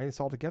just combine this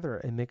all together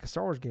and make a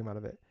Star Wars game out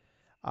of it?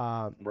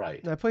 Um,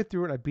 Right. and I played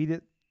through it. I beat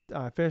it.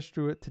 I finished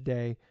through it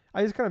today.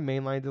 I just kind of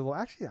mainlined it a little.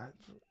 Actually,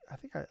 I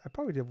think I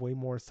probably did way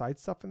more side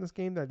stuff in this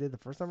game than I did the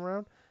first time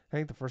around. I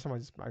think the first time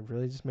I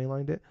really just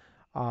mainlined it.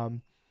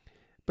 Um,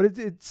 but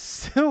it's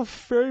still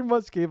very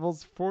much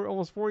Gables.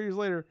 Almost 4 years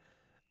later.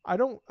 I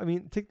don't. I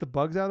mean, take the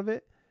bugs out of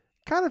it.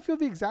 kind of feel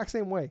the exact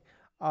same way.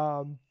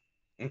 Um,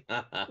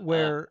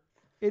 where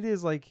it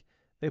is like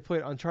they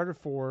played Uncharted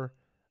 4,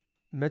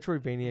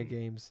 Metroidvania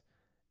games,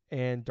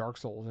 and Dark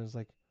Souls, and it's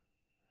like,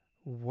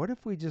 what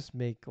if we just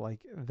make like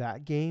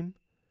that game,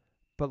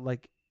 but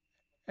like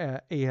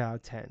 8 out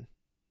of 10?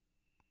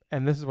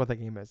 And this is what that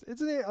game is.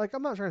 It's like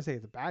I'm not trying to say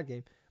it's a bad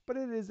game, but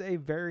it is a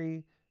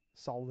very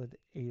solid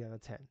 8 out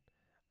of 10.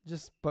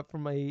 Just but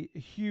from a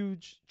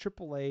huge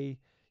AAA,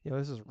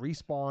 this is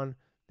Respawn,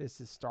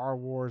 this is Star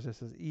Wars,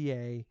 this is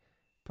EA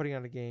putting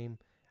out a game,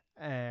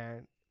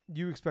 and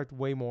you expect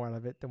way more out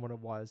of it than what it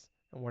was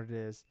and what it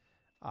is.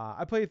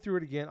 I played through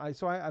it again. I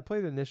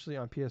played it initially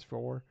on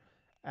PS4,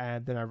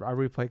 and then I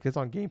replayed because it's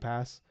on Game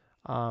Pass.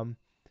 Um,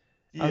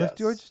 I was like,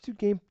 do I Yes. just do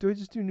game? Do I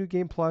just do New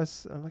Game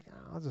Plus? And I'm like,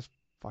 I'll just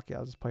fuck it.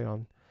 I'll just play it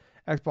on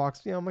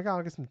Xbox. I'm like,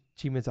 I'll get some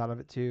achievements out of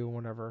it too,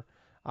 whatever.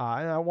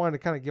 And I wanted to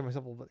kind of give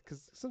myself a little bit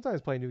because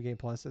sometimes playing New Game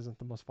Plus isn't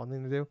the most fun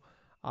thing to do.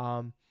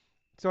 Um,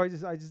 so I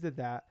just did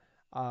that.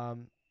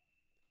 Um,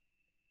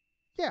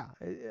 yeah,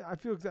 I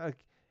feel like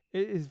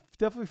it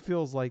definitely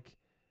feels like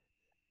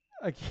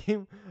a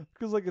game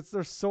because like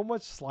there's so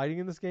much sliding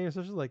in this game,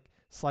 especially like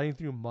sliding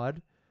through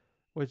mud,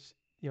 which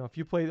if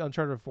you played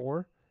Uncharted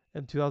 4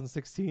 in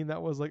 2016,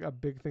 that was like a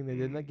big thing they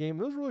did in that Mm.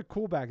 game. It was really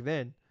cool back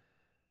then.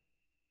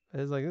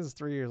 It's like this is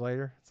 3 years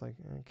later. It's like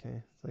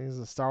okay, it's like this is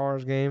a Star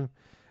Wars game,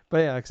 but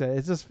yeah, like I said,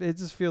 it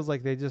just feels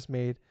like they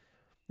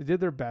did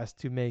their best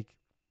to make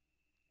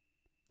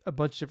a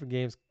bunch of different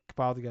games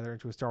compiled together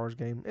into a Star Wars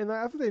game. And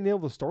after they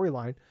nailed the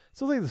storyline,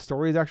 still think the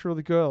story is actually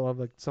really good. I love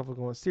like stuff like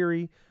going with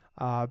Siri.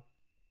 Uh,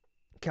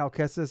 Cal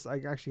Kestis,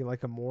 I actually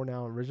like him more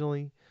now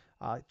originally.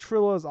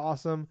 Trilla is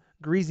awesome.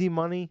 Greasy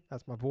Money,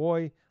 that's my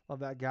boy. Love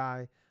that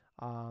guy.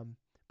 But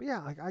yeah,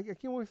 like I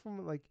can't wait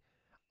from like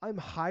I'm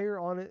higher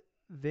on it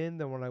than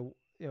when I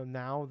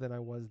now than I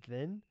was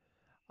then.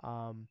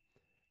 Um,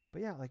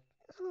 but yeah, like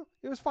I don't know,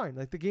 it was fine.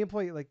 Like the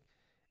gameplay, like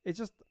it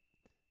just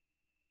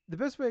the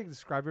best way to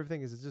describe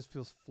everything is it just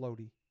feels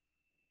floaty.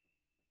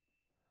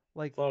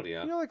 Like Float,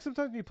 yeah. like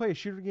sometimes when you play a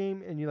shooter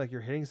game and you're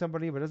hitting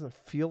somebody, but it doesn't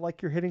feel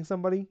like you're hitting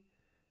somebody.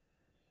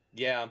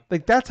 Yeah.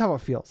 Like that's how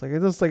it feels. Like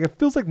it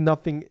feels like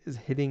nothing is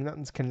hitting,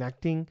 nothing's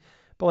connecting,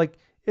 but like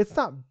it's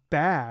not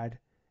bad.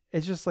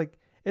 It's just like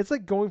it's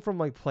like going from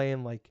like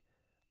playing like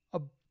a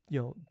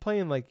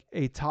playing like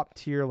a top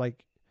tier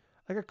like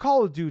a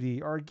Call of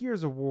Duty or a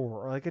Gears of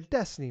War or like a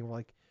Destiny or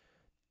like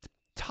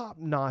top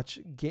notch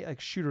like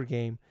shooter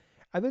game,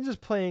 and then just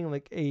playing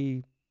like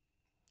a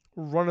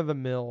run of the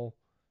mill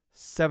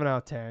 7 out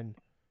of 10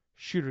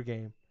 shooter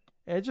game.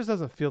 And it just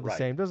doesn't feel the Right.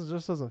 same.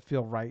 Doesn't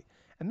feel right.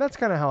 And that's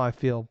kind of how I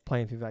feel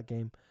playing through that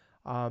game.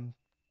 Um,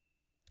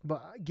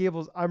 but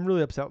Gables, I'm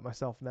really upset with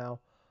myself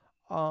now.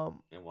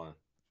 Um, And one.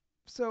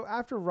 so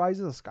after Rise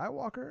of the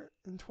Skywalker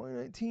in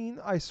 2019,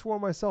 I swore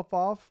myself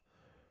off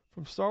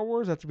from Star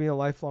Wars after being a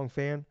lifelong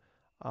fan.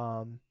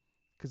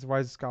 Because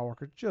Rise of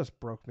Skywalker just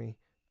broke me.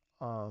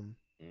 Um,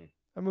 Mm.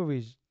 that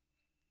movie's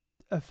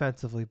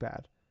offensively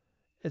bad.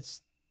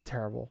 It's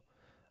terrible.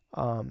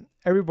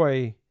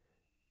 Everybody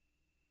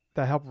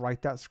that helped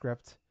write that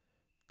script,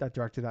 that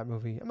directed that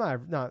movie, I'm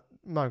not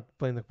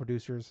blaming the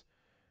producers,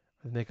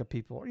 or the makeup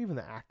people, or even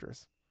the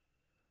actors.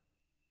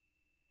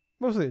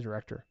 Mostly the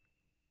director.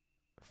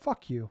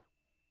 Fuck you.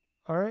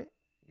 All right.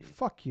 Mm.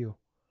 Fuck you.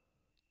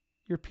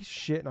 You're a piece of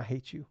shit, and I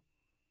hate you.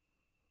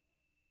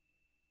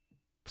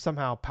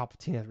 Somehow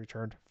Palpatine has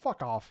returned.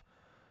 Fuck off.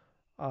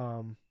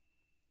 Um,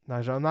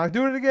 I'm not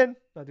doing it again.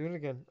 Not doing it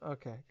again.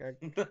 Okay,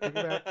 take it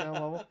back down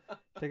level.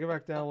 Take it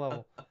back down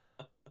level.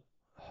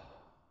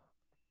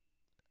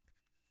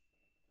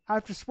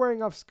 After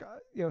swearing off,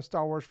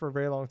 Star Wars for a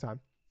very long time,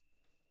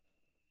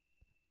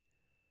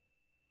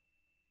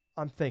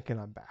 I'm thinking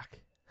I'm back.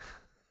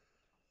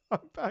 I'm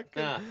back.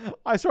 Ah.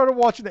 I started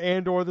watching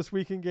Andor this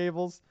weekend,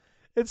 Gables.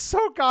 It's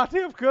so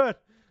goddamn good.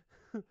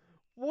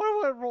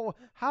 What role?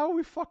 How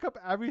we fuck up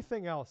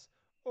everything else?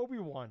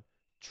 Obi-Wan,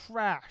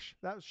 trash.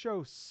 That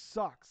show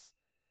sucks.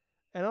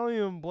 And I don't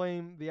even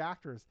blame the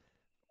actors.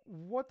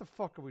 What the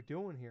fuck are we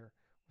doing here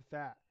with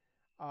that?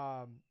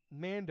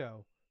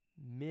 Mando,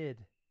 mid.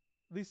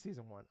 At least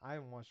season one. I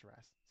haven't watched the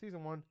rest.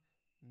 Season one,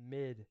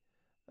 mid.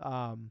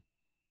 Um,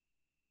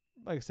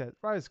 like I said,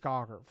 Rise of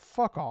Skywalker,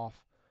 fuck off.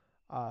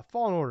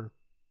 Fallen Order,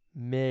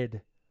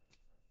 mid.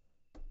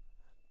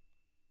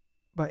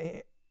 But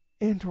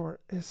Andor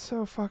is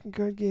so fucking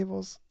good,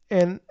 Gables.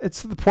 And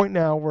it's to the point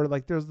now where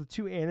like there's the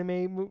two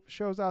anime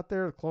shows out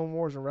there, Clone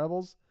Wars and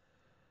Rebels.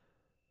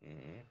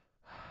 Mm.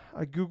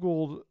 I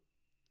googled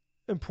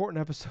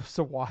important episodes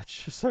to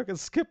watch so I can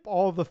skip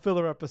all of the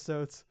filler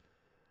episodes.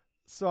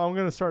 So I'm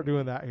gonna start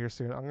doing Mm. that here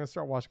soon. I'm gonna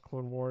start watching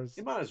Clone You Wars.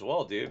 might as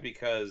well, dude,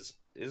 because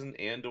isn't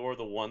Andor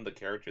the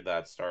character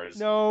that stars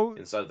No,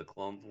 inside of the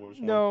Clone Wars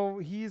one? no,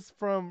 he's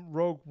from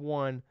Rogue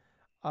One.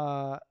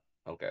 Uh,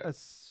 Okay.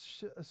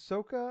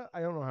 Ahsoka,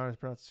 I don't know how to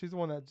pronounce. She's the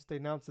one that just they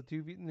announced the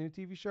new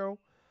TV show.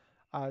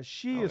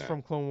 She is Okay.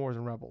 from Clone Wars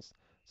and Rebels,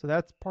 so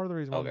that's part of the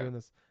reason why I'm Okay. doing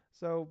this.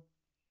 So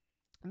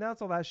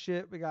announce all that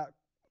shit.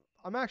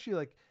 I'm actually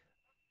like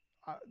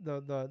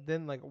the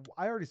then like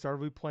I already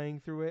started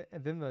replaying through it,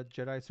 and then the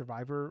Jedi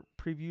Survivor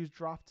previews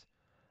dropped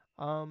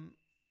um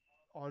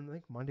on I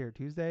think Monday or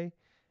Tuesday,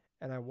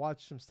 and I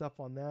watched some stuff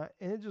on that,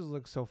 and it just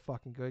looks so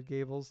fucking good,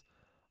 Gables.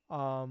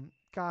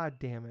 God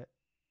damn it,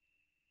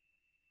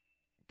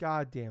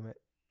 God damn it,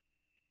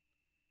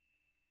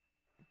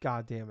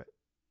 God damn it.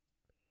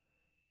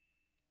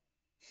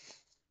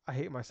 I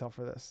hate myself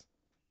for this.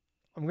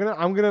 I'm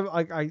gonna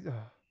like I.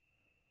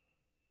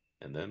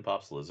 And then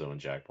pops Lizzo and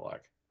Jack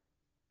Black.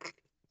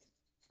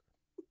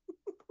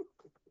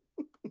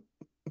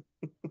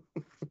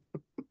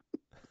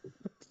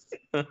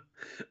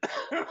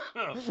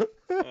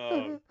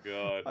 Oh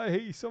God. I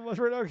hate you so much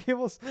right now,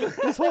 Gables.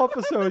 This whole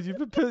episode,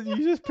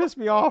 you just pissed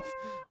me off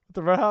with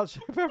the Red Hot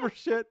Chili Pepper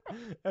shit,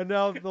 and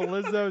now the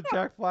Lizzo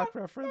Jack Black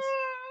reference.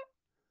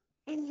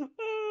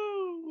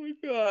 Oh my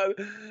God.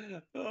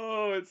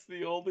 Oh, it's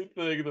the only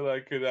thing that I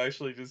could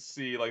actually just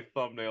see like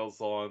thumbnails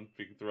on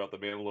throughout the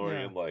Yeah,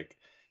 Mandalorian, like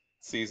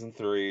season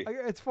three.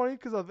 it's funny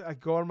because I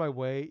go out of my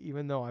way,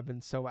 even though I've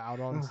been so out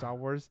on Star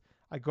Wars,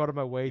 I go out of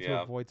my way to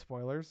Yeah, avoid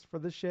spoilers for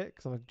this shit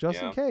because I'm like, just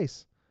in yeah,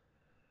 case.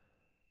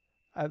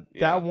 That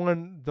yeah,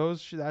 one,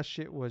 that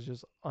shit was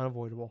just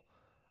unavoidable.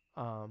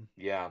 Um,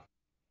 yeah.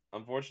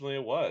 Unfortunately,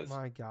 it was.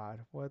 my God,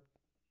 what?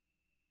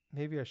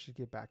 Maybe I should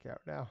get back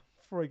out now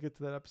before I get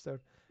to that episode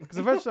because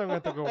eventually I'm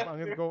going to have to go. I'm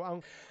going to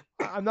go.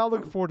 I'm not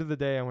looking forward to the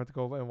day I'm going to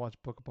go and watch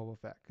Book of Boba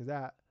Fett because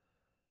that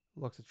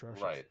looks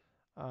atrocious. Right.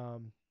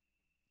 Um,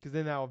 because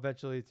then now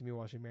eventually it's me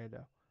watching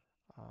Mando.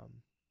 Um,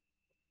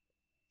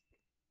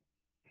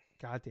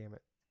 God damn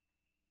it!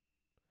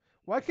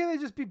 Why can't they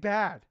just be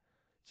bad?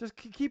 Just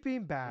keep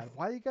being bad.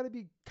 Why you got to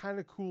be kind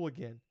of cool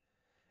again?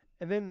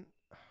 And then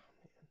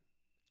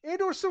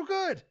Andor's so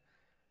good.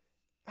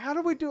 How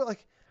do we do it?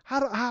 Like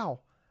how?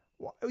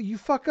 You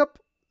fuck up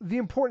the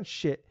important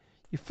shit.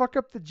 You fuck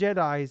up the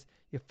Jedi's.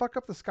 You fuck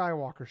up the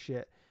Skywalker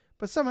shit.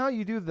 But somehow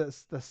you do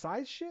this. The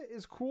side shit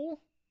is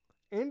cool.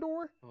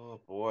 Andor. Oh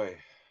boy.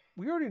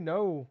 We already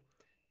know.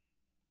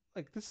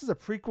 Like this is a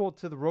prequel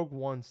to the Rogue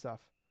One stuff.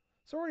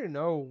 So I already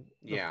know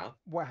Yeah.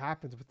 what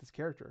happens with this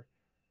character.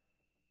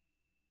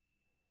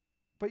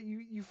 But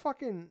you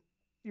fucking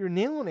you're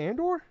nailing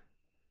Andor?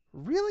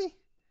 Really?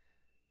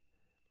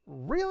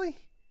 Really?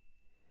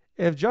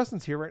 And if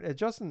Justin's here, right? If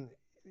Justin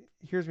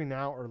hears me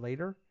now or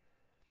later,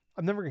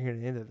 I'm never gonna hear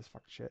the end of this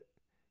fucking shit.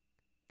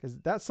 Because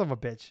that son of a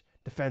bitch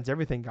defends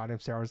everything goddamn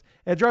Star Wars.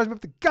 And it drives me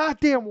up the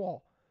goddamn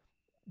wall.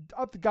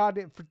 Up the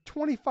goddamn for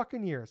 20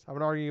 fucking years. I've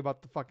been arguing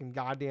about the fucking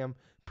goddamn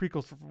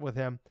prequels with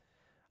him.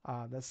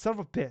 That son of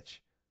a bitch.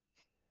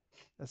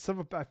 That son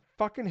of a I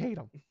fucking hate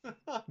him.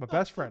 My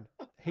best friend.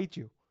 I hate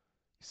you. You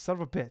son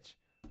of a bitch.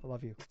 I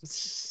love you.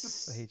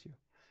 But I hate you.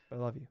 But I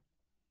love you.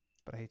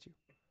 But I hate you.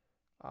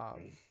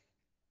 Um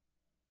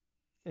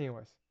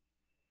anyways.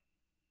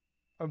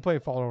 I'm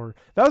playing Fallen Order.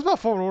 That was about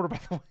Fallen Order, by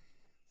the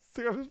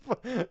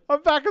way.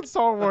 I'm back in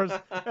Star Wars,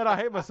 and I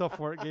hate myself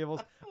for it,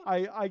 Gables.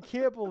 I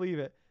can't believe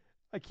it.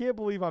 I can't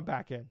believe I'm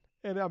back in,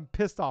 and I'm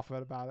pissed off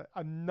about it.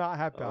 I'm not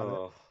happy about it.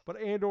 Oh,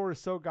 But Andor is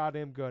so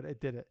goddamn good.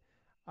 It did it.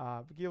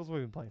 But Gables, what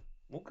have you been playing?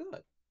 well, good.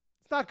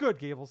 It's not good,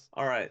 Gables.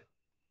 All right.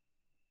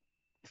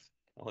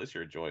 Well, at least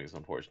you're enjoying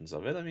some portions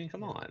of it. I mean,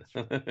 come Yeah, on. that's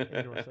true.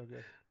 Andor is so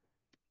good.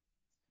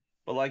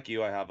 But like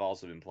you, I have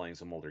also been playing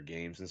some older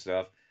games and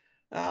stuff.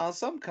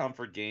 Some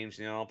comfort games,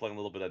 playing a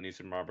little bit of New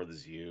Super Mario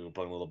Bros. U,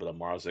 playing a little bit of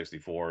Mario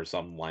 64 or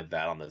something like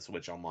that on the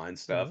Switch Online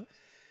stuff. Uh,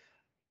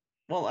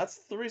 Well, that's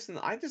the reason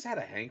I just had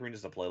a hankering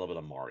just to play a little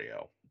bit of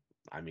Mario.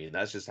 I mean,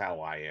 that's just how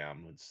I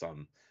am with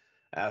some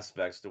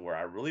aspects to where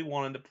I really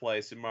wanted to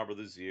play Super Mario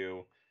Bros.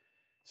 U.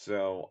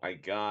 So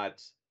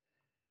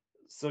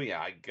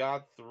yeah, I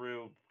got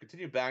through,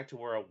 continued back to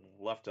where I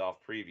left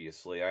off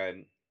previously.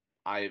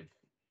 I've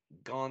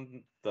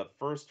gone the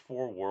first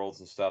four worlds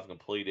and stuff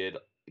completed,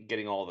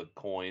 getting all the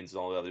coins and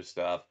all the other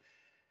stuff.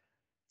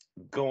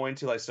 Going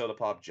to like Soda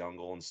Pop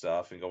Jungle and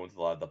stuff, and going to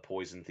a lot of the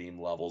poison theme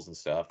levels and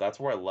stuff. That's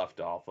where I left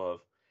off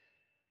of.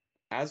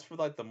 As for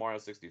like the Mario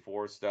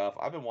 64 stuff,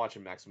 I've been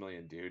watching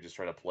Maximilian Dude just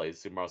try to play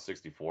Super Mario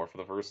 64 for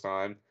the first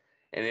time,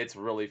 and it's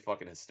really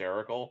fucking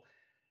hysterical.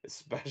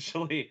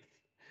 Especially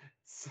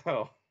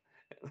so,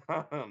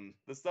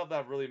 the stuff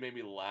that really made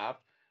me laugh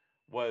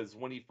was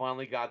when he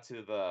finally got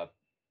to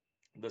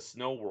the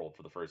snow world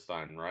for the first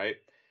time, right?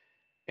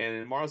 And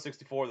in Mario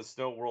 64, the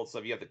snow world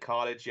stuff, you have the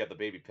cottage, you have the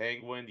baby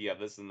penguin, you have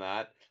this and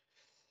that.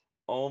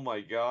 Oh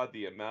my god,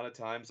 the amount of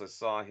times I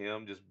saw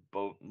him just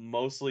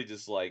mostly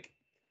like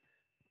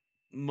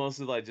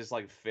just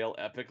like fail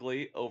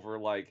epically over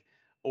like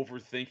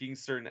overthinking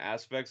certain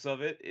aspects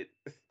of it.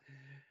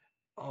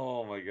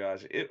 Oh my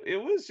gosh,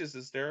 it was just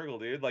hysterical,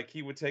 dude. Like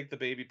he would take the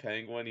baby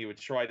penguin, he would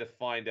try to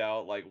find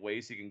out like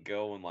ways he can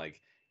go and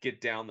like get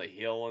down the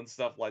hill and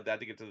stuff like that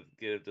to get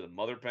it to the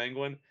mother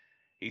penguin.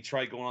 He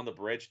tried going on the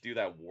bridge, do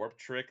that warp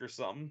trick or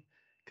something,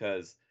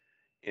 because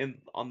in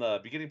on the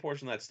beginning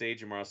portion of that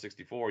stage in Mario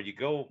 64, you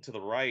go to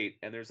the right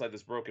and there's like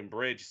this broken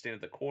bridge. You stand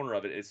at the corner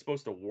of it. It's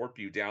supposed to warp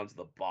you down to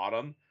the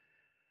bottom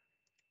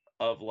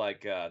of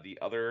like the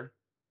other.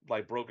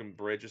 like broken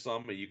bridge or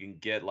something, and you can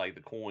get like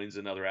the coins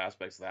and other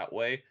aspects that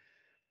way.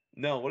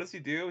 No, what does he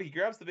do? He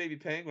grabs the baby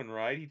penguin,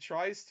 right? He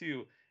tries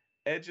to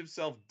edge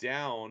himself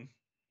down,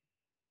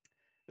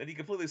 then he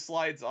completely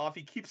slides off.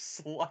 He keeps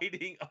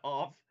sliding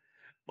off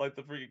like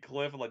the freaking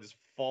cliff and like just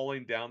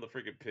falling down the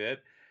freaking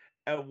pit.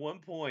 At one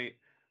point,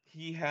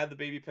 he had the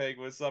baby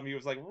penguin with some. He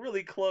was like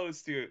really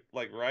close to it,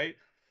 like right,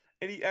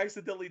 and he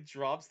accidentally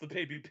drops the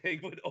baby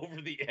penguin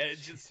over the edge and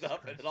Jesus stuff,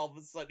 and then Christ. all of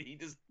a sudden he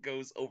just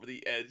goes over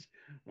the edge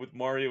with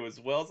Mario as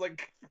well. It's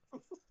like,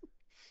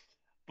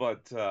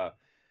 but no,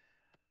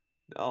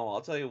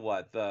 I'll tell you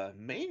what, the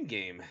main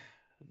game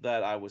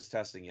that I was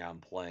testing out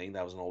and playing,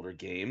 that was an older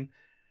game,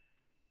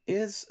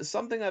 is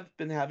something I've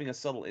been having a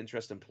subtle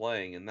interest in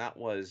playing, and that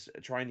was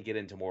trying to get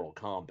into Mortal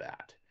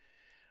Kombat.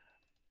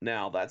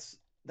 Now, that's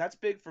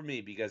big for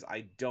me because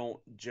I don't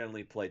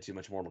generally play too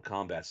much Mortal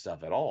Kombat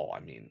stuff at all. I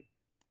mean,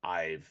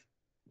 I've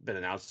been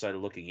an outsider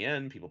looking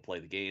in, people play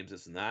the games,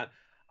 this and that.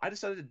 I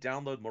decided to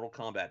download Mortal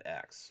Kombat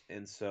X.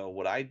 And so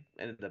what I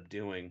ended up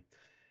doing,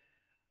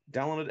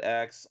 downloaded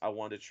X, I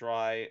wanted to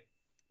try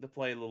to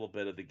play a little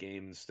bit of the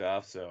game and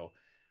stuff. So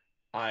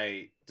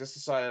I just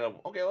decided,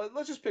 okay,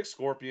 let's just pick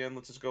Scorpion.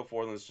 Let's just go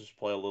for it. And let's just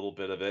play a little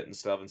bit of it and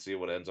stuff and see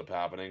what ends up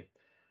happening.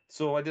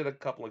 So I did a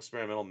couple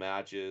experimental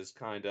matches,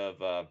 kind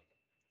of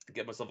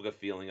get myself a good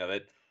feeling of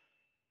it.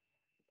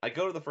 I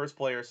go to the first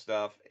player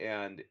stuff,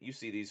 and you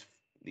see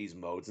these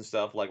modes and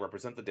stuff like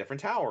represent the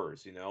different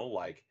towers. You know,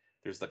 like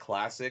there's the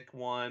classic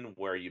one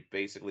where you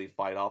basically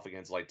fight off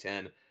against like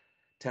ten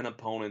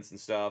opponents and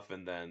stuff,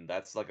 and then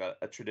that's like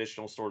a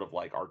traditional sort of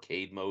like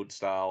arcade mode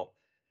style.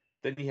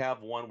 Then you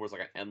have one where it's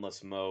like an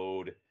endless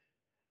mode.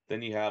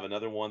 Then you have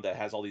another one that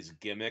has all these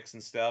gimmicks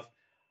and stuff.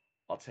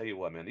 I'll tell you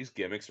what, man, these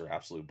gimmicks are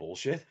absolute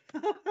bullshit.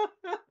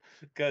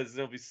 Because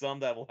there'll be some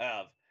that will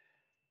have,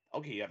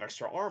 okay, you have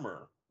extra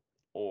armor,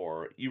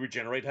 or you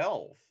regenerate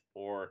health,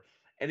 or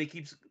and they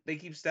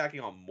keep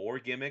stacking on more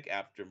gimmick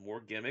after more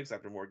gimmicks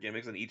after more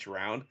gimmicks in each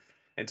round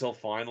until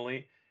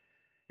finally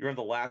you're in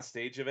the last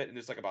stage of it, and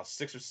there's like about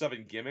 6 or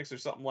 7 gimmicks or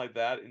something like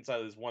that inside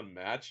of this one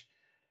match.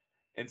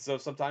 And so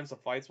sometimes the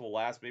fights will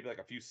last maybe like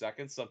a few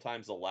seconds.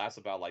 Sometimes they'll last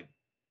about like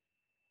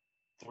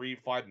 3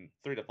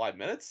 to 5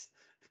 minutes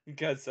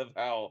because of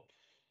how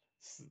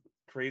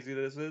crazy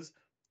this is.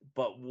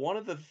 But one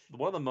of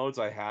the modes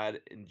I had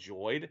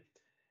enjoyed,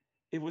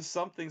 it was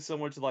something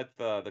similar to like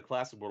the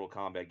classic Mortal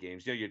Kombat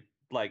games. You know, you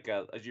like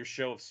as your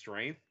show of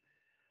strength.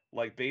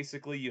 Like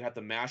basically, you have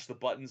to mash the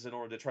buttons in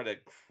order to try to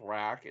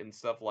crack and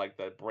stuff like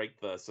that, break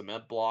the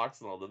cement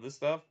blocks and all of this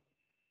stuff.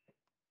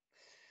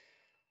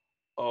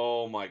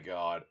 Oh my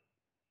god,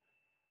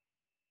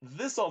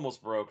 this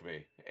almost broke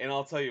me, and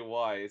I'll tell you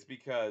why. It's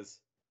because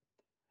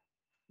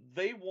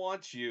they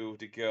want you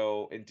to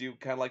go and do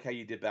kind of like how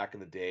you did back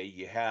in the day.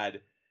 You had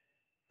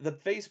the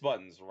face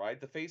buttons, right?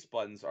 The face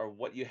buttons are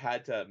what you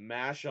had to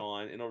mash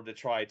on in order to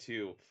try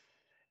to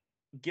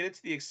get it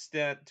to the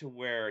extent to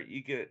where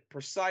you get it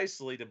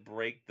precisely to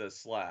break the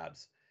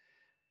slabs.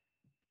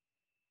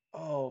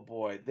 Oh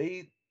boy,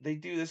 they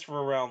do this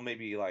for around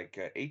maybe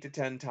like 8 to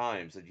 10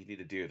 times that you need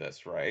to do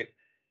this, right?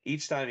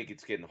 Each time it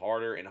gets getting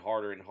harder and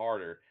harder and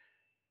harder.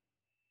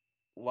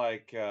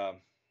 Like I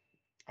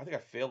think I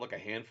failed like a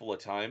handful of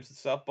times and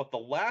stuff, but the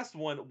last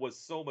one was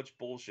so much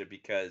bullshit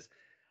because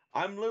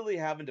I'm literally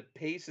having to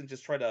pace and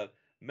just try to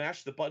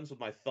mash the buttons with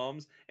my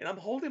thumbs, and I'm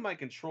holding my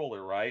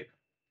controller, right?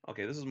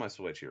 Okay, this is my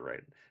Switch here,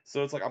 right?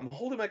 So it's like I'm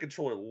holding my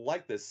controller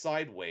like this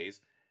sideways,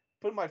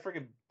 putting my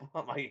freaking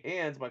my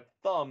hands, my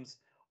thumbs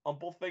on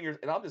both fingers,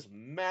 and I'm just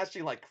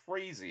mashing like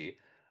crazy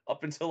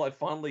up until I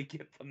finally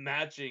get the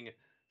matching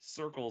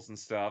circles and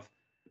stuff.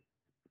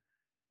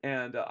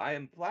 And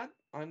I'm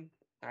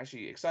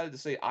actually excited to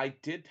say I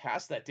did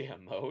pass that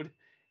damn mode.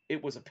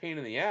 It was a pain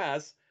in the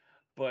ass,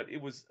 but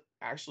it was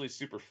actually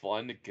super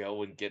fun to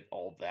go and get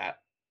all that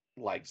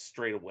like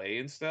straight away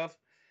and stuff.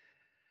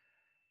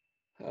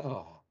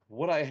 Oh,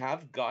 what I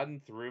have gotten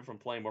through from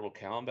playing Mortal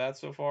Kombat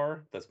so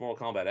far, that's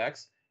Mortal Kombat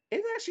X,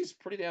 it actually is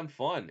pretty damn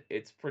fun.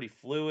 It's pretty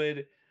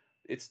fluid.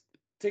 It's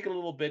taken a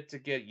little bit to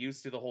get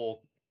used to the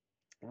whole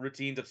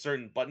routines of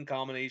certain button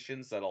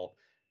combinations that'll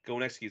go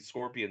and execute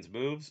Scorpion's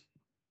moves.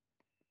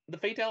 The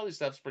fatality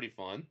stuff's pretty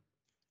fun.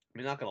 I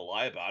mean, not gonna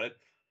lie about it.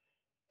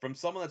 From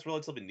someone that's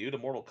relatively new to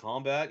Mortal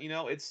Kombat,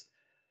 it's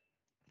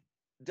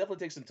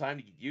definitely takes some time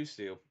to get used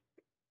to.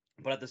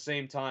 But at the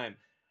same time,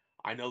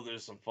 I know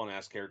there's some fun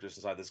ass characters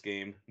inside this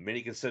game.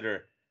 Many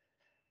consider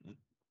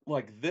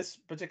like this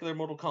particular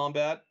Mortal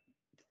Kombat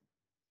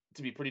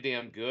to be pretty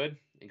damn good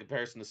in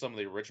comparison to some of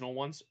the original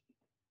ones,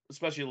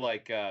 especially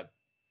like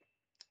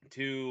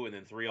 2 and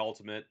then 3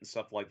 Ultimate and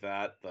stuff like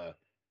that. The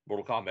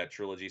Mortal Kombat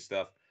trilogy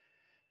stuff.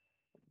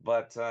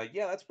 But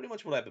yeah, that's pretty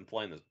much what I've been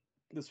playing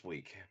this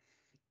week.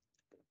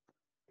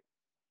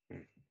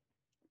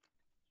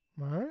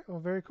 All right. Well,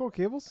 very cool,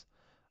 Cables.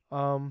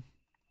 Um,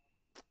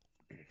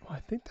 well, I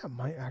think that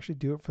might actually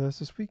do it for us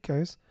this week,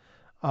 guys.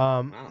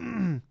 Wow.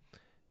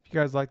 If you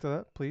guys liked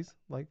that, please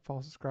like,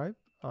 follow, subscribe.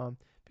 If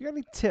you got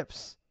any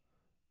tips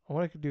on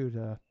what I could do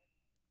to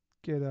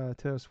get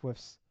Taylor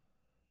Swift's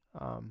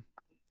um,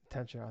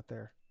 attention out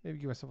there. Maybe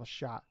give myself a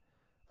shot.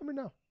 Let me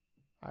know.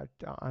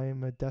 I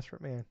am a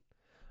desperate man.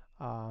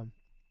 Um,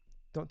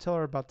 don't tell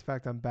her about the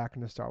fact I'm back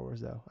into Star Wars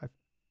though. I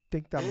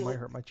think that might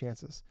hurt my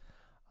chances.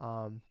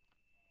 Um,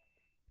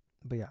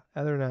 but yeah,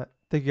 other than that,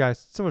 thank you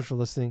guys so much for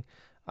listening.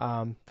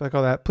 If you like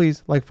all that,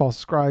 please like, follow,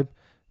 subscribe.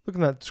 Look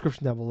in that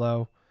description down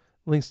below.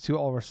 Links to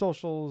all of our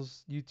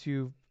socials,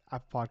 YouTube,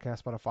 Apple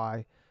Podcast,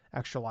 Spotify,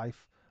 Extra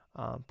Life.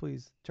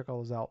 Please check all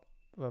those out.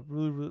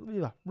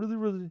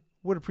 Really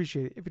would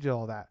appreciate it if you did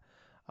all that.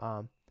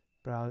 Um,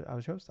 but I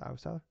was your host. I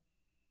was Tyler.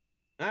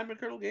 I'm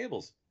McCurdle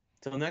Gables.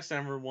 Till next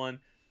time, everyone.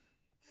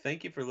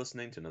 Thank you for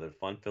listening to another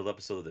fun-filled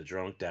episode of the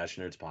Drunk Dash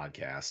Nerds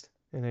podcast.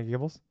 And hey,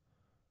 Gables.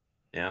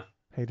 Yeah.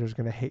 Haters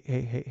gonna hate.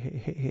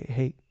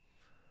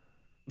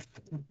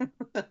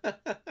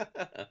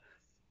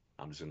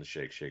 I'm just gonna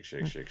shake, shake,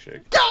 shake, shake,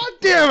 shake. God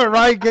damn it,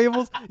 right,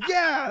 Gables?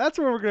 Yeah, that's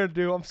what we're gonna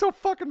do. I'm so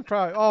fucking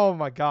proud. Oh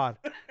my god.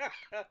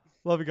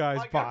 Love you guys.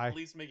 I gotta Bye. at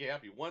least make you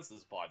happy once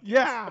this podcast.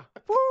 Yeah.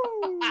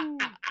 Woo.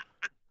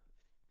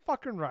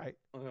 Fucking right.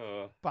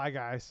 Bye,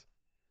 guys.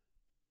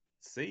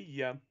 See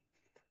ya.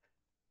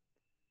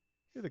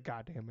 You're the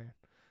goddamn man.